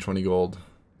spending 20 gold.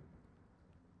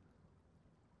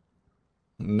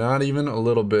 Not even a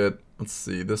little bit. Let's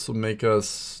see, this will make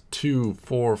us 2,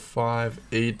 4, 5,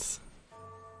 8.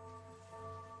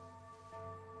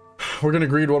 We're gonna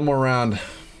greed one more round.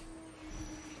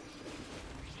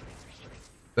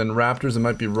 Then Raptors, it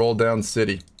might be roll down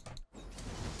city.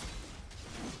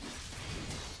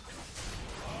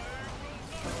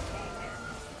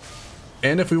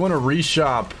 And if we want to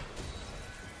reshop,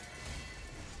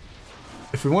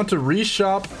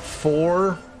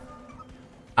 for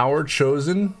our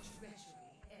Chosen,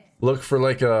 look for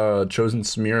like a Chosen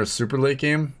Samira super late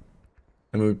game.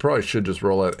 I mean, we probably should just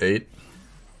roll at 8.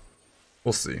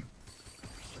 We'll see.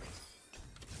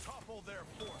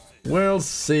 We'll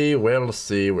see, we'll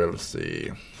see, we'll see.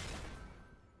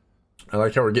 I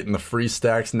like how we're getting the free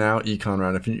stacks now, econ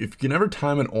round. If you can ever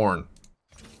time an Ornn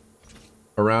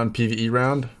around PvE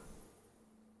round,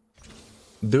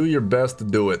 do your best to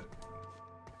do it.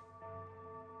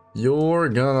 You're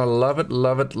gonna love it,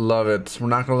 love it, love it. We're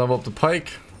not gonna level up the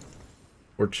Pike.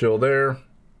 We're chill there.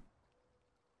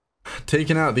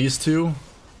 Taking out these two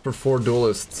for 4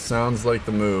 duelists sounds like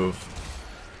the move.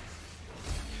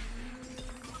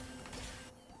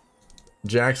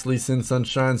 Jax, Lee Sin,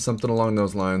 Sunshine, something along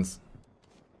those lines.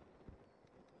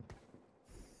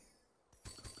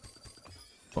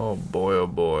 Oh boy, oh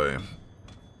boy.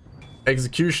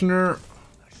 Executioner.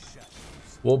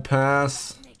 We'll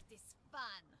pass. Make this fun.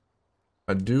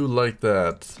 I do like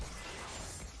that.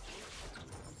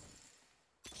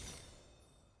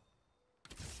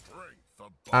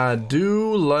 I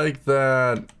do like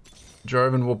that.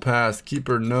 Jarvan will pass.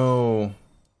 Keeper, no.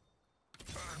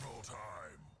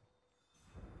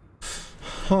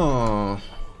 Huh.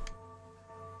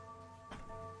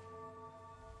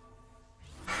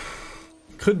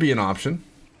 Could be an option.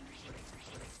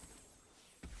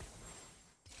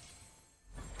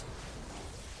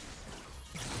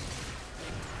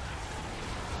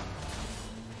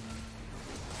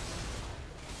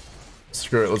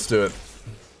 Screw it, let's do it.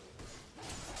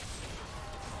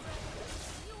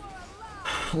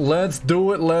 Let's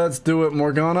do it,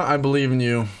 Morgana. I believe in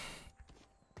you.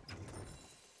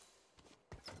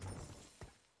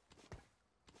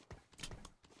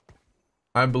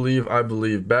 I believe.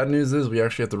 Bad news is we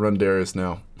actually have to run Darius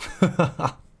now.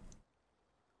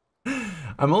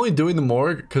 I'm only doing the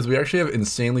Morg because we actually have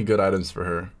insanely good items for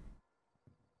her.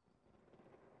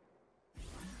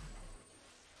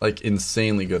 Like,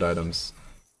 insanely good items.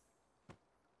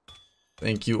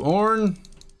 Thank you, Ornn.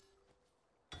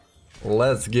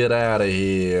 Let's get out of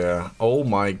here. Oh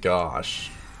my gosh.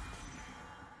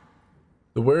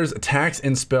 The wears attacks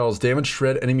and spells. Damage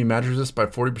shred enemy magic resist by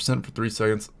 40% for 3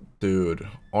 seconds. Dude,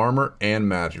 armor and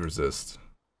magic resist.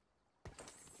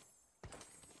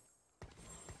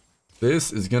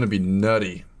 This is gonna be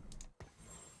nutty.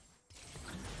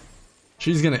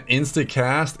 She's gonna insta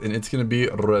cast and it's gonna be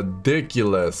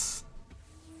ridiculous.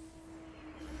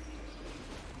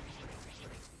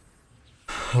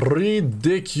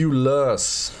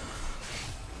 Ridiculous.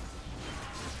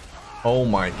 Oh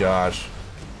my gosh.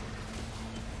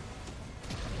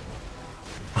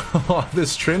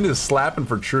 This trend is slapping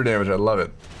for true damage. I love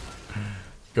it.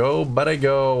 Go, buddy,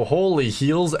 go. Holy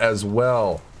heals as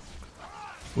well.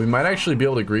 We might actually be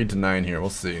able to greed to 9 here. We'll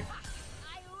see.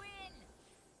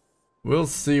 We'll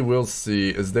see, we'll see.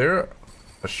 Is there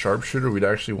a sharpshooter we'd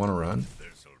actually want to run?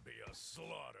 This'll be a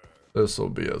slaughter. This'll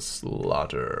be a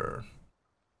slaughter.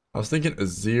 I was thinking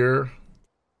Azir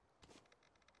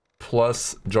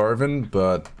plus Jarvan,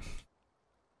 but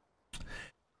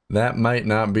that might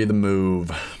not be the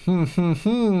move.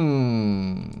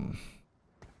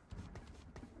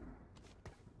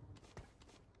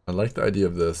 I like the idea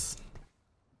of this.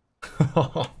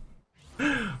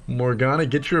 Morgana,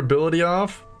 get your ability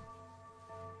off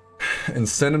and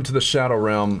send him to the Shadow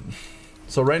Realm.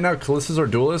 So right now, Kalissa's our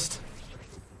duelist.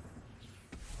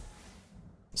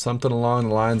 Something along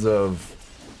the lines of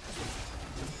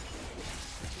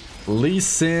Lee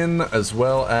Sin as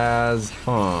well as,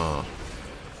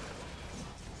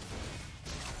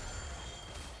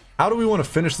 How do we want to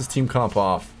finish this team comp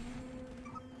off?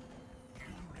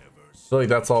 I feel like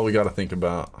that's all we got to think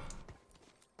about.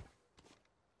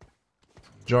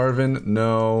 Jarvan,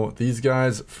 no. These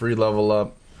guys, free level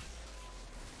up.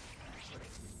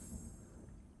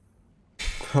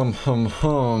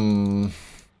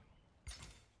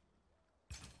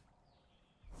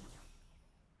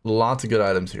 Lots of good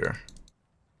items here.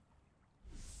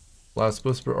 Last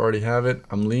Whisper, already have it.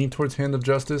 I'm leaning towards Hand of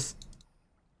Justice.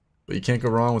 But you can't go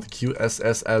wrong with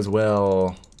QSS as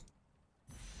well.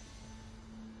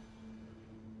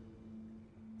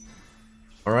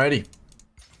 Alrighty.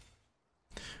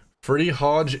 Free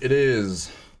Hodge it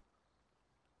is.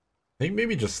 I think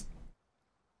maybe just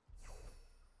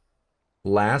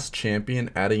last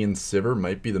champion adding in Sivir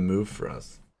might be the move for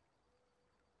us.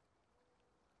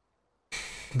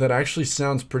 That actually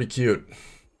sounds pretty cute.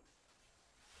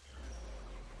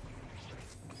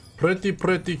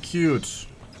 Pretty cute.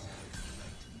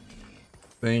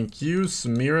 Thank you,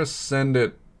 Samira, send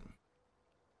it.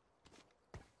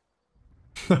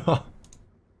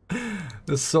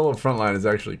 This solo frontline is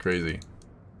actually crazy.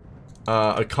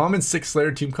 A common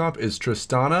 6-layer team comp is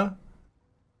Tristana,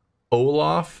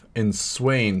 Olaf, and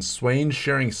Swain. Swain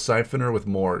sharing Siphoner with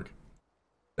Morg.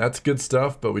 That's good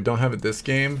stuff, but we don't have it this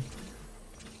game.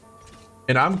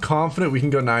 And I'm confident we can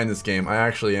go 9 this game. I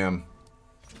actually am.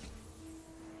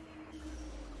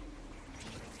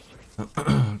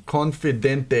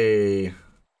 Confidente.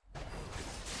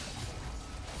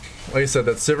 Like I said,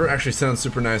 that Sivir actually sounds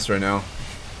super nice right now.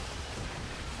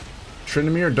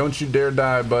 Tryndamere, don't you dare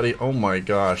die, buddy. Oh my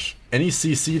gosh. Any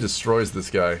CC destroys this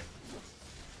guy.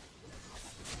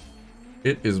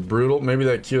 It is brutal. Maybe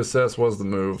that QSS was the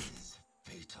move.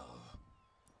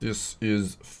 This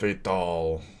is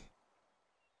fatal.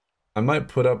 I might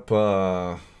put up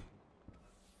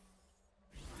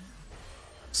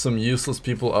some useless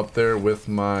people up there with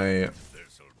my...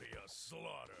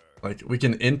 Like, we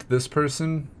can int this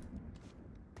person.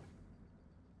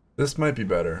 This might be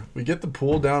better. We get the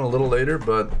pool down a little later,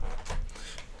 but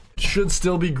it should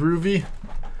still be groovy.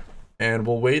 And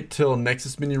we'll wait till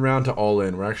Nexus mini round to all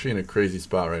in. We're actually in a crazy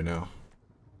spot right now.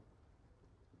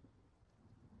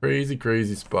 Crazy,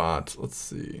 crazy spot. Let's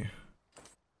see.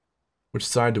 Which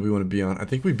side do we want to be on? I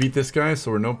think we beat this guy,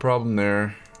 so we're no problem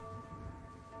there.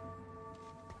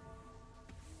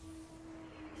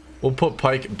 We'll put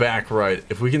Pyke back right.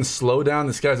 If we can slow down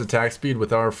this guy's attack speed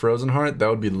with our Frozen Heart, that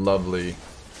would be lovely.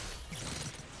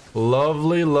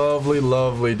 Lovely, lovely,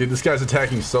 lovely. Dude, this guy's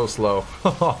attacking so slow.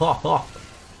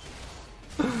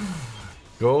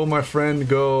 Go, my friend,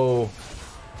 go.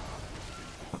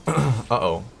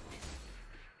 Uh-oh.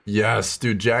 Yes,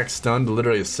 dude, Jack stunned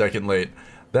literally a second late.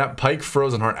 That Pyke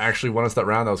Frozen Heart actually won us that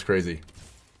round. That was crazy.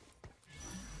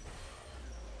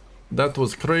 That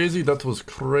was crazy. That was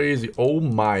crazy. Oh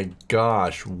my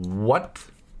gosh. What?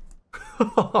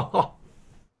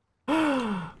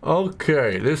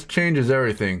 Okay, this changes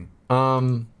everything.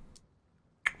 Wow.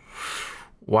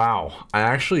 I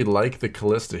actually like the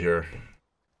Callista here.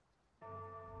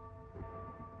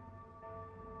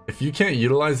 If you can't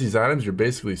utilize these items, you're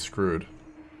basically screwed.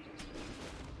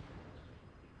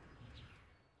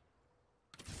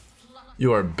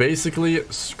 You are basically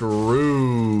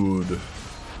screwed.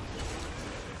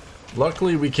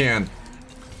 Luckily, we can.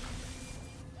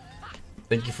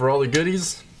 Thank you for all the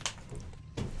goodies.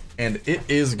 And it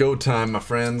is go time, my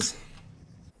friends.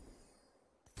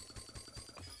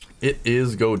 It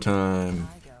is go time.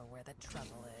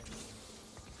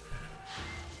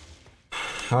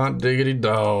 Hot diggity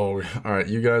dog. Alright,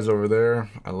 you guys over there.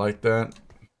 I like that.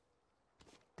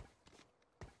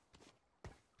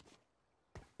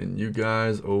 And you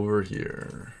guys over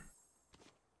here.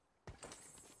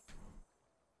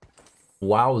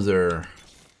 Wowzer.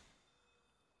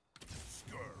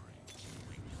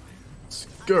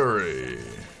 Scurry.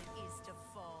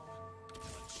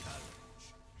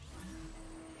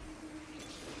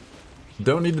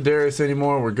 Don't need the Darius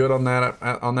anymore. We're good on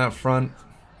that front.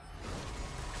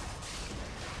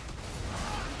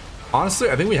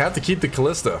 Honestly, I think we have to keep the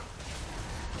Callista.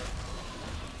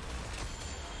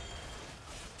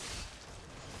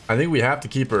 I think we have to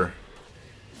keep her.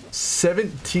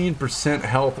 17%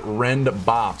 health rend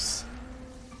bops.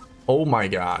 Oh my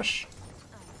gosh.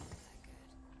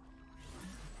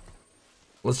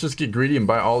 Let's just get greedy and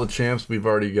buy all the champs we've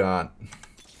already got.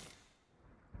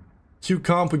 Q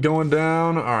comp going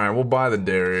down. Alright, we'll buy the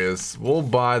Darius. We'll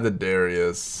buy the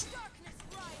Darius.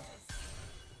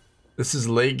 This is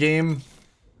late game.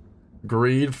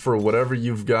 Greed for whatever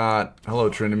you've got. Hello,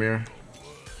 Tryndamere.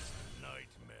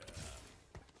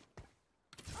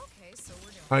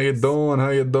 How you doing? How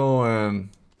you doing?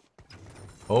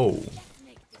 Oh.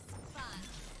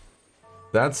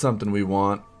 That's something we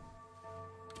want.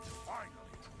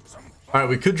 Alright,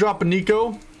 we could drop a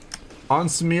Nico on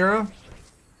Samira,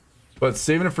 but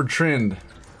saving it for Trynd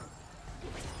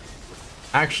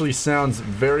actually sounds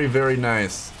very, very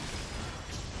nice.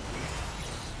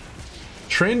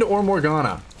 Trynd or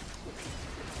Morgana.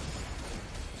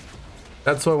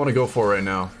 That's what I want to go for right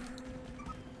now.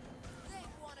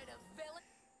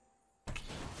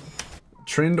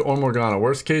 Trynd or Morgana.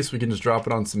 Worst case, we can just drop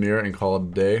it on Samira and call it a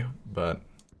day, but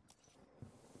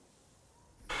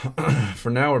for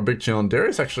now, we're big chillin'.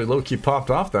 Darius actually low-key popped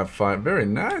off that fight. Very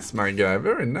nice, my guy.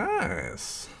 Very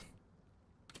nice.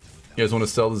 You guys want to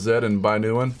sell the Zed and buy a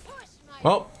new one?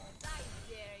 Well,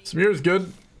 Samira's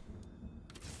good.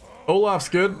 Olaf's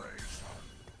good.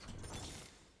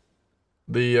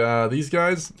 These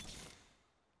guys,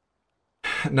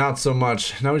 not so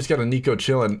much. Now we just got a Nico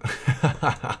chilling.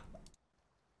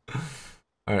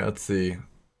 Alright, let's see.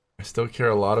 I still care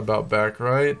a lot about back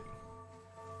right.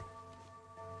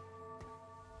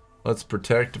 Let's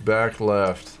protect back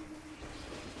left.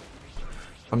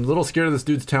 I'm a little scared of this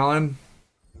dude's talent.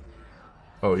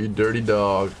 Oh, you dirty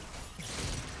dog.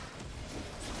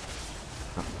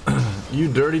 You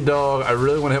dirty dog. I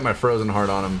really want to hit my Frozen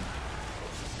Heart on him.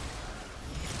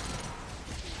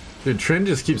 Dude, Trin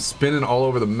just keeps spinning all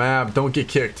over the map. Don't get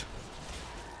kicked.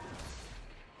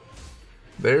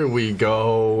 There we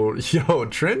go. Yo,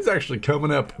 Trin's actually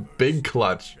coming up big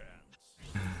clutch.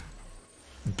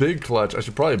 Big clutch. I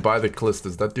should probably buy the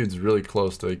Callistas. That dude's really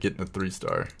close to getting a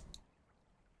 3-star.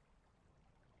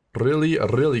 Really,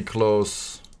 really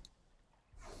close.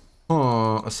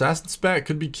 Assassin Spat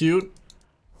could be cute.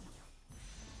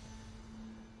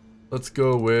 Let's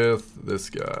go with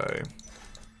this guy.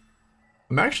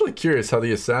 I'm actually curious how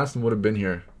the assassin would have been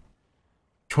here.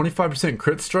 25%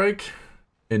 crit strike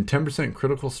and 10%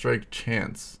 critical strike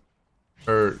chance.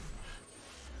 Or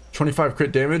 25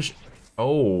 crit damage.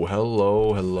 Oh,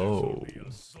 hello, hello.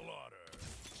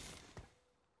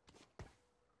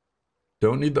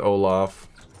 Don't need the Olaf.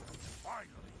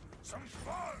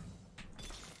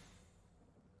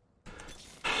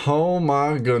 Oh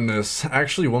my goodness.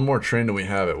 Actually, one more train and we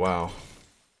have it. Wow.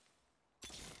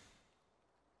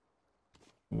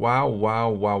 Wow, wow,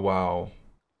 wow, wow.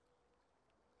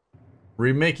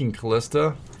 Remaking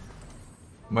Callista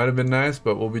might have been nice,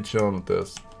 but we'll be chilling with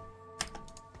this.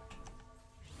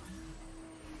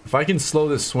 If I can slow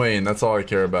this Swain, that's all I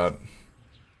care about.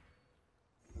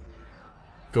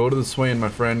 Go to the Swain, my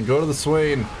friend. Go to the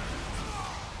Swain.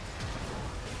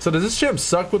 So does this champ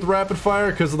suck with rapid fire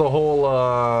because of the whole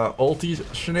ulti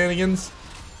shenanigans?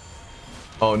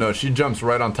 Oh no, she jumps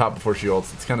right on top before she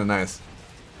ults. It's kind of nice.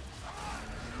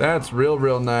 That's real,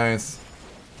 real nice.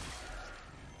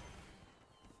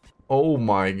 Oh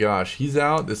my gosh, he's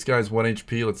out. This guy's 1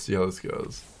 HP. Let's see how this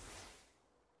goes.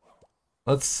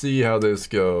 Let's see how this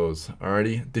goes.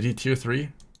 Alrighty, did he tier 3?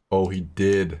 Oh, he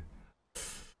did.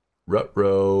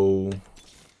 Rut-row.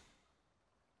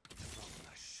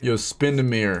 Yo,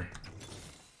 Spindamere.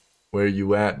 Where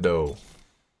you at, though?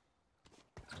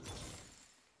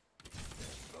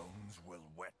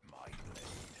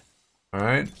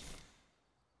 Alright.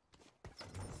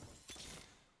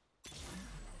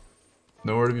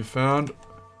 Nowhere to be found.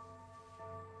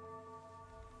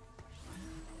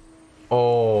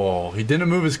 Oh, he didn't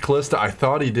move his Callista. I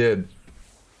thought he did.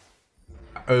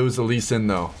 It was a Lee Sin,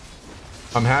 though.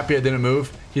 I'm happy I didn't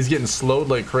move. He's getting slowed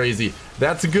like crazy.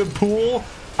 That's a good pool.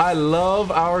 I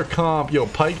love our comp. Yo,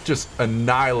 Pyke just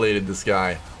annihilated this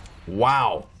guy.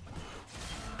 Wow.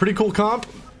 Pretty cool comp.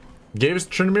 Gave us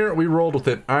Tryndamere. We rolled with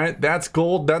it. Alright, that's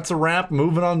gold. That's a wrap.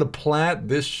 Moving on to Plat.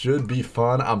 This should be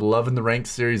fun. I'm loving the ranked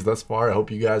series thus far. I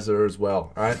hope you guys are as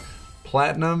well. Alright,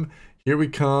 Platinum. Here we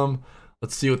come.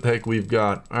 Let's see what the heck we've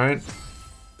got. Alright.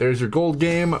 There's your gold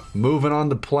game. Moving on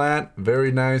to Plat.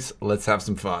 Very nice. Let's have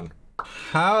some fun.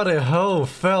 Howdy ho,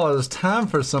 fellas. Time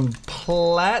for some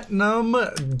platinum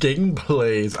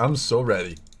gameplays. I'm so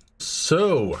ready.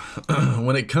 So,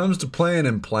 when it comes to playing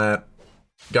in Plat,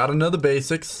 gotta know the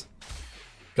basics.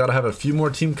 Gotta have a few more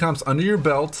team comps under your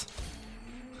belt.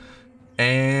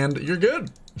 And you're good.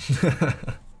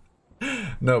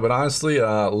 No, but honestly,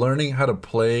 learning how to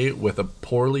play with a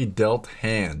poorly dealt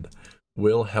hand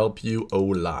will help you a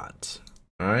lot.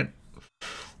 Alright?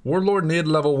 Warlord need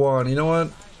level 1. You know what?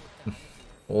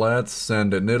 Let's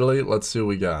send it. Nidalee, let's see what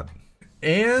we got.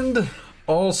 And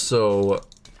also,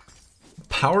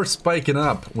 power spiking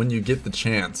up when you get the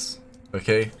chance.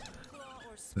 Okay?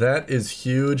 That is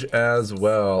huge as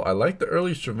well. I like the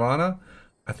early Shyvana.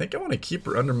 I think I want to keep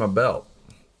her under my belt.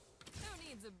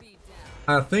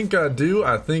 I think I do.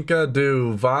 I think I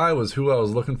do. Vi was who I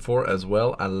was looking for as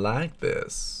well. I like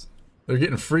this. They're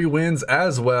getting free wins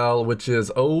as well, which is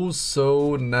oh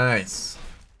so nice.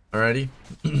 Alrighty.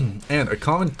 And a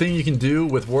common thing you can do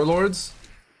with Warlords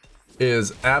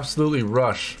is absolutely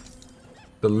rush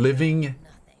the living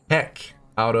heck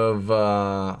out of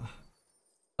a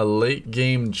late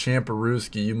game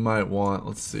Champarooski you might want.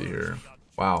 Let's see here.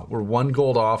 Wow, we're 1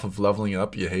 gold off of leveling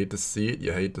up. You hate to see it.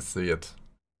 You hate to see it.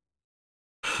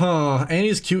 Huh,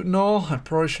 Annie's cute and all. I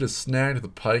probably should have snagged the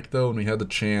Pyke though when we had the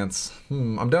chance.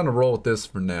 I'm down to roll with this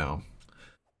for now.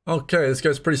 Okay, this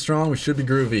guy's pretty strong. We should be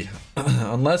groovy.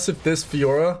 Unless if this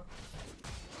Fiora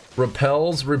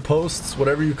repels, reposts,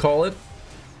 whatever you call it.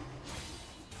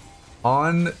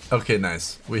 On... Okay,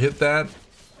 nice. We hit that.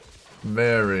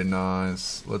 Very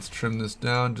nice. Let's trim this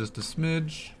down just a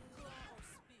smidge.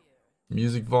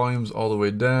 Music volumes all the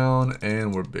way down.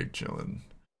 And we're big chilling.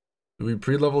 Do we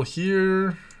pre-level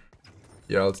here?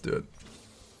 Yeah, let's do it.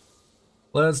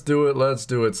 Let's do it. Let's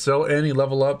do it. Sell Annie,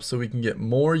 level up so we can get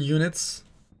more units.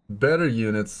 Better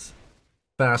units.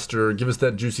 Faster. Give us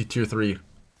that juicy tier 3.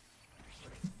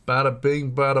 Bada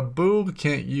bing, bada boo.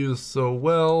 Can't use so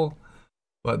well.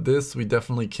 But this we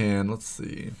definitely can. Let's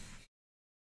see.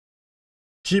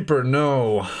 Keeper,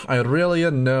 no.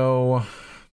 Irelia, no.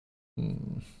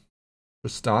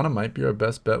 Tristana might be our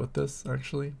best bet with this,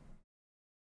 actually.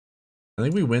 I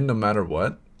think we win no matter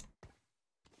what.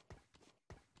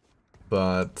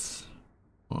 But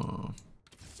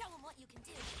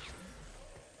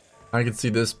I could see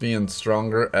this being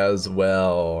stronger as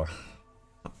well.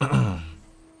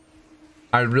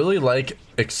 I really like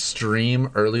extreme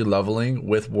early leveling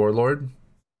with Warlord.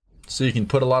 So you can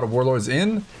put a lot of Warlords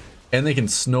in, and they can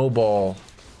snowball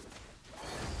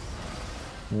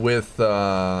with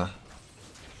other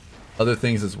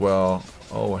things as well.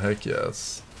 Oh, heck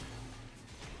yes.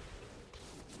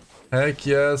 Heck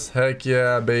yes, heck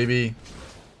yeah, baby.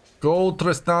 Go,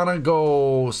 Tristana,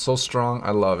 go. So strong,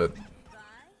 I love it.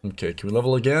 Okay, can we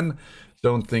level again?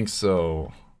 Don't think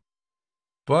so.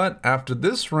 But after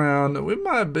this round, we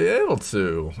might be able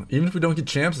to. Even if we don't get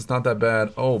champs, it's not that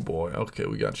bad. Oh boy, okay,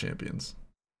 we got champions.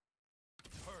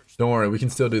 Don't worry, we can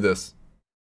still do this.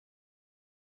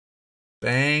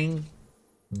 Bang.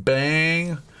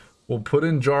 Bang. We'll put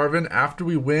in Jarvan. After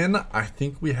we win, I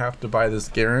think we have to buy this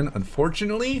Garen,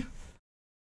 unfortunately.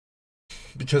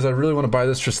 Because I really want to buy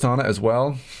this Tristana as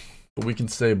well. But we can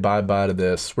say bye-bye to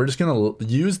this. We're just going to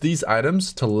use these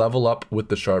items to level up with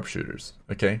the sharpshooters,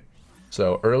 okay?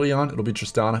 So early on, it'll be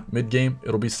Tristana. Mid-game,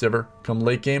 it'll be Sivir. Come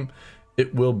late game,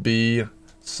 it will be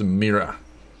Samira.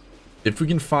 If we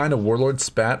can find a Warlord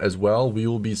spat as well, we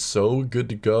will be so good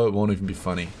to go, it won't even be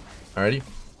funny. Alrighty?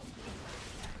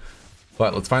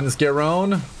 But let's find this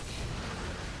Garon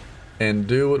and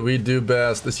do what we do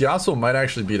best. This Yasuo might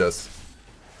actually beat us.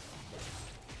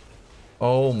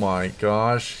 Oh my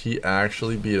gosh, he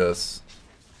actually beat us.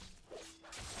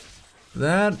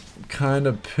 That kind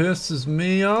of pisses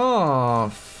me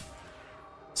off.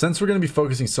 Since we're going to be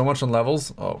focusing so much on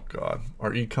levels, oh god, our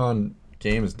econ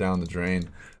game is down the drain.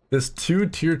 This tier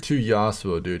 2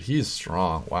 Yasuo, dude, he's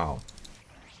strong. Wow.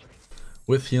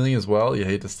 With healing as well, you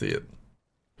hate to see it.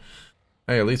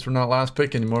 Hey, at least we're not last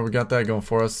pick anymore. We got that going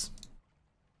for us.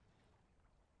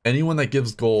 Anyone that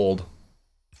gives gold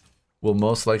will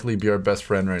most likely be our best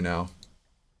friend right now.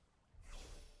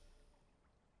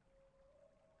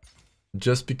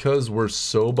 Just because we're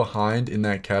so behind in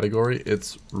that category,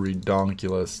 it's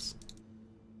redonkulous.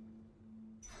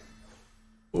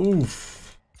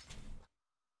 Oof.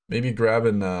 Maybe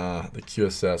grabbing the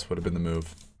QSS would have been the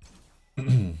move.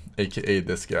 AKA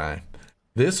this guy.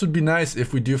 This would be nice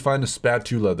if we do find a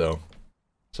spatula though.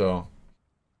 So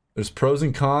there's pros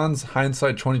and cons.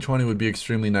 Hindsight 2020 would be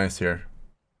extremely nice here.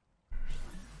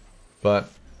 But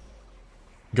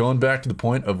going back to the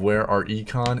point of where our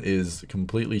econ is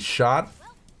completely shot,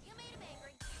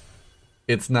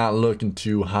 it's not looking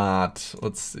too hot.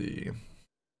 Let's see.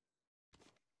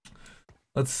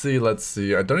 Let's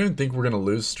see. I don't even think we're gonna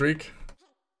lose streak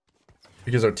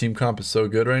because our team comp is so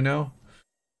good right now.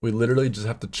 We literally just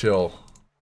have to chill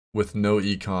with no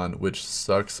econ, which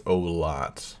sucks a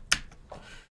lot.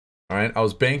 Alright, I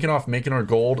was banking off making our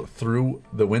gold through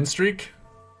the win streak.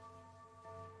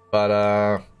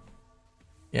 But,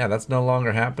 yeah, that's no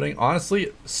longer happening.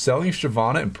 Honestly, selling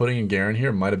Shyvana and putting in Garen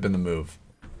here might have been the move.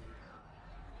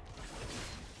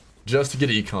 Just to get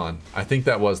econ. I think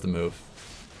that was the move.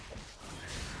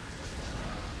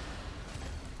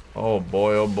 Oh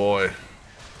boy, oh boy.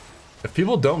 If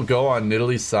people don't go on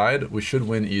Nidalee's side, we should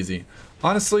win easy.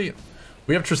 Honestly,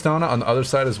 we have Tristana on the other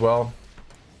side as well.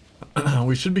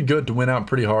 We should be good to win out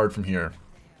pretty hard from here.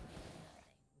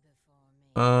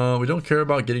 We don't care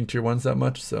about getting tier 1s that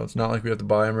much, so it's not like we have to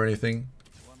buy them or anything.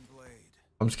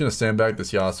 I'm just gonna sandbag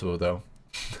this Yasuo though.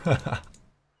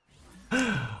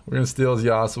 We're gonna steal his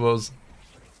Yasuos.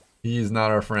 He's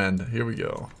not our friend. Here we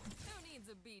go.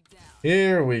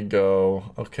 Here we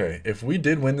go. Okay, if we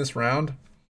did win this round,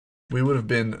 we would have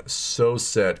been so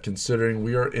set considering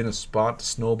we are in a spot to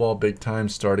snowball big time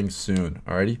starting soon.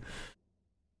 Alrighty?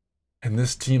 And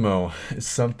this Teemo is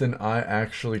something I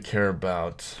actually care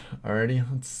about. Alrighty,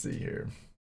 let's see here.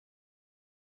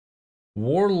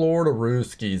 Warlord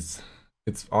Aruskis.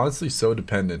 It's honestly so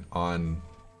dependent on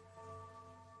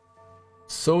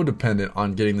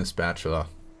getting the spatula.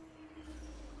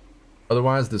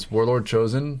 Otherwise, this Warlord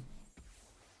Chosen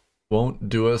won't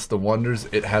do us the wonders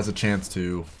it has a chance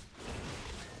to.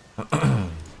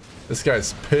 This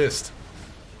guy's pissed.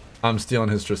 I'm stealing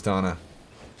his Tristana.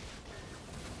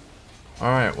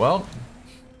 Alright, well,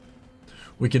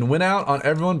 we can win out on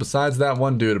everyone besides that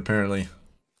one dude, apparently.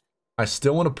 I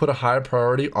still want to put a high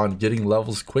priority on getting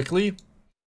levels quickly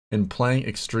and playing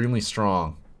extremely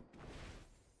strong.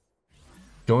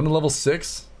 Going to level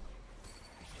 6?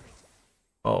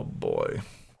 Oh boy.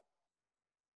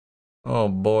 Oh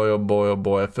boy, oh boy, oh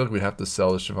boy. I feel like we have to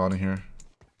sell this Shyvana here.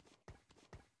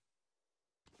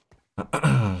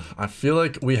 I feel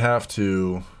like we have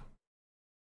to.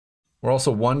 We're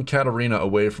also one Katarina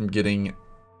away from getting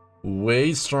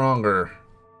Way stronger.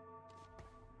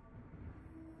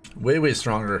 Way, way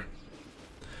stronger.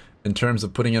 In terms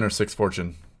of putting in our 6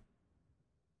 fortune.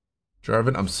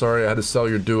 Jarvan, I'm sorry I had to sell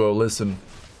your duo. Listen.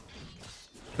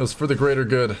 It was for the greater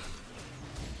good.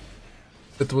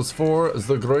 It was for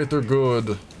the greater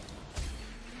good.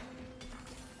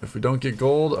 If we don't get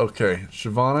gold, okay.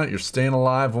 Shyvana, you're staying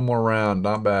alive one more round.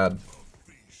 Not bad.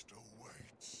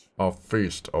 A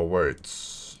feast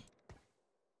awaits.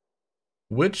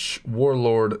 Which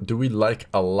warlord do we like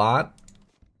a lot?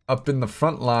 Up in the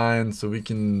front line so we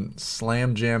can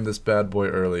slam jam this bad boy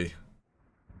early.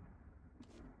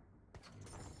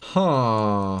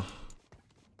 Huh.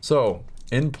 So,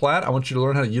 in Plat, I want you to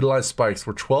learn how to utilize spikes.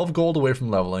 We're 12 gold away from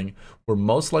leveling. We're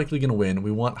most likely going to win.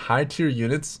 We want high tier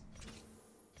units.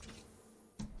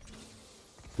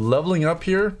 Leveling up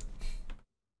here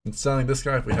and selling this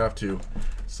guy if we have to.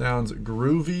 Sounds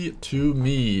groovy to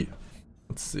me.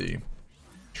 Let's see.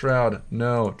 Shroud,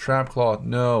 no. Trap Claw,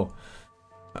 no.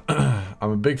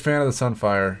 I'm a big fan of the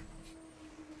Sunfire.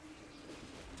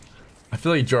 I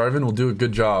feel like Jarvan will do a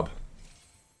good job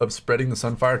of spreading the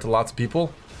Sunfire to lots of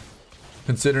people.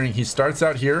 Considering he starts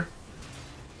out here,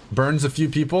 burns a few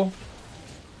people,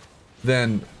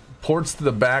 then ports to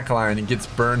the back line and gets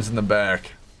burns in the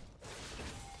back.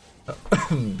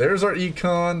 There's our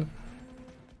econ.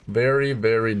 Very,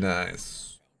 very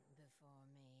nice.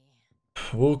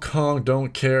 Wukong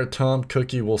don't care. Tom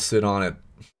Cookie will sit on it.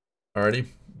 Alrighty.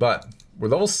 But we're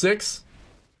level 6.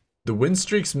 The win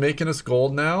streak's making us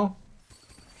gold now.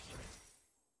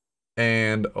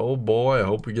 And oh boy, I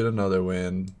hope we get another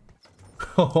win.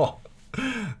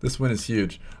 This win is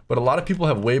huge. But a lot of people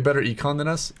have way better econ than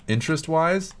us,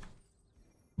 interest-wise.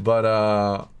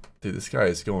 But dude, this guy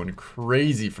is going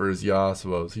crazy for his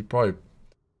Yasuos. He probably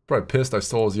pissed I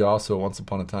stole his Yasuo once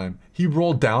upon a time. He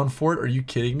rolled down for it? Are you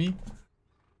kidding me?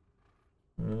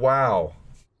 Wow.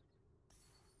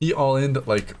 He all-in'd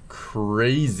like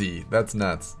crazy. That's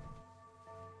nuts.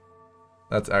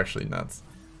 That's actually nuts.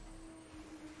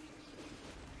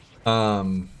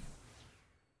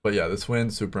 But yeah, this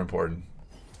win, super important.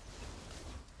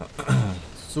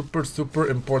 Super, super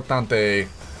importante. I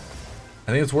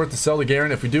think it's worth to sell the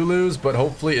Garen if we do lose, but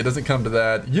hopefully it doesn't come to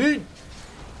that. Yeet!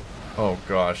 Oh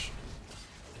gosh.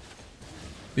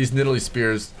 These Nidalee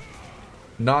Spears.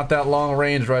 Not that long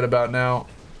range right about now.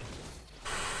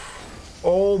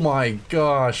 Oh my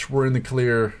gosh, we're in the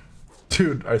clear.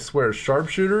 Dude, I swear,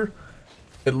 sharpshooter,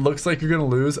 it looks like you're gonna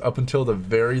lose up until the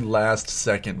very last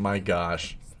second. My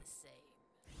gosh.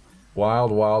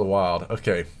 Wild, wild, wild.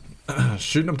 Okay.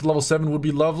 Shooting up to level 7 would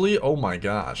be lovely. Oh my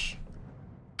gosh.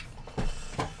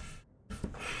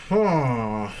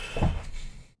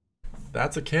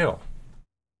 That's a kale.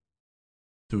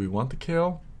 Do we want the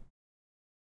kale?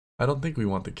 I don't think we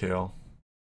want the kale.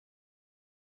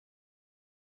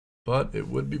 But it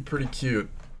would be pretty cute.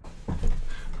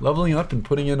 Leveling up and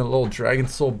putting in a little Dragon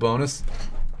Soul bonus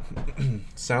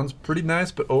sounds pretty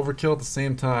nice, but overkill at the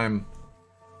same time.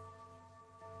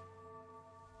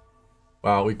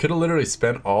 Wow, we could have literally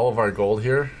spent all of our gold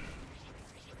here.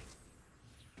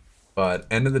 But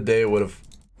end of the day, it would have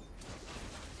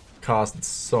cost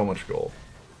so much gold.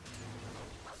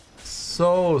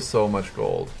 So much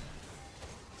gold.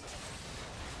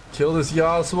 Kill this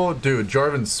Yasuo. Dude,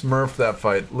 Jarvan smurfed that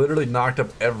fight. Literally knocked up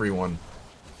everyone.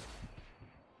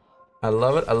 I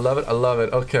love it, I love it, I love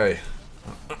it. Okay.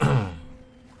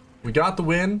 We got the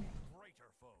win.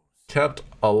 Kept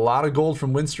a lot of gold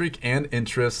from win streak and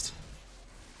interest.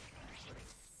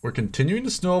 We're continuing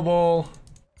to snowball.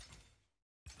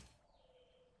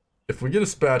 If we get a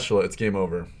spatula, it's game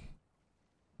over.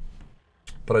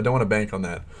 But I don't want to bank on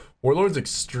that. Warlord's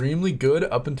extremely good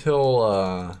up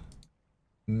until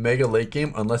mega late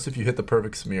game, unless if you hit the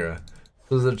perfect Samira.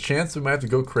 So there's a chance we might have to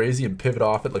go crazy and pivot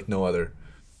off it like no other.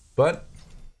 But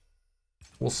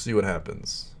we'll see what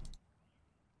happens.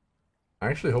 I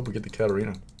actually hope we get the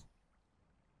Katarina.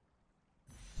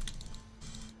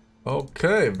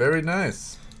 Okay, very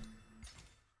nice.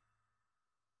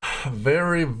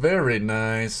 Very, very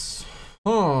nice.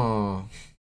 Huh.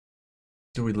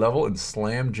 Do we level and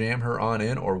slam jam her on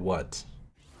in or what?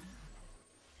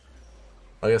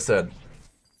 Like I said,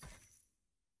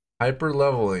 hyper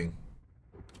leveling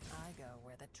I go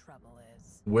where the trouble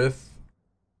is. with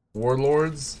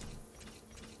warlords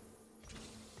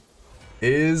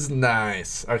is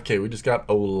nice. Okay, we just got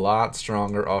a lot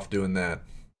stronger off doing that.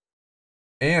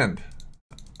 And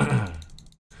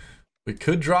we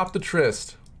could drop the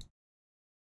Trist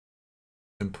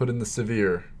and put in the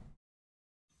Severe.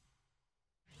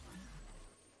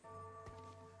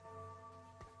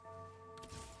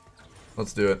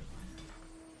 Let's do it.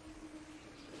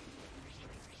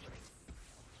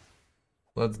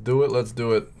 Let's do it. Let's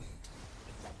do it.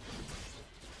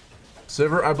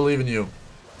 Sivir, I believe in you.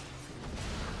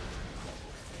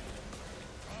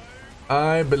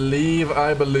 I believe,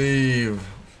 I believe.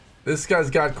 This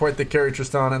guy's got quite the carry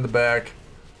Tristan in the back.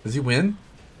 Does he win?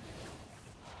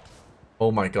 Oh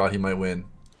my god, he might win.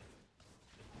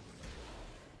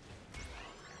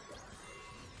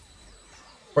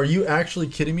 Are you actually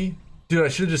kidding me? Dude, I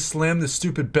should have just slammed this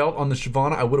stupid belt on the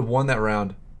Shyvana. I would have won that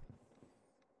round.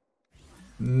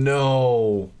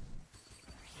 No.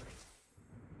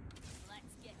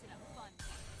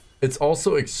 It's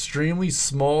also extremely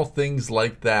small things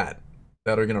like that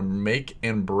that are gonna make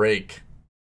and break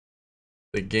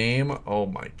the game. Oh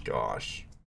my gosh.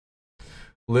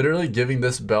 Literally giving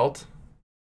this belt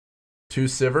to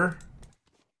Sivir,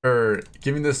 or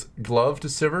giving this glove to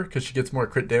Sivir because she gets more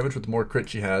crit damage with the more crit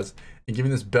she has, and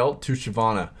giving this belt to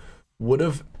Shyvana would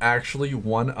have actually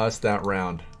won us that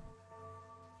round.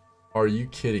 Are you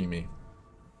kidding me?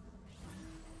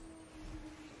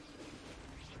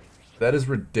 That is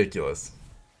ridiculous.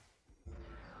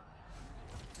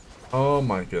 Oh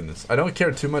my goodness. I don't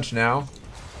care too much now.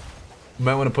 You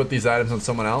might want to put these items on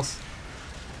someone else.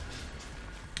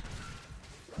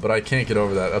 But I can't get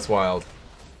over that. That's wild.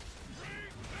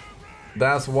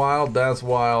 That's wild. That's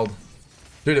wild.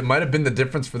 Dude, it might have been the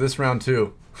difference for this round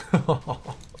too.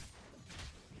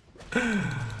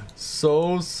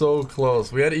 So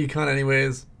close. We had econ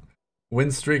anyways.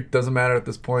 Win streak doesn't matter at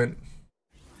this point.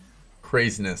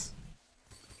 Craziness.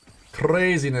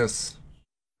 Craziness.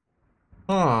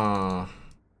 Huh.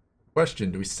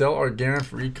 Question, do we sell our Garen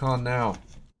for econ now?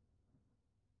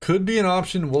 Could be an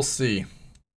option, we'll see.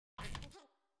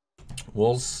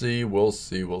 We'll see, we'll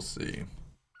see, we'll see.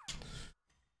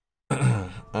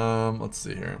 Let's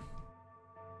see here.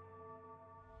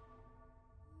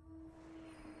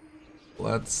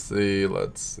 Let's see,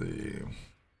 let's see.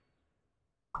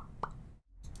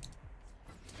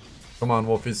 Come on,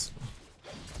 Wolfies.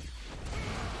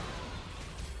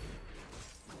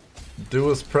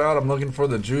 Do us proud. I'm looking for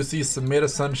the juicy Samita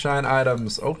Sunshine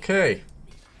items. Okay.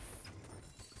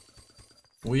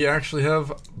 We actually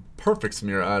have perfect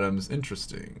smear items.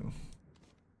 Interesting.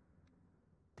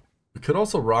 We could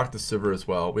also rock the Sivir as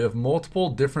well. We have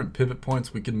multiple different pivot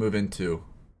points we can move into.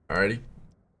 Alrighty.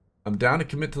 I'm down to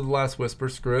commit to the last whisper.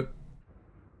 Screw it.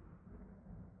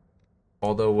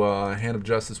 Although Hand of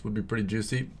Justice would be pretty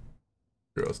juicy.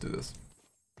 Sure, let's do this.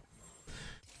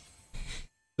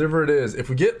 Sivir it is. If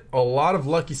we get a lot of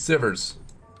lucky Sivirs,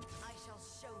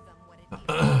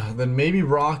 then maybe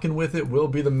rocking with it will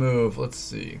be the move. Let's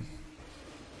see.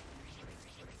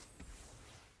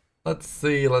 Let's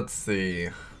see, let's see.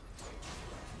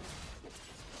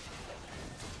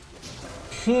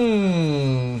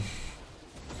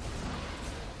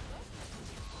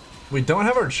 We don't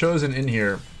have our chosen in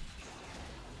here.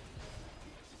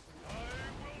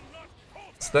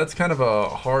 So that's kind of a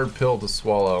hard pill to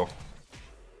swallow.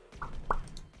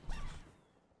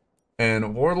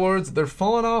 And Warlords, they're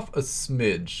falling off a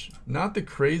smidge. Not the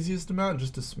craziest amount,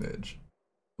 just a smidge.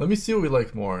 Let me see what we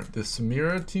like more. The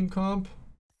Samira team comp?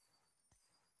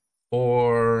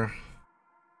 Or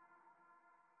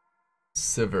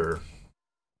Sivir?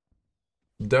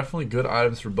 Definitely good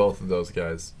items for both of those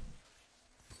guys.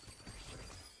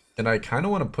 And I kind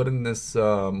of want to put in this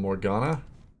Morgana.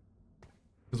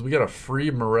 Because we got a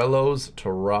free Morellos to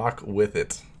rock with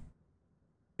it.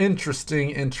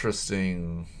 Interesting,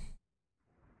 interesting.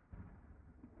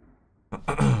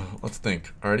 Let's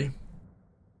think. Alrighty.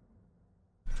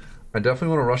 I definitely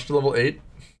want to rush to level 8.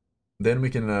 Then we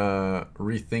can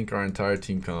rethink our entire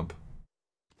team comp.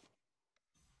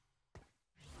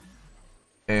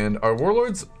 And our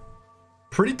Warlords,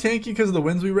 pretty tanky because of the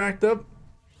wins we racked up.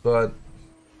 But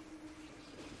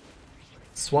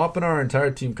swapping our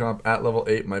entire team comp at level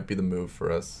 8 might be the move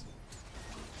for us.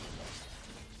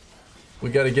 We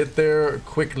got to get there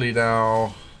quickly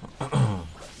now.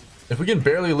 If we can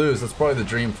barely lose, that's probably the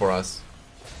dream for us.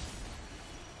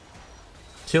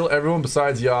 Kill everyone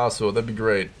besides Yasuo, that'd be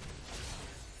great.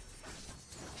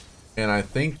 And I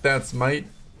think that's might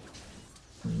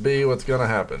be what's gonna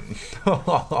happen.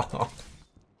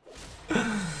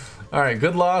 Alright,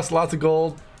 good loss, lots of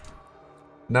gold.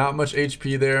 Not much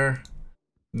HP there.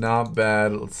 Not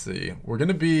bad, let's see. We're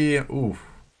gonna be, ooh.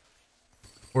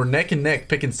 We're neck and neck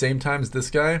picking same time as this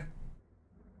guy.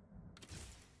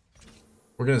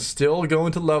 We're gonna still go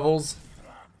into levels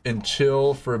and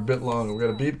chill for a bit longer. We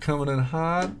got a beep coming in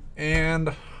hot and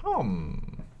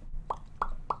hum.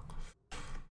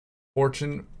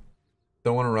 Fortune,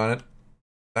 don't want to run it.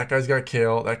 That guy's got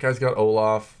Kale. That guy's got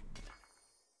Olaf.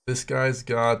 This guy's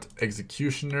got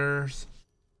Executioners.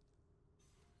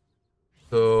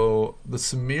 So the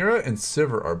Samira and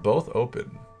Sivir are both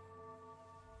open.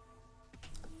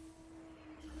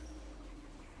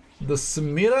 The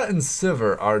Samira and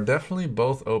Sivir are definitely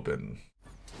both open.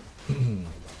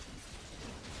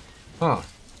 Huh.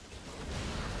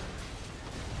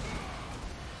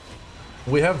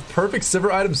 We have perfect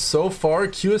Sivir items so far.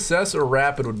 QSS or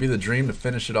Rapid would be the dream to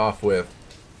finish it off with.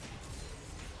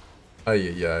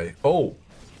 Ay. Oh.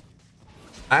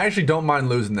 I actually don't mind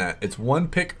losing that. It's one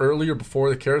pick earlier before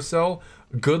the carousel.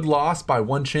 Good loss by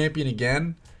one champion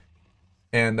again.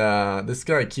 And this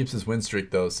guy keeps his win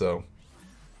streak though, so.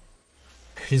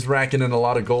 He's racking in a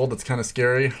lot of gold. That's kind of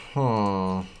scary.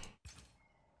 Huh.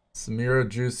 Samira,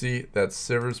 juicy. That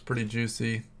Sivir's pretty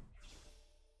juicy.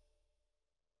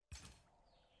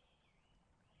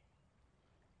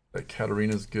 That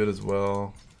Katarina's good as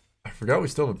well. I forgot we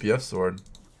still have a BF sword.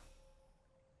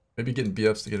 Maybe getting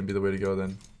BFs is gonna be the way to go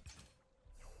then.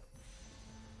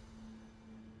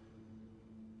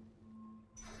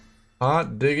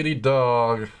 Hot diggity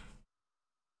dog.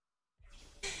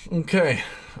 Okay.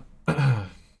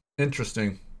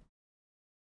 Interesting.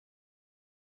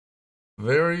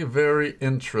 Very, very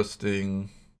interesting.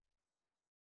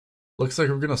 Looks like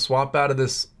we're gonna swap out of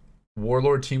this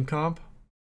Warlord team comp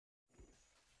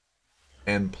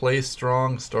and play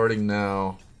strong starting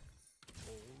now.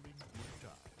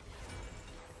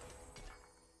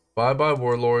 Bye bye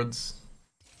Warlords.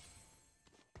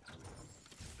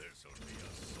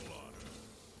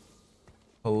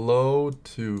 Hello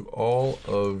to all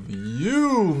of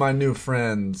you, my new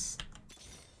friends.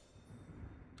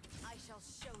 I shall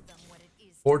show them what it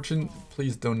is. Fortune,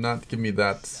 please do not give me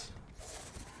that.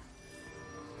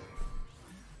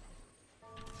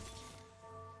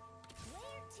 Where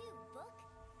to, book?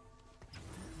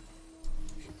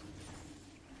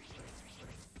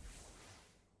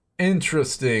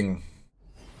 Interesting.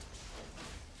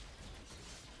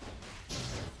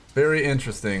 Very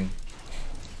interesting.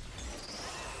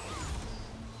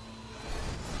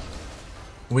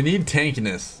 We need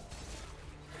tankiness.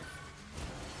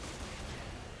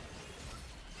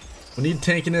 We need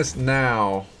tankiness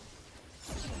now.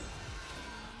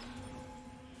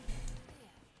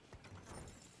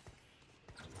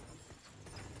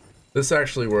 This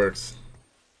actually works.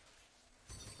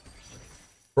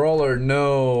 Brawler,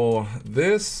 no.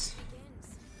 This.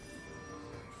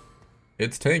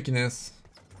 It's tankiness.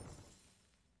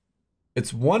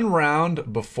 It's one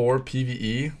round before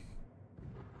PvE.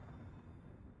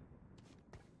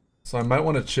 So I might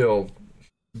want to chill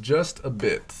just a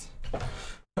bit.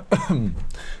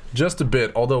 Just a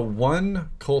bit. Although one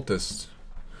cultist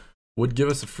would give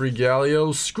us a free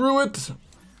Galio. Screw it!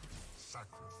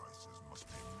 Sacrifices must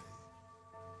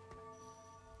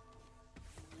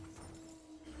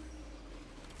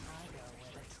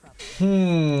be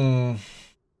made.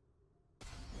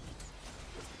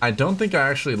 I don't think I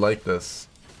actually like this,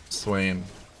 Swain.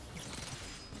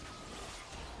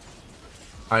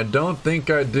 I don't think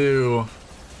I do.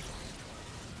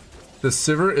 The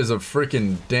Sivir is a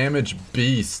freaking damage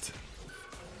beast.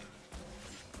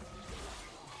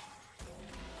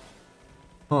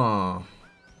 Huh.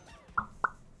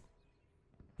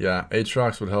 Yeah,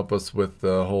 Aatrox would help us with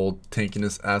the whole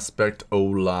tankiness aspect a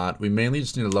lot. We mainly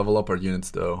just need to level up our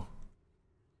units though.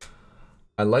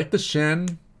 I like the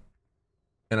Shen,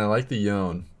 and I like the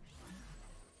Yone.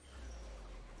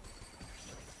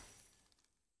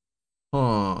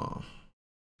 Huh.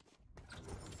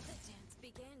 The dance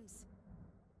begins.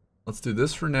 Let's do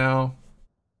this for now.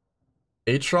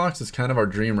 Aatrox is kind of our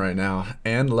dream right now,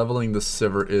 and leveling the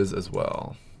Sivir is as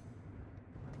well.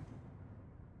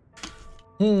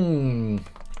 We're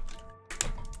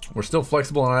still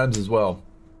flexible on items as well.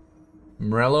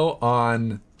 Morello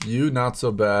on you, not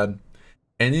so bad.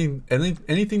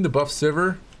 Anything to buff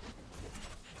Sivir,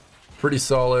 pretty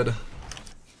solid.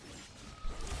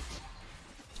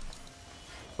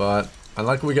 But I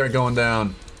like what we got going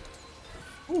down.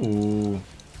 Ooh.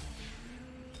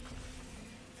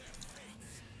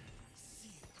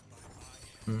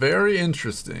 Very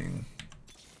interesting.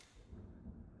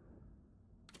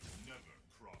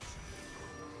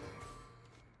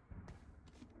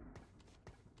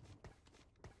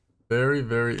 Very,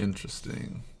 very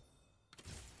interesting.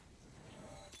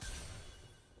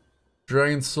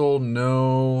 Dragon Soul,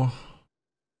 no.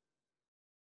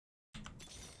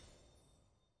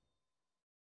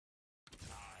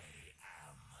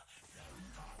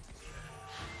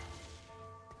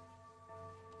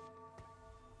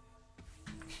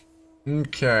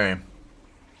 Okay.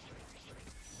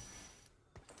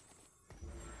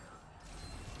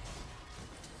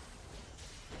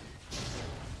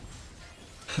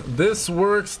 This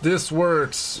works, this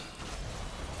works.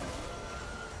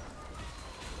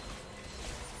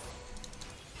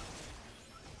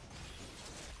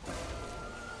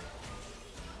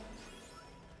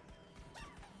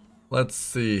 Let's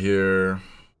see here.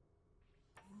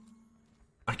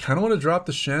 I kind of want to drop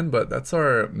the Shen, but that's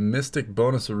our Mystic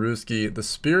bonus Aruski. The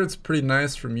Spirit's pretty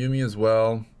nice from Yumi as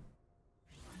well.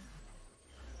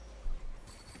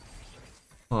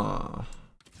 Huh.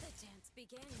 The dance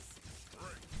begins.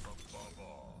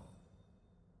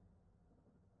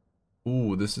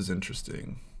 Ooh, this is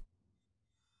interesting.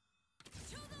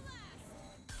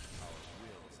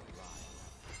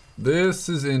 This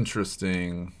is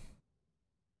interesting.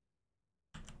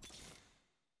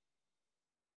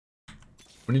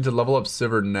 We need to level up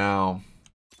Sivir now.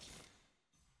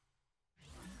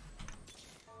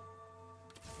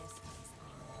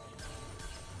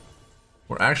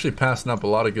 We're actually passing up a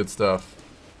lot of good stuff.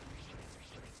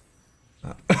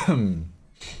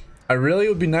 I really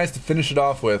would be nice to finish it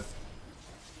off with.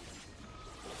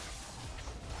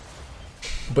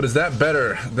 But is that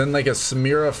better than like a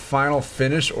Samira final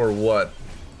finish or what?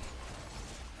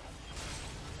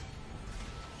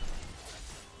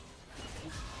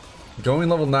 Going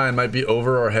level 9 might be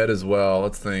over our head as well.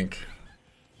 Let's think.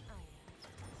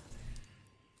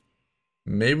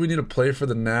 Maybe we need to play for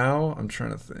the now. I'm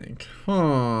trying to think.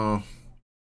 Huh.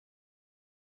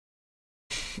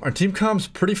 Our team comp's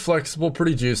pretty flexible,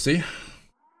 pretty juicy.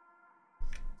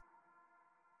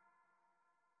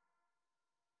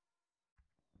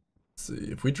 Let's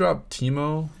see. If we drop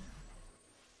Teemo.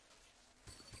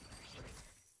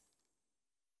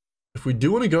 If we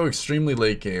do want to go extremely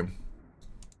late game.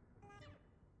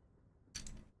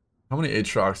 How many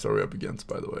Aatrox are we up against,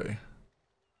 by the way?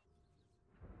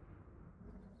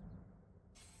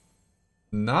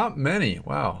 Not many.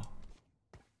 Wow.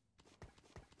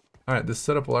 Alright, this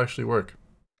setup will actually work.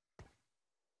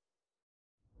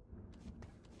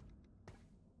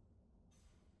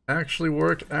 Actually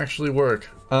work. Back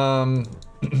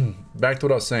to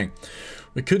what I was saying.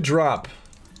 We could drop.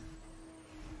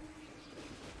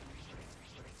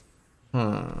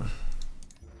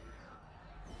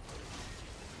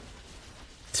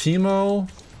 Teemo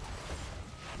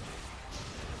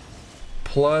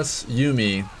plus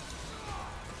Yumi.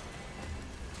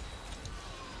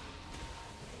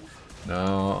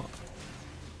 No.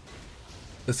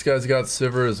 This guy's got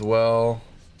Sivir as well.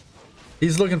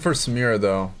 He's looking for Samira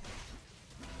though.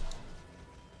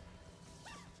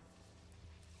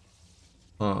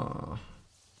 I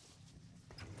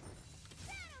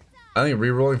think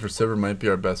rerolling for Sivir might be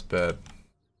our best bet.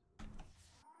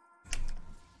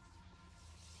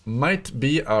 Might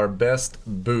be our best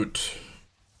boot.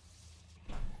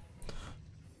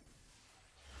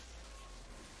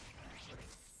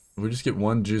 If we just get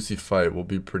one juicy fight, we'll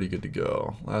be pretty good to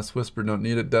go. Last Whisper, don't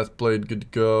need it. Deathblade, good to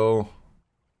go.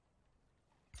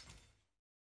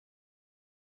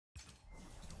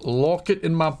 Lock it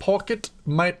in my pocket,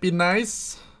 might be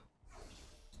nice.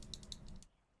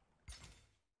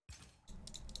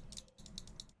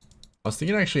 I was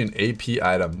thinking actually an AP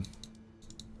item.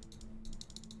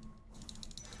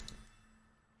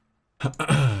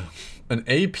 An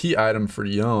AP item for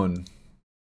Yone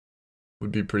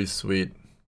would be pretty sweet.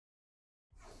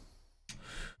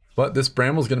 But this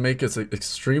Bramble's gonna make us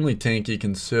extremely tanky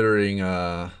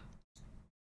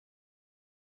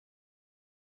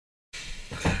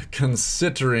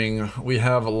considering we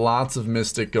have lots of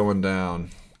Mystic going down.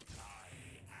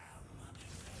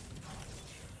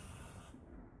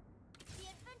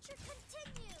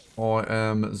 I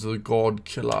am the God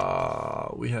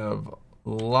Killer. We have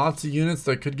lots of units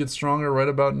that could get stronger right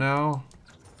about now.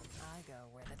 I go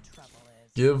where the trouble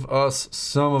is. Give us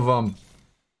some of them.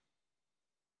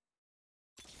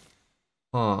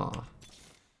 Huh.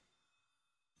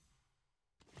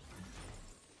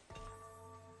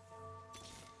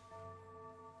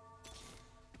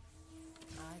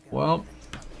 Well,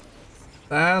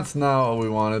 that's not what we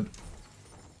wanted.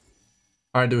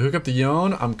 Alright, do we hook up the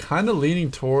Yone? I'm kind of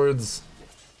leaning towards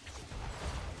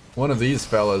one of these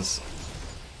fellas.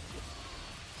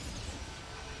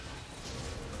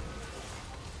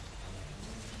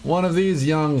 One of these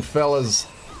young fellas.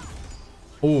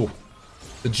 Ooh.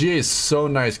 The GA is so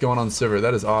nice going on Sivir.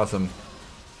 That is awesome.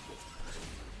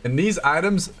 And these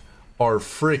items are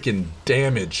freaking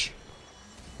damage.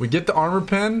 We get the armor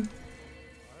pen.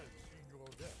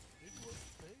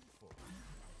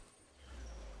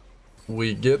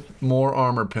 We get more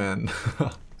armor pen.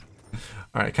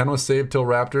 Alright, kind of save till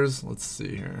Raptors. Let's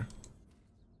see here.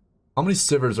 How many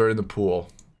Sivers are in the pool?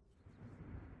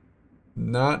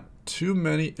 Not too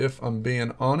many, if I'm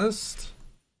being honest.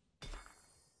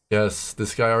 Yes,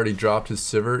 this guy already dropped his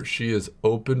Sivir. She is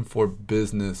open for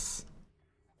business.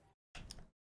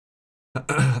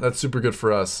 That's super good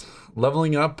for us.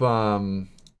 Leveling up,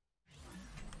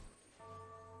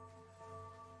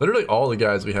 Literally all the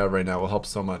guys we have right now will help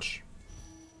so much.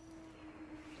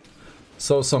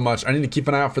 So much. I need to keep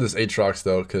an eye out for this Aatrox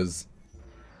though, because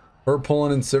her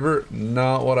pulling in Sivir,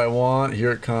 not what I want.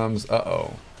 Here it comes.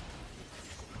 Uh-oh.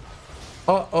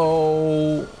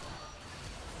 Uh-oh.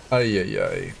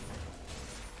 Ay.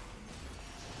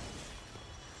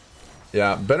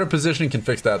 Yeah, better positioning can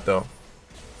fix that though.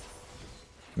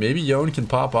 Maybe Yone can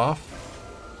pop off.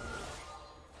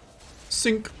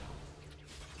 Sink.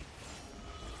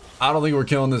 I don't think we're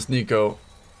killing this Nico.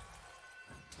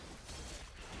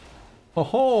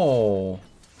 Oh,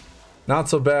 not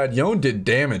so bad. Yone did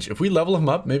damage. If we level him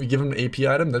up, maybe give him an AP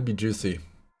item, that'd be juicy.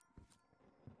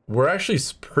 We're actually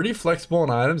pretty flexible on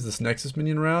items. This Nexus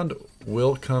minion round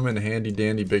will come in handy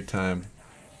dandy big time.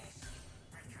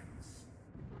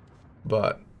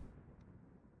 But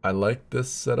I like this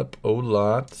setup a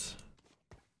lot.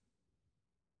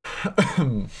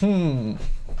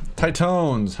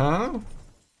 Titans, huh?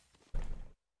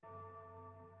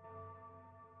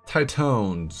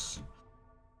 Titans.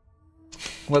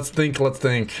 Let's think.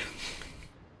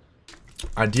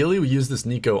 Ideally, we use this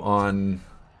Nico on...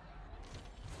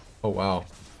 Oh, wow.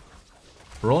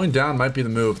 Rolling down might be the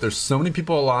move. There's so many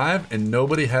people alive, and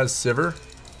nobody has Sivir.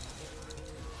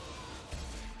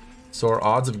 So our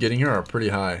odds of getting here are pretty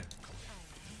high.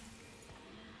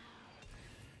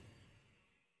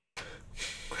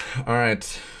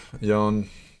 Alright, Yone.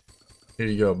 Here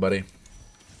you go, buddy.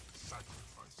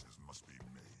 Sacrifices must be made.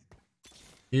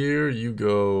 Here you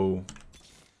go.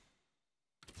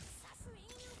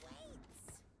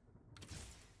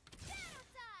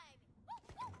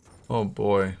 Oh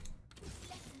boy.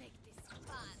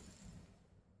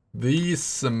 The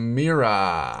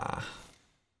Samira.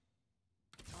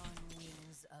 On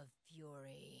wings of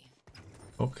fury.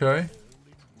 Okay.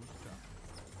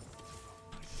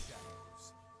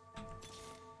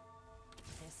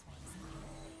 This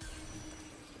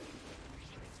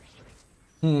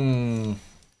one's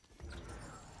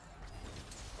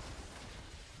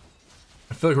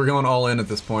I feel like we're going all in at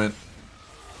this point.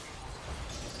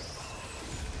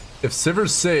 If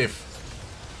Sivir's safe,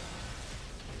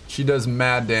 she does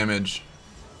mad damage.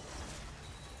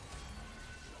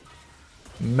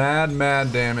 Mad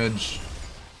damage.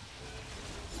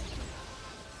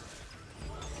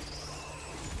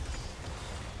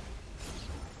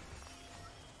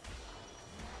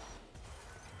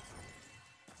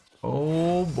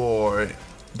 Oh boy.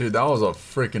 Dude, that was a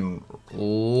freaking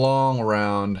long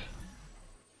round.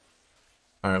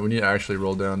 Alright, we need to actually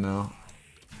roll down now.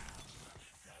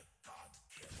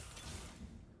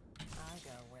 I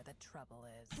go where the trouble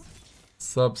is.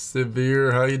 Sup,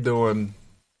 Severe? How you doing?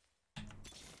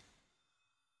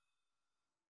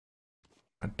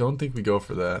 I don't think we go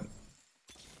for that.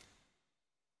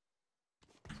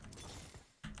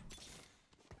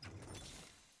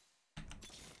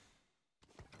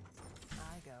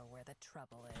 I go where the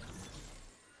trouble is.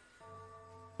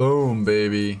 Boom,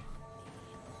 baby.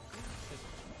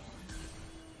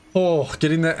 Oh,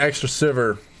 getting that extra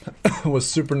Sivir was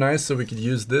super nice, so we could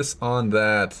use this on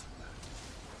that.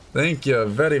 Thank you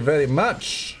very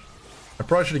much. I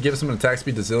probably should have given some an attack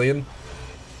speed to Zillion.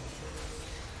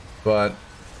 But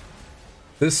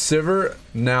this Sivir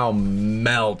now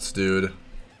melts, dude.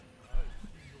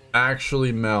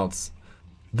 Actually melts.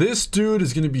 This dude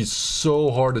is going to be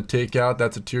so hard to take out.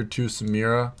 That's a tier 2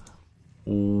 Samira.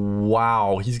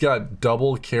 Wow, he's got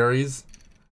double carries.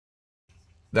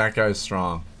 That guy's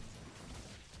strong.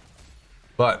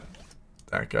 But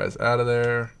that guy's out of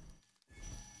there.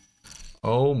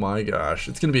 Oh my gosh.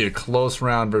 It's going to be a close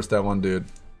round versus that one dude.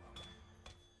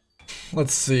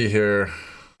 Let's see here.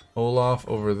 Olaf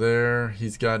over there.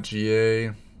 He's got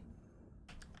GA.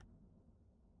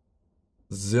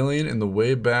 Zillion in the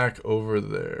way back over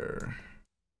there.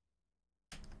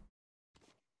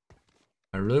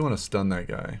 I really want to stun that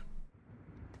guy.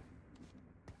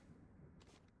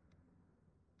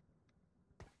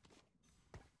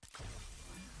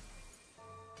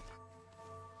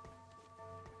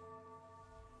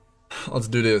 Let's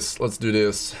do this. Let's do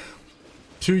this.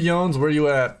 2 Yones, where you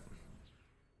at?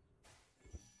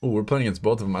 Oh, we're playing against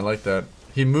both of them. I like that.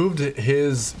 He moved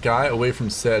his guy away from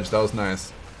Sedge. That was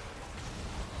nice.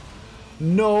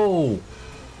 No!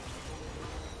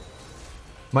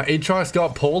 My Aatrox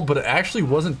got pulled, but it actually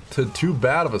wasn't too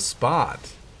bad of a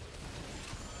spot.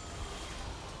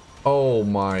 Oh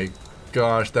my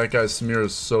gosh, that guy's Samira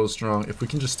is so strong. If we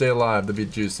can just stay alive, that'd be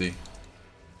juicy.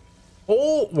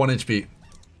 Oh, 1 HP.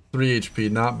 3 HP,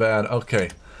 not bad. Okay,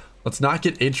 let's not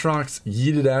get Aatrox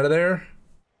yeeted out of there.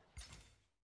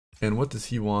 And what does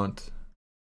he want?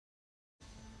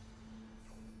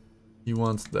 He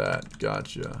wants that.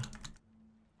 Gotcha.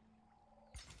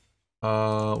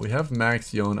 We have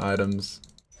max Yon items.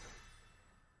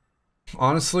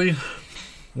 Honestly,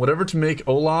 whatever to make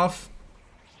Olaf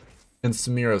and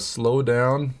Samira slow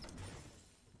down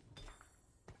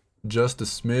just a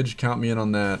smidge, count me in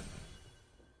on that.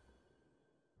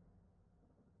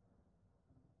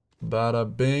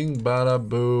 Bada bing, bada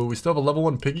boo. We still have a level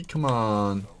 1 piggy? Come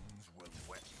on.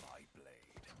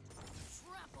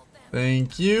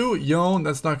 Thank you. Yon,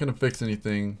 that's not gonna fix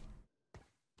anything.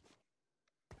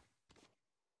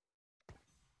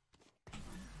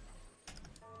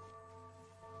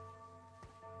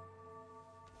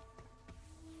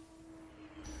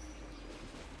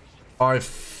 I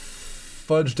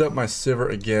fudged up my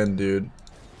Sivir again, dude.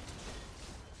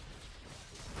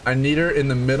 I need her in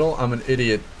the middle. I'm an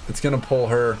idiot. It's gonna pull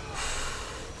her.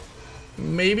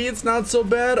 Maybe it's not so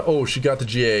bad. Oh, she got the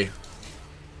GA.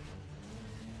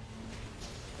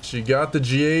 She got the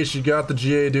GA. She got the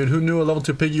GA, dude. Who knew a level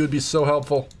 2 piggy would be so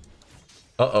helpful?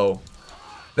 Uh-oh.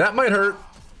 That might hurt.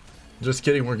 Just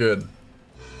kidding. We're good.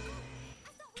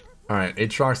 Alright.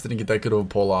 Aatrox didn't get that good of a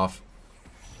pull off.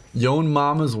 Yon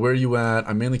Mamas, where you at?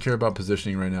 I mainly care about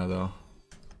positioning right now, though.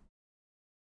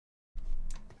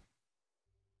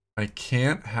 I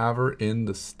can't have her in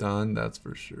the stun, that's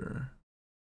for sure.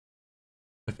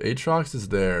 If Aatrox is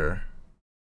there...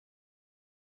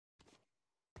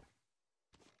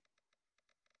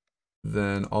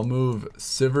 then I'll move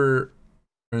Sivir...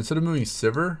 or instead of moving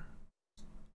Sivir,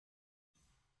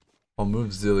 I'll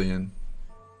move Zilean.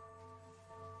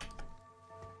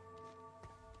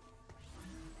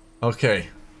 Okay,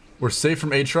 we're safe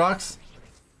from Aatrox.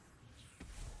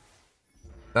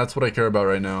 That's what I care about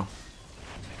right now.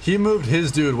 He moved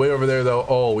his dude way over there though.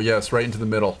 Oh yes, right into the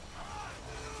middle.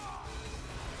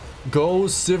 Go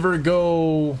Sivir,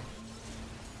 go.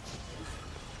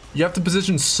 You have to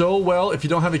position so well if you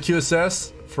don't have a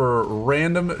QSS for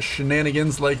random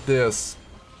shenanigans like this.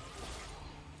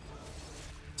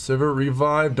 Sivir,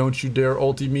 revive. Don't you dare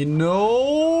ulti me.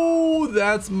 No!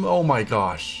 That's... oh my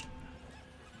gosh.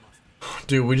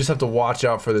 Dude, we just have to watch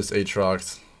out for this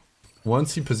Aatrox.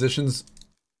 Once he positions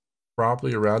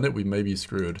properly around it, we may be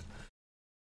screwed.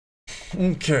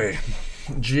 Okay.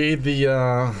 G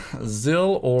the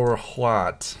Zil or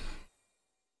what?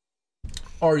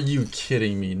 Are you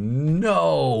kidding me?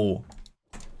 No!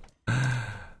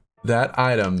 That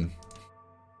item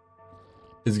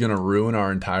is gonna ruin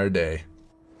our entire day.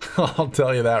 I'll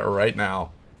tell you that right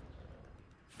now.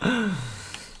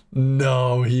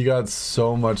 No, he got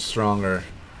so much stronger.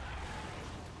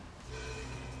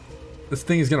 This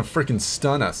thing is gonna freaking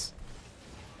stun us.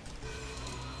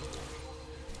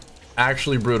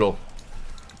 Actually brutal.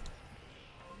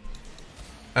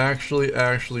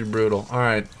 Actually brutal.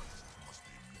 Alright.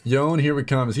 Yon, here we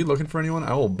come. Is he looking for anyone?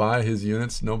 I will buy his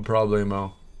units, no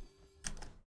problemo.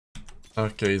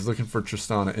 Okay, he's looking for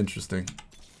Tristana. Interesting.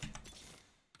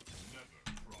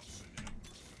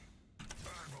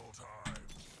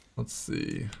 Let's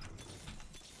see.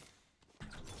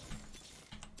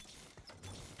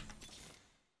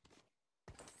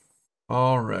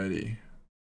 Alrighty.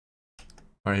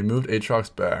 Alright, he moved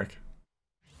Aatrox back.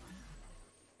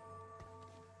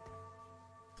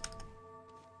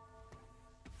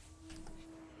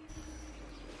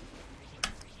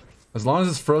 As long as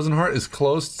his Frozen Heart is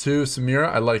close to Samira,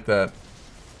 I like that.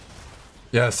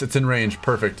 Yes, it's in range.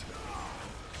 Perfect.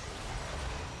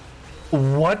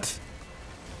 What?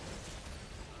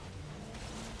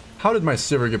 How did my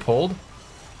Sivir get pulled?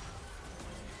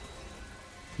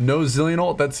 No Zilean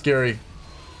ult? That's scary.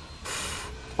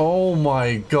 Oh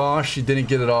my gosh, he didn't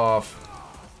get it off.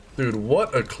 Dude,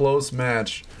 what a close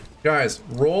match. Guys,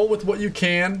 roll with what you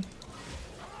can.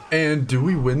 And do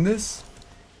we win this?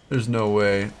 There's no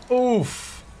way.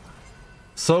 Oof.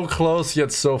 So close,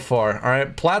 yet so far.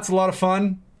 Alright, Plat's a lot of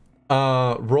fun.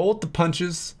 Roll with the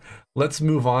punches. Let's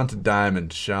move on to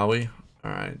Diamond, shall we?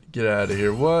 Alright, get out of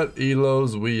here. What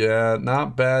elos we at?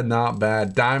 Not bad, not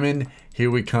bad. Diamond,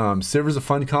 here we come. Sivir's a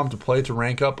fun comp to play to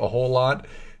rank up a whole lot.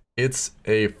 It's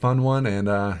a fun one, and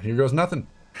here goes nothing.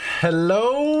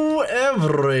 Hello,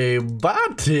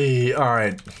 everybody.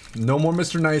 Alright, no more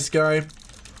Mr. Nice Guy.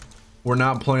 We're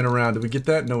not playing around. Did we get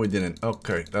that? No, we didn't.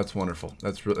 Okay, that's wonderful.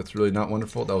 That's really not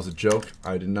wonderful. That was a joke.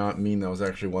 I did not mean that was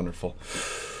actually wonderful.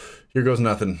 Here goes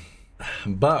nothing.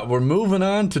 But we're moving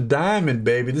on to Diamond,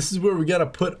 baby. This is where we gotta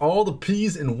put all the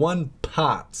peas in one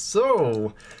pot.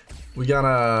 So we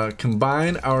gotta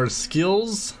combine our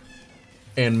skills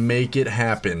and make it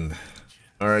happen.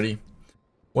 Alrighty.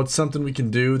 What's something we can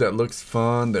do that looks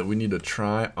fun that we need to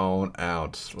try on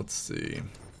out? Let's see.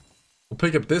 We'll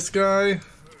pick up this guy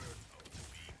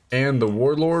and the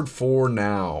Warlord for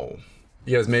now.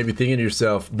 You guys may be thinking to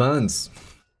yourself, Buns,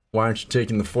 Why aren't you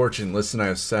taking the fortune? Listen, I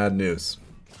have sad news.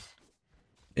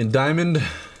 In Diamond,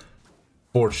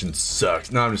 fortune sucks.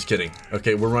 No, I'm just kidding.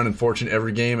 Okay, we're running fortune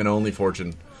every game and only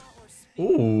fortune.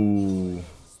 Ooh.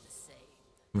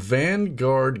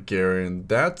 Vanguard Garen.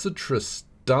 That's a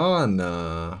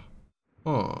Tristana.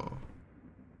 Huh.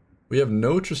 We have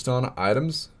no Tristana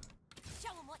items. Show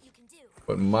 'em what you can do.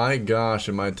 But my gosh,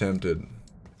 am I tempted.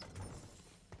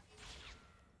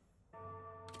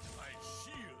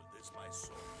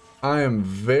 I am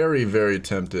very, very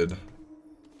tempted.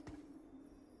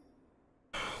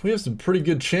 We have some pretty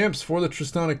good champs for the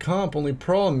Tristana comp. Only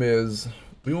problem is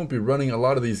we won't be running a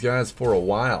lot of these guys for a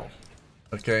while.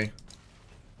 Okay.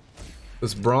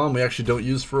 This Braum we actually don't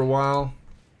use for a while.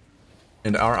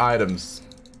 And our items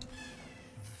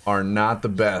are not the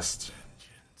best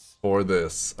for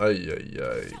this. Ay, ay,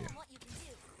 ay.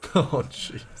 Oh,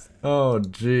 jeez. Oh,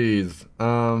 jeez.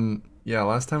 Yeah,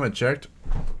 last time I checked,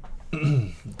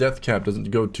 Death Cap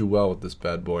doesn't go too well with this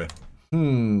bad boy.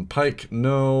 Pike,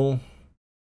 no.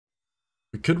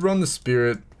 We could run the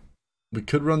Spirit. We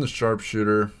could run the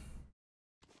Sharpshooter.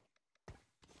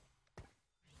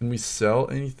 Can we sell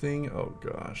anything? Oh,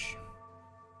 gosh.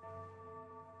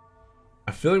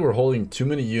 I feel like we're holding too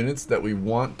many units that we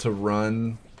want to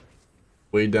run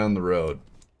way down the road.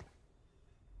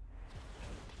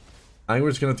 I think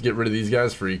we're just going to have to get rid of these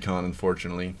guys for econ,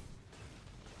 unfortunately.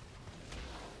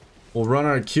 We'll run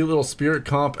our cute little Spirit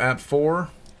comp at 4.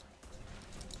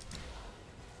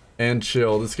 And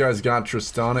chill. This guy's got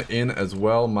Tristana in as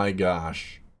well. My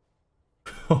gosh.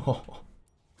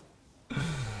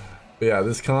 Yeah,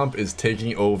 this comp is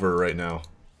taking over right now.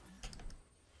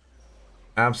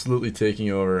 Absolutely taking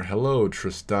over. Hello,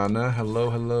 Tristana. Hello,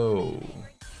 hello.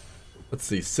 Let's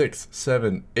see. 6,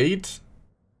 7, 8.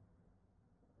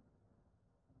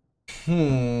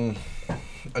 I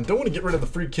don't want to get rid of the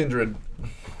free Kindred.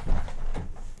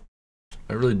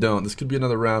 I really don't. This could be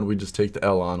another round we just take the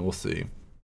L on. We'll see.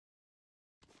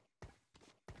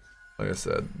 Like I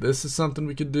said, this is something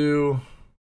we could do.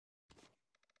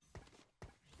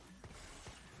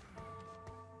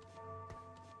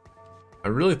 I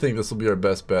really think this will be our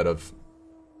best bet of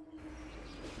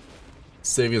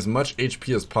saving as much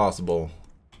HP as possible.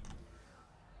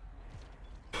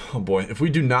 Oh boy, if we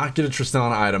do not get a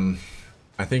Tristana item,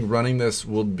 I think running this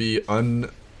will be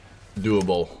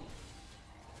undoable.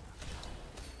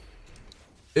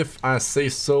 If I say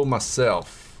so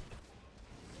myself.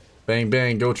 Bang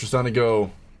bang, go Tristana,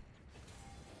 go.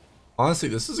 Honestly,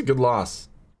 this is a good loss.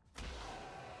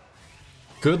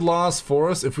 Good loss for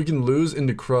us. If we can lose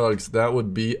into Krugs, that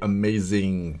would be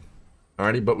amazing.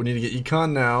 Alrighty, but we need to get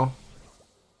Econ now.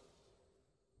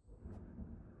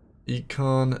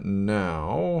 Econ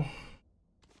now.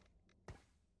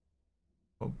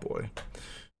 Oh boy.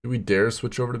 Do we dare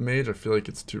switch over to Mage? I feel like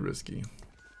it's too risky.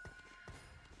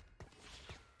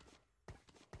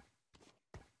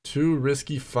 Too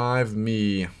risky 5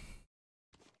 me.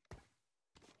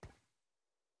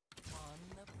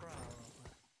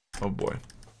 Oh boy.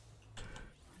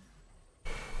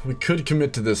 We could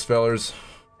commit to this, fellers.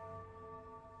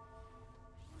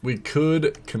 We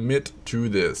could commit to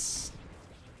this.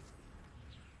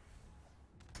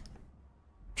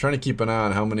 Trying to keep an eye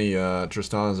on how many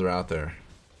Tristanas are out there.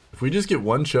 If we just get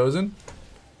one chosen,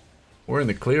 we're in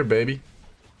the clear, baby.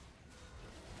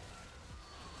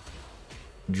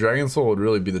 Dragon Soul would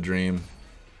really be the dream.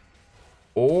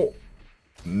 Oh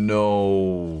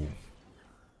no.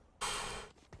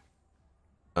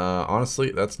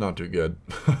 Honestly, that's not too good.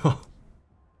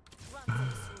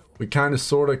 We kind of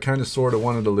sorta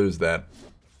wanted to lose that.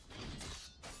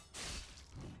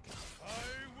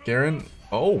 Garen,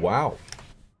 oh wow.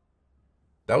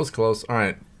 That was close.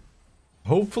 Alright.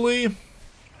 Hopefully,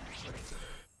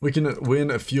 we can win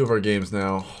a few of our games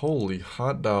now. Holy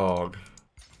hot dog.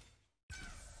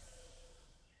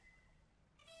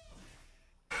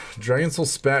 Dragon Soul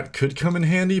Spat could come in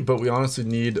handy, but we honestly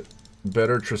need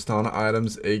better Tristana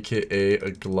items, aka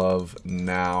a glove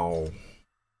now.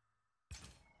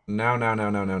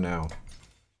 Now.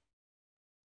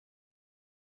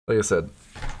 Like I said,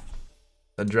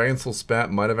 a Dragon Soul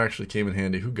Spat might have actually came in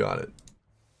handy. Who got it?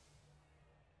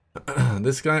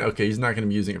 This guy? Okay, he's not going to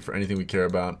be using it for anything we care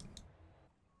about.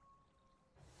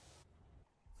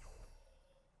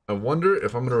 I wonder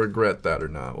if I'm going to regret that or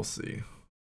not. We'll see.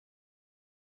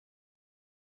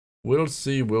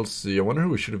 We'll see. I wonder who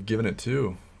we should have given it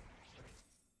to.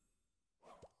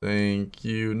 Thank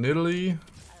you, Nidalee.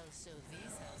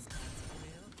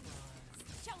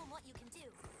 Show 'em what you can do.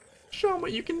 Show 'em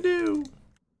what you can do.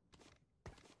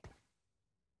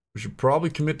 We should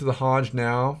probably commit to the Hodge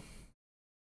now.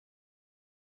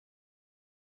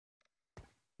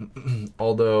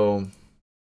 Although,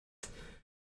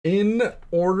 in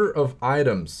order of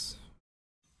items,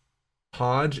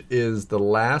 Hodge is the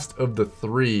last of the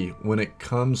three when it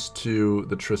comes to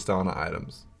the Tristana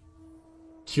items.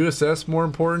 QSS more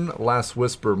important, Last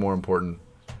Whisper more important.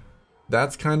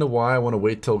 That's kind of why I want to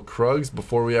wait till Krugs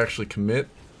before we actually commit.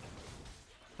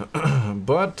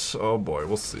 But, oh boy,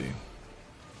 we'll see.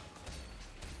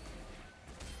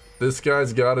 This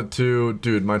guy's got it too.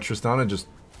 Dude, my Tristana just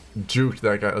juked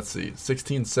that guy. Let's see,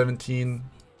 16, 17.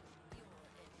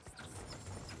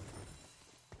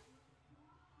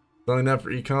 Selling that for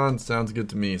Econ sounds good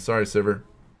to me. Sorry, Sivir.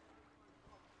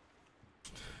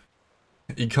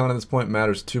 Econ at this point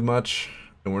matters too much,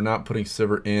 and we're not putting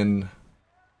Sivir in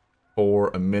for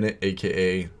a minute,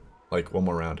 aka like one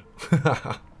more round.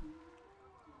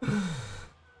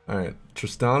 Alright,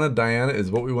 Tristana, Diana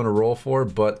is what we want to roll for,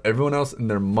 but everyone else and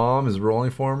their mom is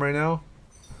rolling for him right now.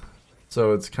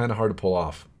 So it's kind of hard to pull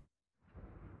off.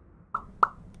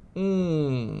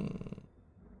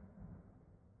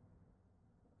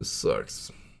 This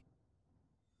sucks.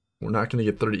 We're not going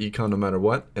to get 30 econ no matter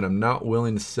what, and I'm not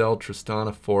willing to sell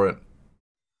Tristana for it.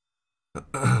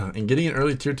 And getting an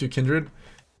early tier 2 Kindred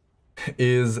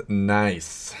is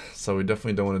nice. So we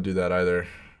definitely don't want to do that either.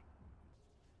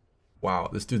 Wow,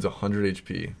 this dude's 100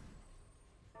 HP.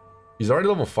 He's already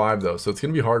level 5 though, so it's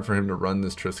going to be hard for him to run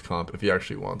this Trist comp if he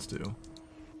actually wants to.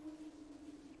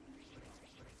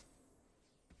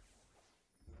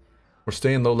 We're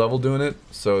staying low level doing it,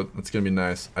 so it's going to be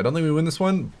nice. I don't think we win this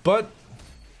one, but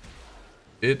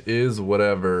it is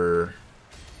whatever.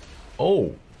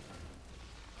 Oh.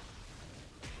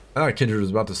 I thought Kindred was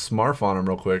about to smarf on him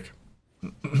real quick.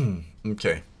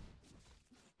 Okay.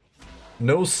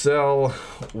 No sell.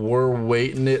 We're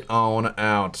waiting it on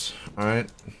out.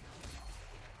 Alright.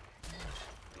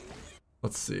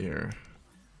 Let's see here.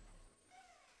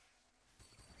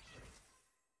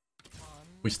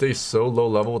 We stay so low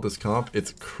level with this comp.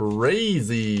 It's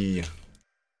crazy.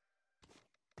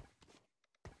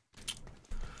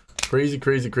 Crazy,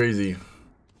 crazy, crazy.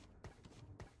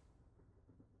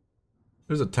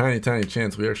 There's a tiny, tiny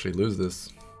chance we actually lose this.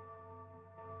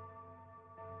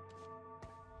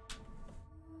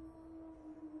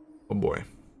 Oh boy.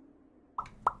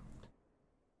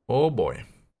 Oh boy.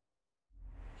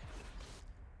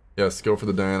 Yes, go for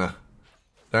the Diana.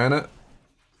 Diana,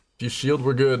 if you shield,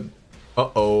 we're good.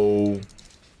 Uh-oh.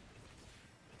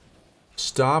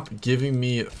 Stop giving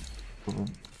me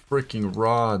freaking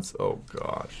rods. Oh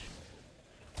gosh.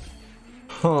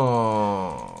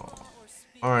 Huh.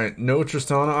 Alright, no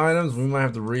Tristana items. We might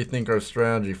have to rethink our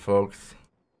strategy, folks.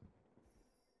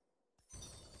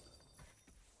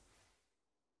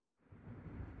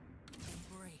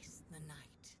 Embrace the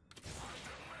night.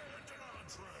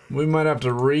 We might have to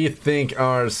rethink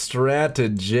our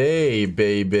strategy,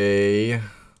 baby.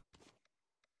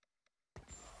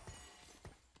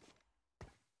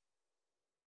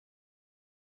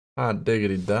 Hot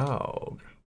diggity dog.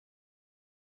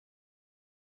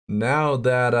 Now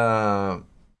that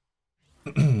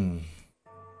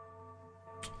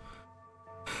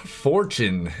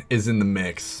Fortune is in the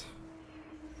mix,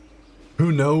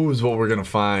 who knows what we're gonna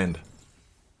find?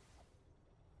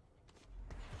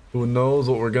 Who knows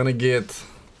what we're gonna get?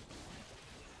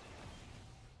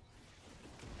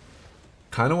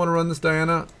 Kinda wanna run this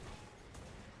Diana.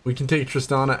 We can take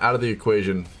Tristana out of the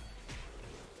equation.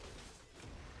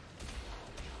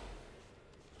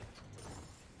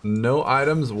 No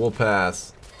items, we'll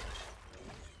pass.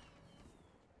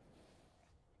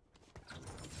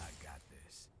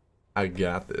 I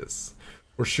got this.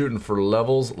 We're shooting for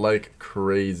levels like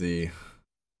crazy.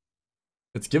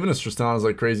 It's giving us Tristanas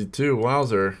like crazy too.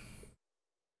 Wowzer.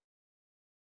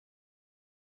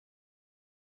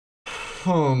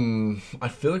 I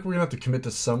feel like we're gonna have to commit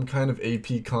to some kind of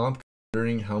AP comp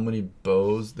considering how many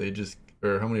bows they just,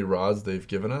 or how many rods they've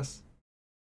given us.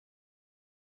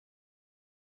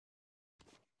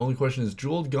 Only question is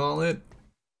Jeweled Gauntlet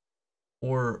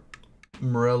or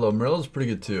Morello. Morello's pretty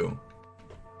good too.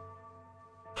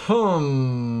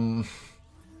 Can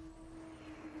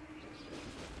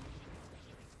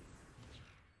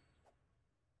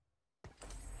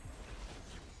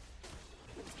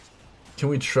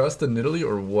we trust the Nidalee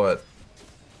or what?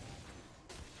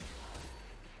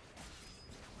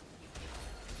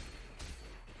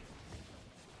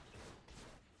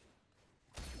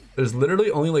 There's literally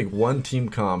only like one team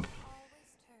comp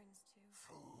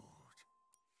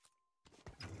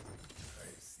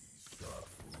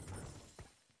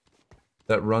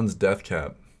that runs Death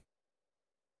Cap.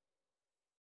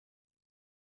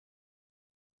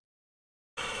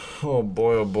 Oh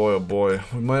boy, oh boy, oh boy.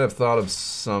 We might have thought of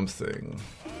something.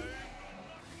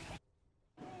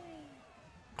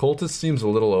 Cultist seems a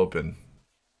little open.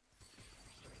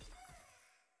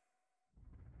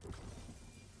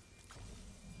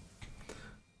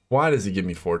 Why does he give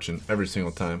me fortune every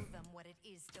single time? Them what it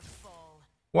is to fall.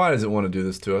 Why does it want to do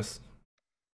this to us?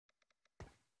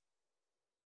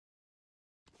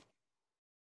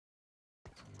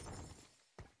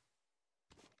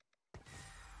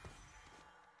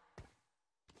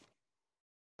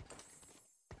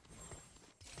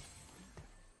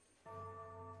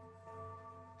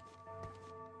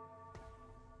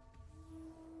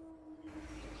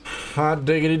 Hot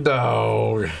diggity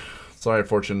dog. Sorry,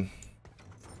 Fortune.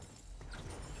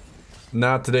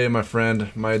 Not today, my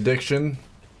friend. My addiction.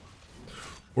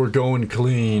 We're going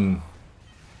clean.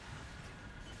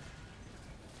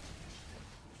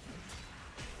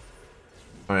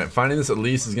 Alright, finding this at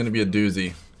least is going to be a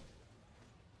doozy.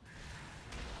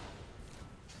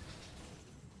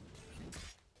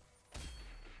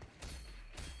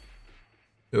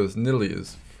 Yo, this Nidalee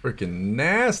is freaking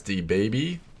nasty,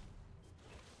 baby.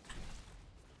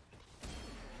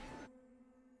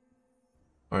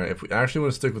 Alright, if we actually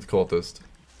want to stick with Cultist,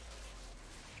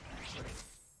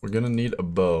 we're gonna need a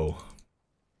bow.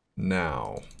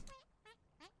 Now.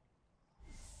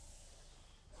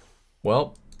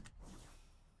 Well.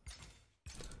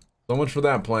 So much for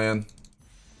that plan.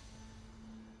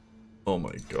 Oh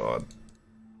my god.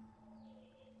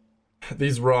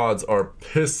 These rods are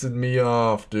pissing me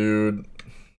off, dude.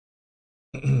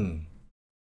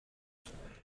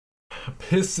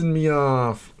 Pissing me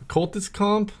off. Cultist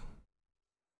comp?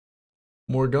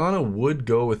 Morgana would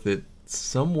go with it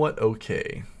somewhat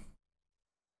okay.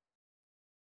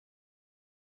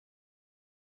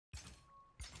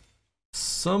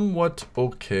 Somewhat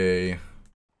okay.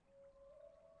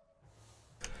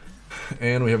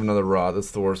 And we have another rod.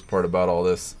 That's the worst part about all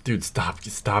this. Dude, stop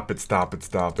it, stop it, stop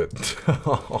it.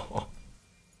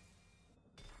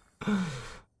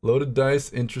 Loaded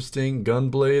dice, interesting.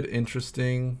 Gunblade,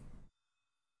 interesting.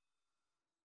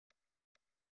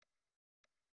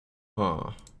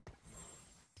 Huh.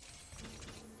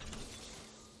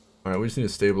 Alright, we just need to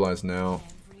stabilize now.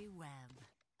 Every web,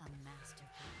 a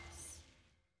masterpiece.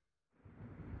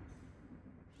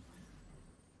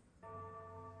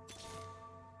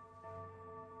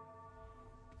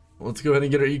 Let's go ahead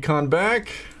and get our econ back.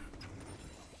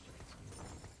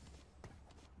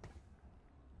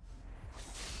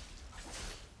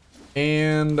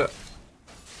 And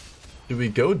do we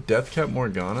go Deathcap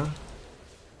Morgana?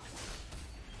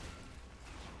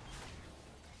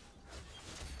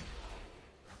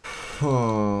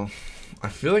 Huh. I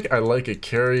feel like I like a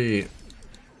carry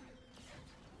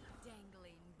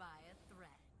Dangling by a thread.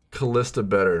 Callista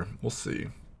better. We'll see.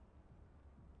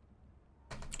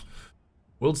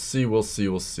 We'll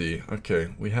see.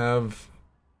 Okay, we have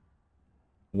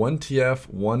 1 TF,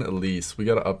 1 Elise. We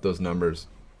gotta up those numbers.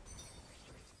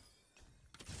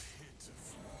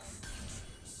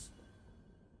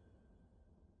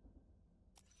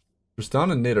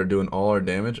 Tristan and Nate are doing all our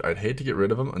damage. I'd hate to get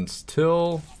rid of them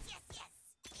until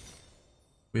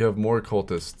we have more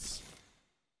cultists.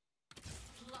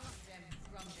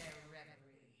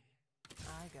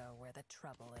 I go where the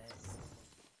trouble is.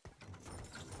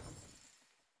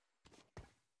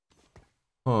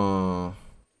 Huh.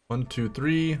 1, 2,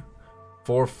 3,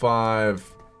 4,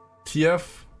 5.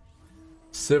 TF,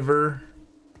 Sivir,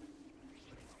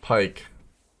 Pike.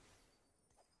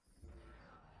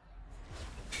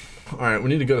 Alright, we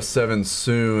need to go to 7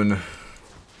 soon.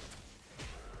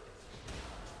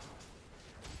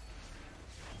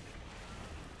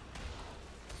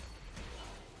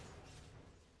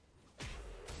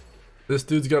 This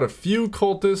dude's got a few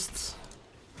cultists.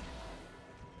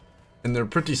 And they're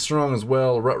pretty strong as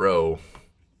well. Rutrow.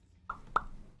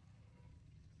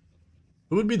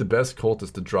 Who would be the best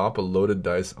cultist to drop a loaded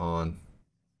dice on?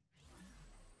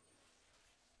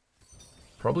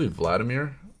 Probably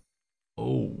Vladimir.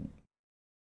 Oh.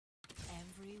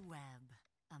 Every web,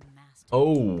 a masterpiece.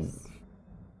 Oh.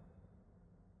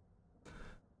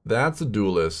 That's a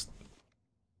duelist.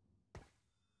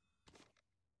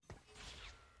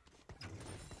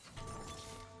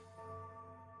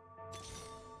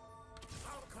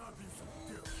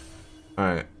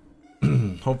 Alright.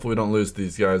 Hopefully we don't lose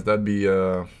these guys. That'd be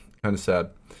kind of sad.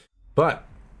 But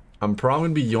I'm probably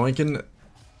going to be yoinking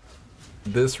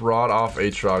this rod off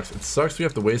Aatrox. It sucks we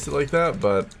have to waste it like that,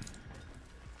 but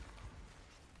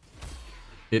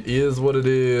it is what it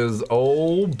is.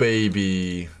 Oh,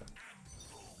 baby.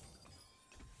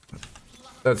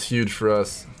 That's huge for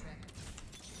us.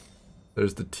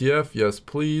 There's the TF. Yes,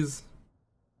 please.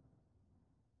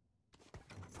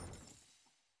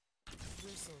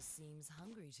 Whistle seems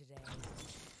hungry today.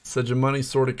 Said your money,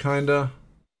 sorta, kinda.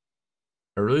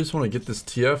 I really just want to get this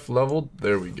TF leveled.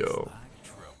 There we go.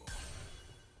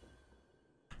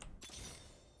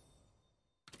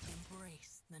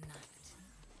 Embrace the night.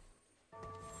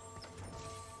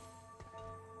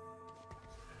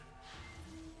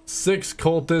 Six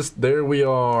cultists, there we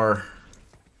are.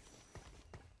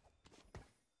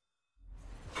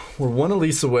 We're one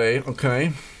Elise away,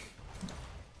 okay.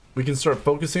 We can start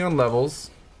focusing on levels.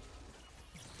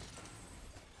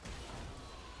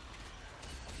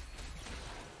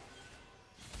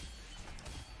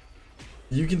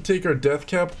 You can take our death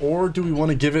cap, or do we want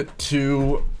to give it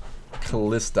to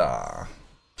Callista?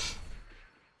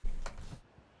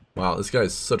 Wow, this guy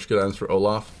has such good items for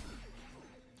Olaf.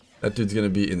 That dude's gonna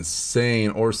be insane,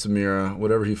 or Samira,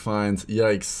 whatever he finds.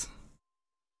 Yikes.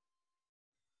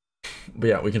 But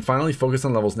yeah, we can finally focus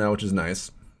on levels now, which is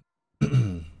nice.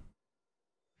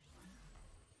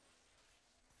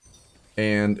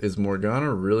 And is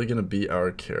Morgana really gonna be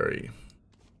our carry?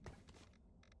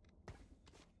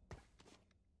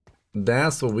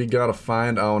 That's what we gotta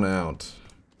find on out.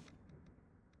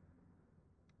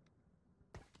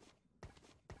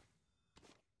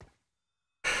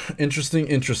 Interesting,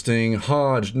 interesting.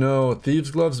 Hodge, no. Thieves'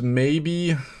 gloves,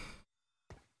 maybe.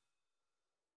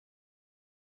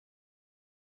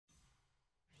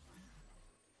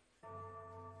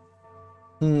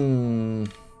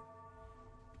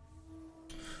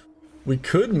 We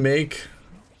could make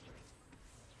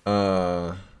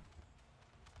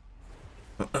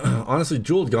honestly,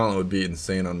 Jeweled Gauntlet would be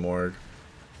insane on Morg.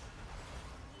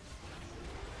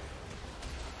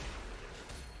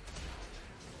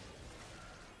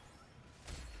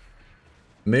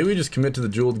 Maybe we just commit to the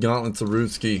Jeweled Gauntlet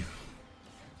Zarutski.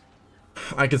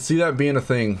 I could see that being a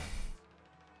thing.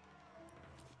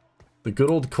 The good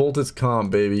old cultist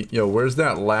comp, baby. Yo, where's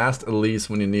that last Elise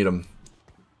when you need him?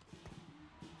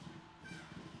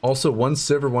 Also, one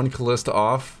Sivir, one Callista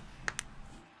off.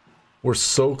 We're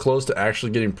so close to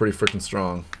actually getting pretty freaking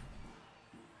strong.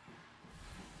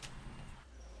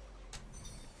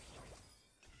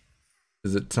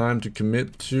 Is it time to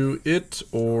commit to it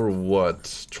or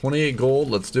what? 28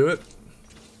 gold, let's do it.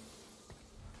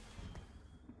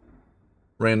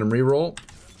 Random reroll.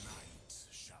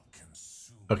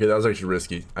 Okay, that was actually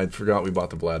risky. I forgot we bought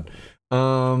the Vlad.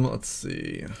 Let's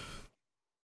see.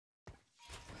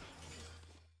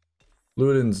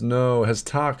 Ludens, no. Has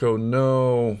Taco,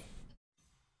 no.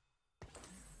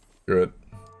 Good.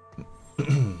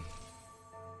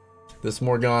 This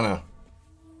Morgana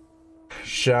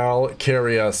shall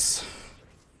carry us.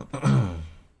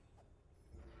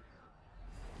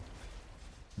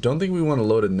 Don't think we want to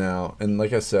load it now. And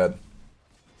like I said,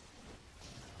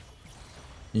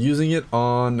 using it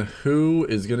on who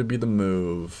is going to be the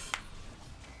move.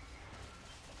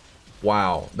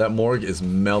 Wow, that Morg is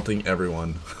melting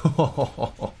everyone.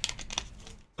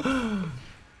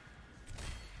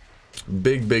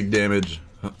 Big damage.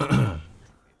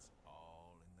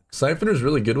 Siphoner is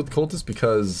really good with Cultists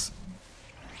because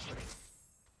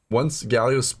once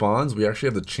Galio spawns, we actually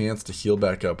have the chance to heal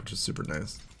back up, which is super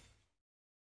nice.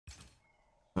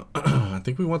 I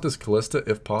think we want this Callista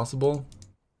if possible.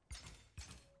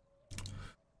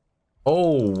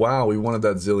 Oh, wow, we wanted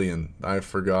that Zillion. I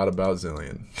forgot about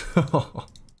Zillion.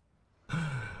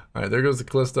 Alright, there goes the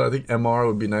Callista. I think MR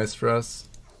would be nice for us.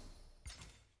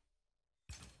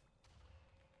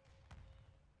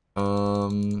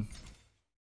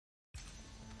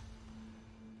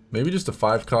 Maybe just a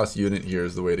 5-cost unit here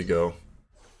is the way to go.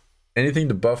 Anything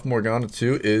to buff Morgana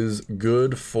too is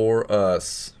good for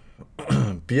us.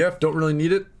 BF, don't really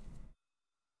need it.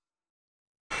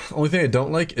 Only thing I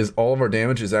don't like is all of our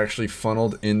damage is actually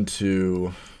funneled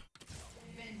into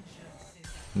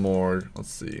Morg.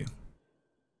 Let's see.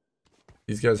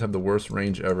 These guys have the worst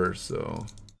range ever, so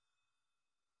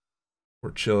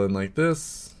we're chilling like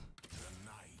this.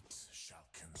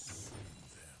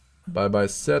 Bye bye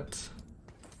set.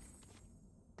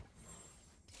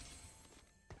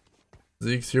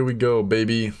 Zeeks, here we go,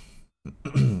 baby.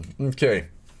 Okay.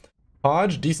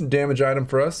 Hodge, decent damage item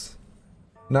for us.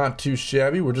 Not too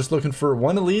shabby. We're just looking for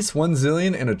one Elise, one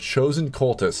Zillion, and a chosen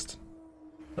cultist.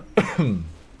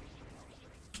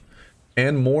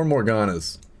 And more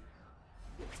Morganas.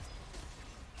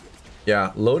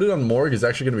 Yeah, loaded on Morg is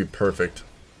actually going to be perfect.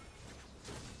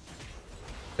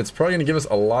 It's probably going to give us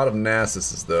a lot of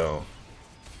Nassuses, though.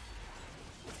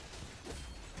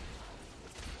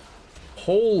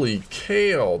 Holy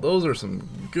kale, those are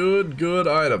some good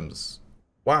items.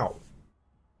 Wow.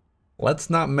 Let's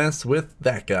not mess with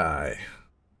that guy.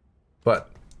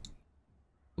 But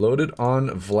loaded on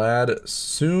Vlad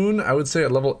soon. I would say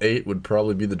at level 8 would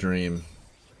probably be the dream.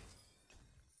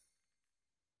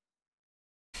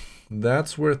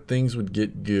 That's where things would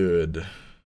get good.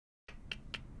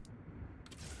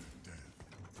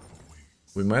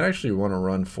 We might actually want to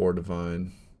run 4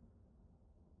 Divine.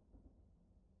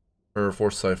 Or 4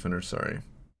 Siphoner, sorry.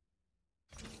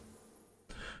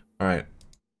 Alright.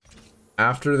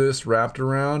 After this wrapped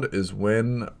around is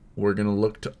when we're going to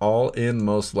look to all in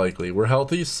most likely. We're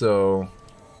healthy, so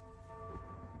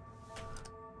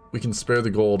we can spare the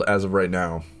gold as of right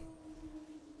now.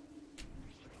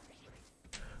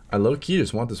 I low-key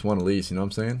just want this one at least, you know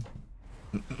what I'm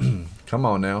saying? Come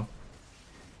on now.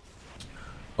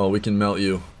 Oh, we can melt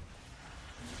you.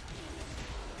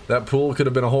 That pool could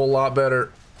have been a whole lot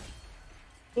better.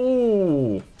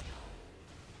 Ooh.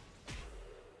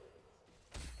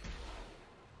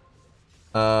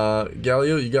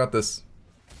 Galio, you got this.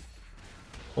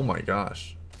 Oh my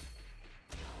gosh.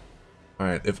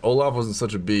 Alright, if Olaf wasn't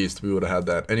such a beast, we would have had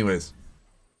that. Anyways.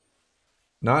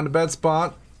 Not in a bad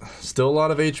spot. Still a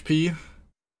lot of HP.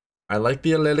 I like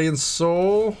the Alelian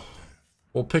Soul.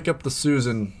 We'll pick up the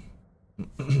Susan.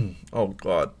 Oh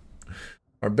god.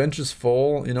 Our bench is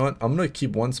full. You know what? I'm gonna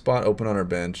keep one spot open on our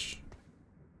bench.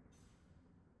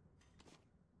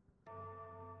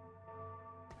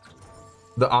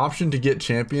 The option to get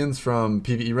champions from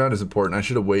PvE round is important. I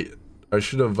should have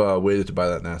waited to buy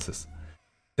that Nasus.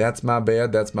 That's my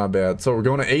bad, that's my bad. So we're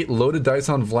going to 8 loaded dice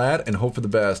on Vlad and hope for the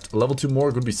best. Level 2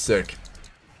 Morg would be sick.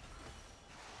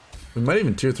 We might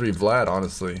even tier 3 Vlad,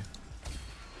 honestly.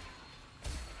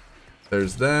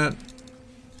 There's that.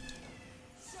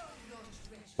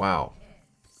 Wow.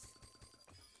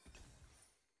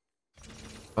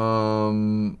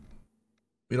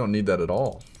 We don't need that at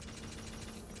all.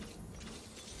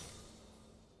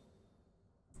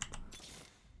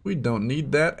 We don't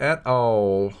need that at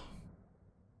all.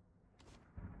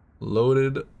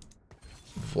 Loaded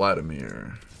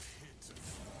Vladimir.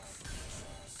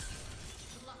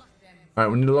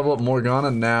 Alright, we need to level up Morgana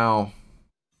now.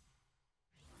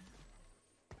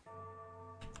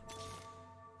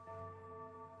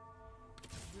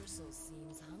 Bristle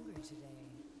seems hungry today.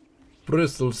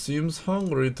 Bristle seems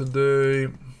hungry today.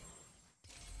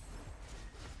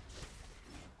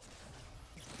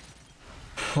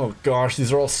 Oh gosh,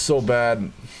 these are all so bad.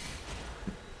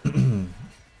 Dude,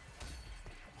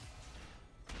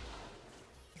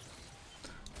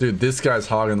 this guy's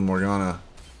hogging the Morgana.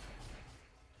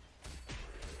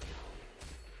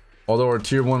 Although our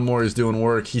tier 1 Mori is doing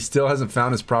work, he still hasn't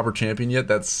found his proper champion yet.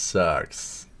 That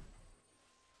sucks.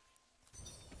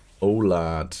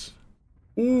 Olat.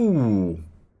 Ooh.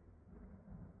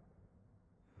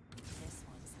 This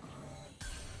one's on me.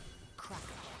 Crack it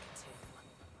like two.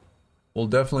 We'll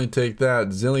definitely take that.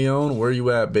 Zillion, where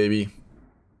you at, baby?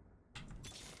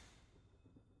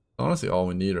 Honestly, all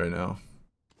we need right now.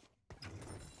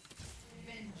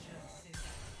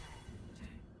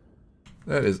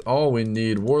 That is all we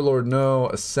need. Warlord, no.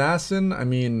 Assassin, I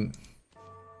mean...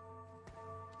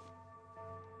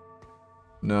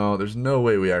 No, there's no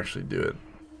way we actually do it.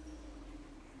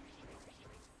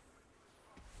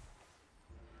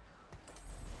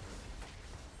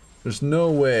 There's no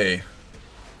way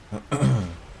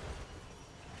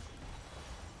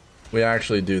we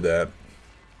actually do that.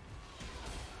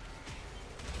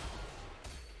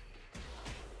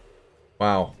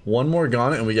 Wow, one more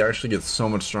Morgana and we actually get so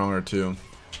much stronger too.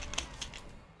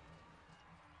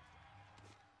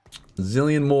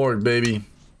 Zillion Morg, baby.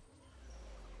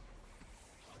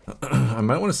 I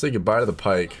might want to say goodbye to the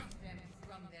Pike.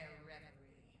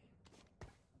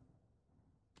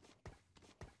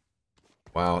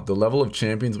 Wow, the level of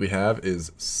champions we have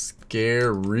is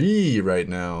scary right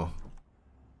now.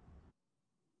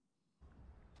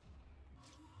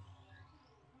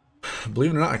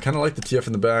 Believe it or not, I kind of like the TF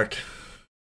in the back.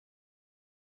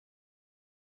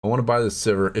 I want to buy this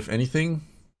Sivir. If anything...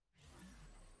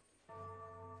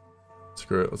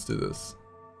 Screw it, let's do this.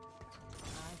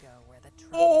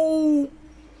 Oh!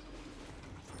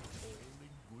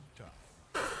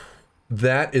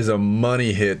 That is a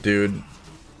money hit, dude.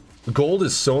 Gold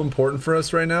is so important for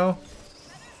us right now.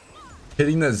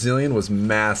 Hitting that Zillion was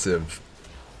massive.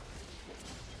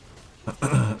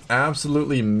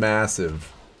 Absolutely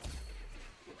massive.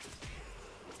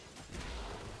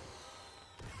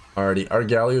 Alrighty, our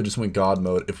Galio just went God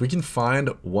mode. If we can find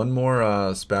one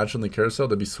more spatula in the carousel,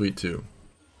 that'd be sweet too.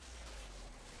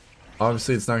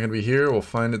 Obviously, it's not going to be here. We'll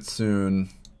find it soon.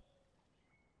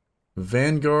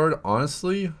 Vanguard,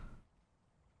 honestly,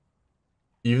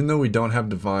 even though we don't have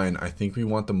Divine, I think we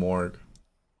want the Morg.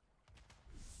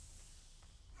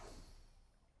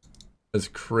 As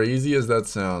crazy as that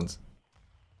sounds.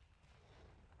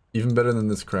 Even better than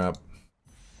this crap.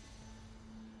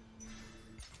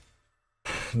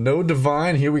 No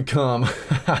divine, here we come.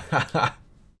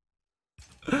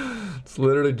 It's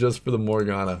literally just for the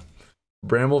Morgana.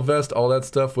 Bramble vest, all that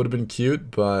stuff would have been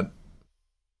cute, but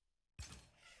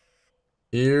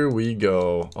here we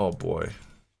go. Oh boy.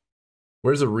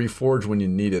 Where's a reforge when you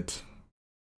need it?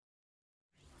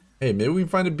 Hey, maybe we can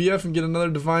find a BF and get another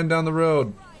divine down the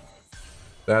road.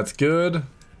 That's good.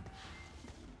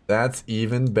 That's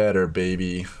even better,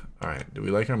 baby. Alright, do we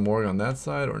like our Morg on that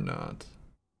side or not?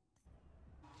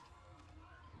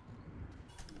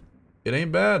 It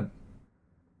ain't bad.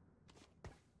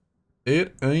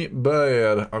 It ain't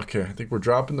bad. Okay, I think we're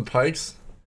dropping the pikes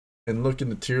and looking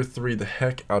to tier 3 the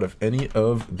heck out of any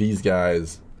of these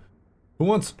guys. Who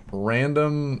wants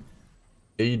random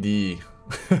AD?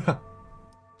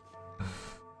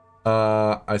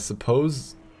 I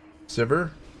suppose Sivir?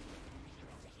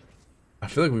 I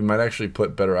feel like we might actually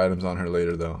put better items on her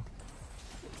later though.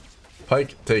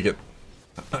 Pike, take it.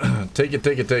 Take it,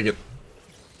 take it, take it.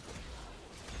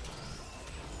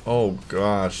 Oh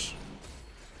gosh.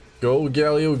 Go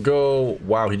Galio, go.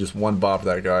 Wow, he just one bopped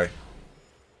that guy.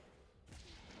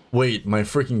 Wait, my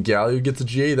freaking Galio gets a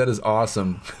GA? That is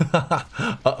awesome.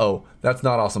 Uh-oh. That's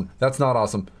not awesome. That's not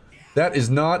awesome. That is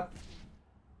not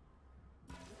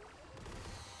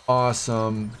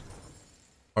awesome.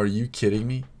 Are you kidding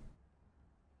me?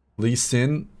 Lee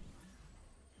Sin?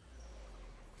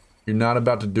 You're not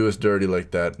about to do us dirty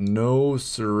like that. No,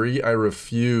 siree, I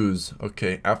refuse.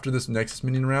 Okay, after this Nexus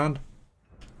minion round,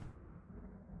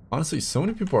 honestly, so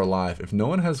many people are alive. If no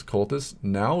one has cultists,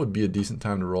 now would be a decent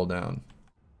time to roll down.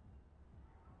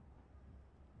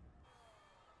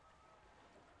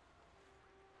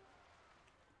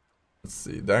 Let's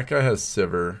see, that guy has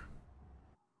Sivir.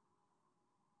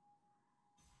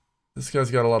 This guy's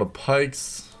got a lot of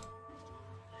pikes.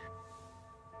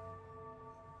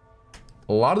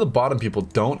 A lot of the bottom people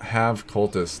don't have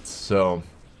cultists, so...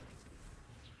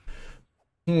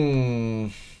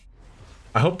 I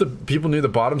hope the people near the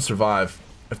bottom survive.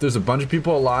 If there's a bunch of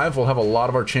people alive, we'll have a lot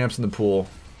of our champs in the pool.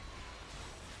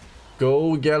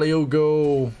 Go, Galio,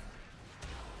 go!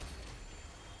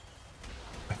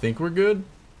 I think we're good.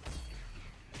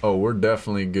 Oh, we're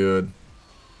definitely good.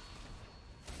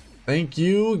 Thank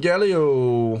you,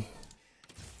 Galio!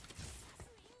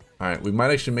 Alright, we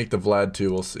might actually make the Vlad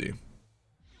too, we'll see.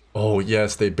 Oh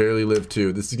yes, they barely live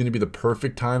too. This is going to be the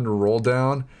perfect time to roll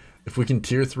down. If we can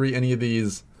tier 3 any of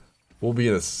these, we'll be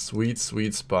in a sweet,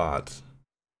 sweet spot.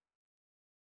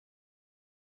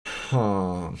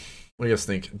 Huh. What do you guys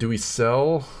think? Do we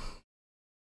sell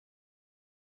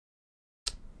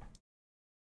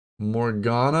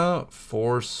Morgana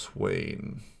for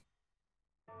Swain?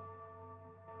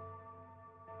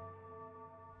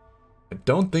 I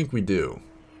don't think we do.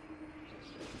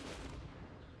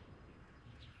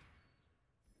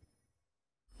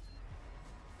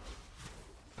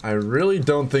 I really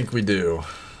don't think we do.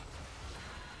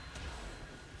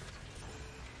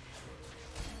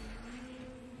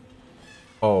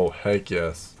 Oh, heck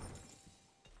yes.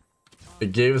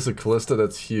 It gave us a Callista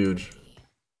that's huge.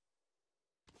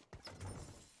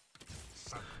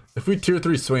 If we tier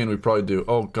 3 Swain, we probably do.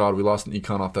 Oh god, we lost an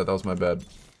econ off that. That was my bad.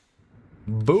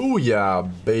 Booyah,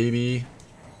 baby.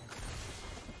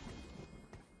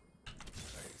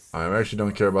 I actually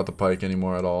don't care about the pike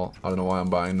anymore at all. I don't know why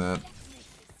I'm buying that.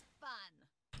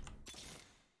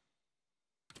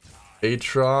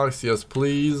 Aatrox, yes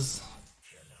please.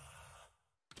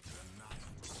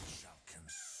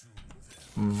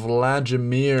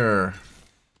 Vladimir.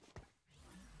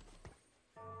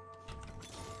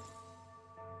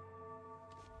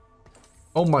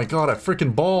 Oh my god, a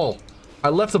freaking ball! I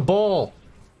left a ball!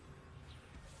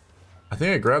 I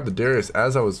think I grabbed the Darius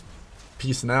as I was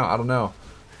piecing out, I don't know.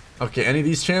 Okay, any of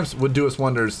these champs would do us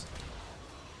wonders.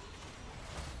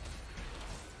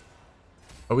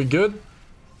 Are we good?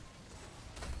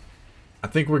 I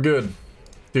think we're good.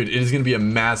 Dude, it is going to be a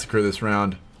massacre this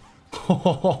round.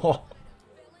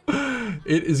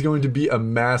 It is going to be a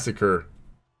massacre.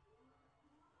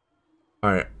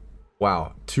 Alright.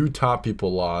 Wow. 2 top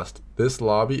people lost. This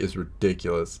lobby is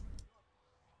ridiculous.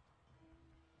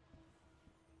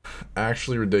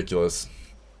 Actually ridiculous.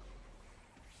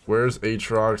 Where's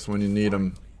Aatrox when you need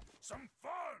him?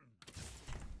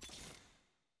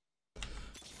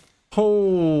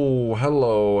 Oh,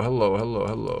 hello, hello, hello,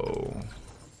 hello.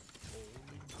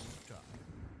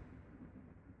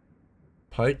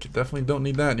 Pike, definitely don't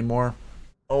need that anymore.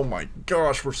 Oh my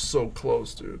gosh, we're so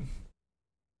close, dude.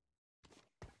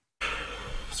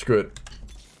 Screw it.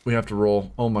 We have to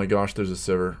roll. Oh my gosh, there's a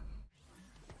Sivir.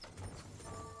 I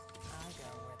go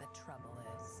where the trouble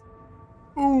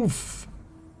is. Oof.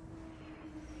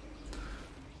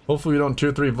 Hopefully we don't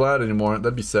tier 3 Vlad anymore.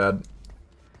 That'd be sad.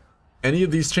 Any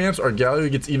of these champs, our Galio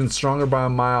gets even stronger by a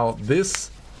mile. This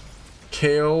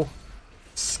Kale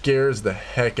scares the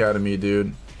heck out of me,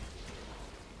 dude.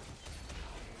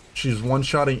 She's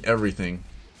one-shotting everything.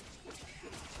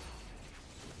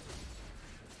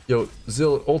 Yo,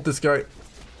 Zill, ult this guy.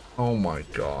 Oh my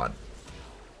god.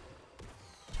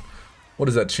 What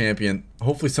is that champion?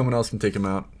 Hopefully someone else can take him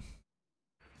out.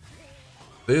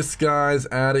 This guy's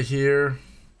out of here.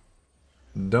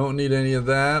 Don't need any of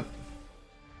that.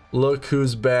 Look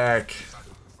who's back.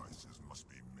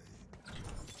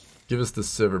 Give us the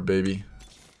Sivir, baby.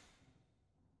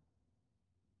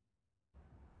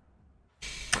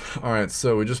 Alright,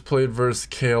 so we just played versus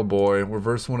Kale Boy. We're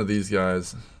versus one of these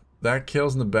guys. That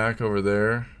Kale's in the back over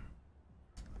there.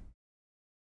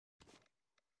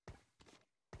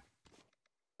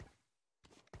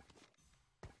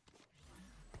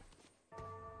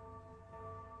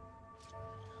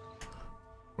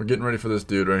 We're getting ready for this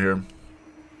dude right here.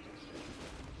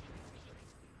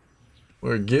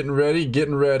 We're getting ready,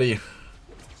 getting ready.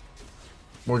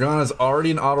 Morgana's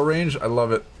already in auto range. I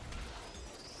love it.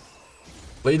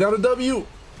 Lay down a W.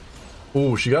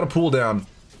 Ooh, she got a pull down.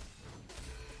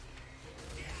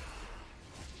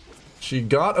 She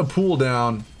got a pull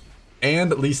down.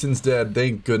 And Lee Sin's dead.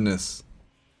 Thank goodness.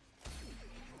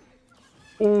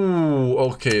 Ooh,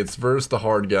 okay. It's versus the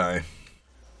hard guy.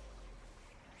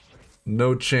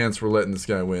 No chance we're letting this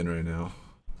guy win right now.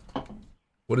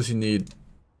 What does he need?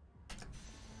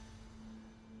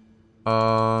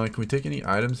 Can we take any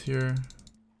items here?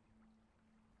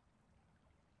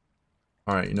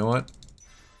 Alright, you know what?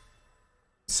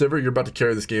 Sivir, you're about to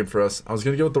carry this game for us. I was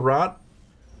gonna go with the Rot.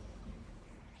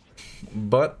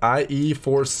 But IE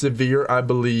for Severe, I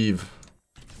believe.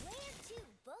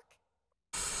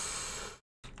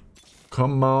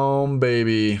 Come on,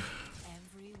 baby.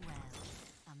 Every web,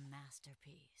 a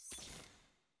masterpiece.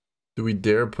 Do we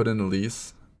dare put in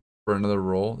Elise for another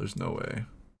role? There's no way.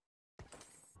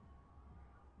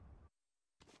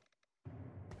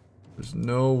 There's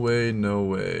no way, no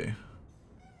way.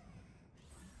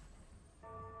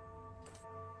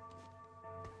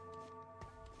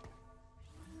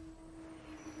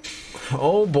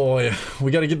 Oh boy,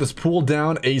 we gotta get this pool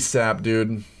down ASAP,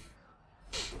 dude.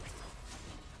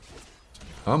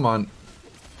 Come on.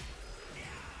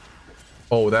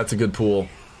 Oh, that's a good pool.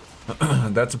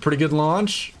 That's a pretty good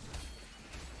launch.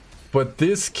 But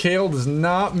this Kale does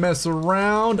not mess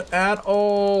around at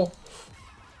all.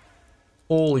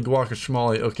 Holy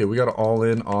guacamole. Okay, we gotta all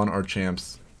in on our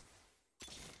champs.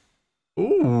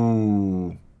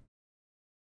 Ooh.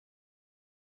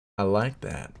 I like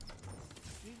that.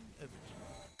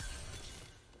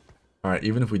 Alright,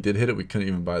 even if we did hit it, we couldn't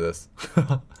even buy this.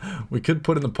 We could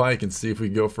put in the pike and see if we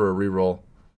go for a reroll.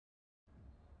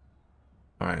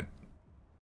 Alright.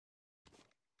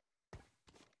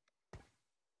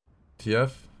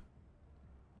 TF.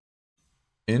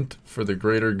 Int for the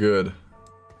greater good.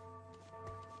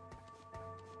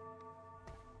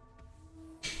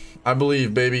 I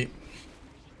believe, baby.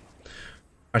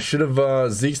 I should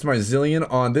have Zeke'd my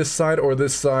Zillion on this side or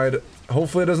this side.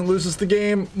 Hopefully it doesn't lose us the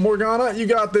game. Morgana, you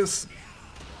got this.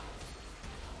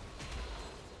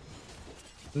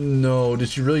 No,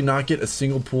 did you really not get a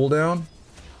single pull down?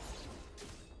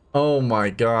 Oh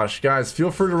my gosh. Guys, feel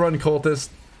free to run Cultist.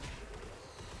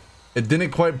 It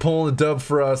didn't quite pull in the dub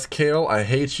for us. Kale, I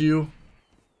hate you.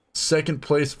 Second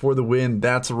place for the win.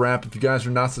 That's a wrap. If you guys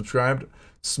are not subscribed,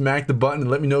 smack the button and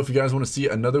let me know if you guys want to see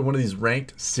another one of these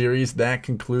ranked series. That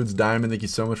concludes Diamond. Thank you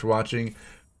so much for watching.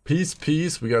 Peace,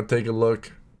 peace. We gotta take a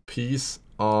look. Peace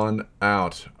on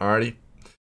out. Alrighty.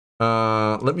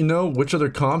 Let me know which other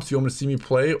comps you want me to see me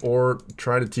play or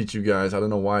try to teach you guys. I don't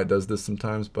know why it does this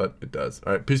sometimes, but it does.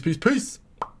 Alright, peace, peace, peace.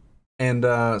 And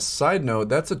side note,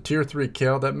 that's a tier 3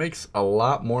 Kale. That makes a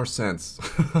lot more sense.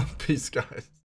 Peace, guys.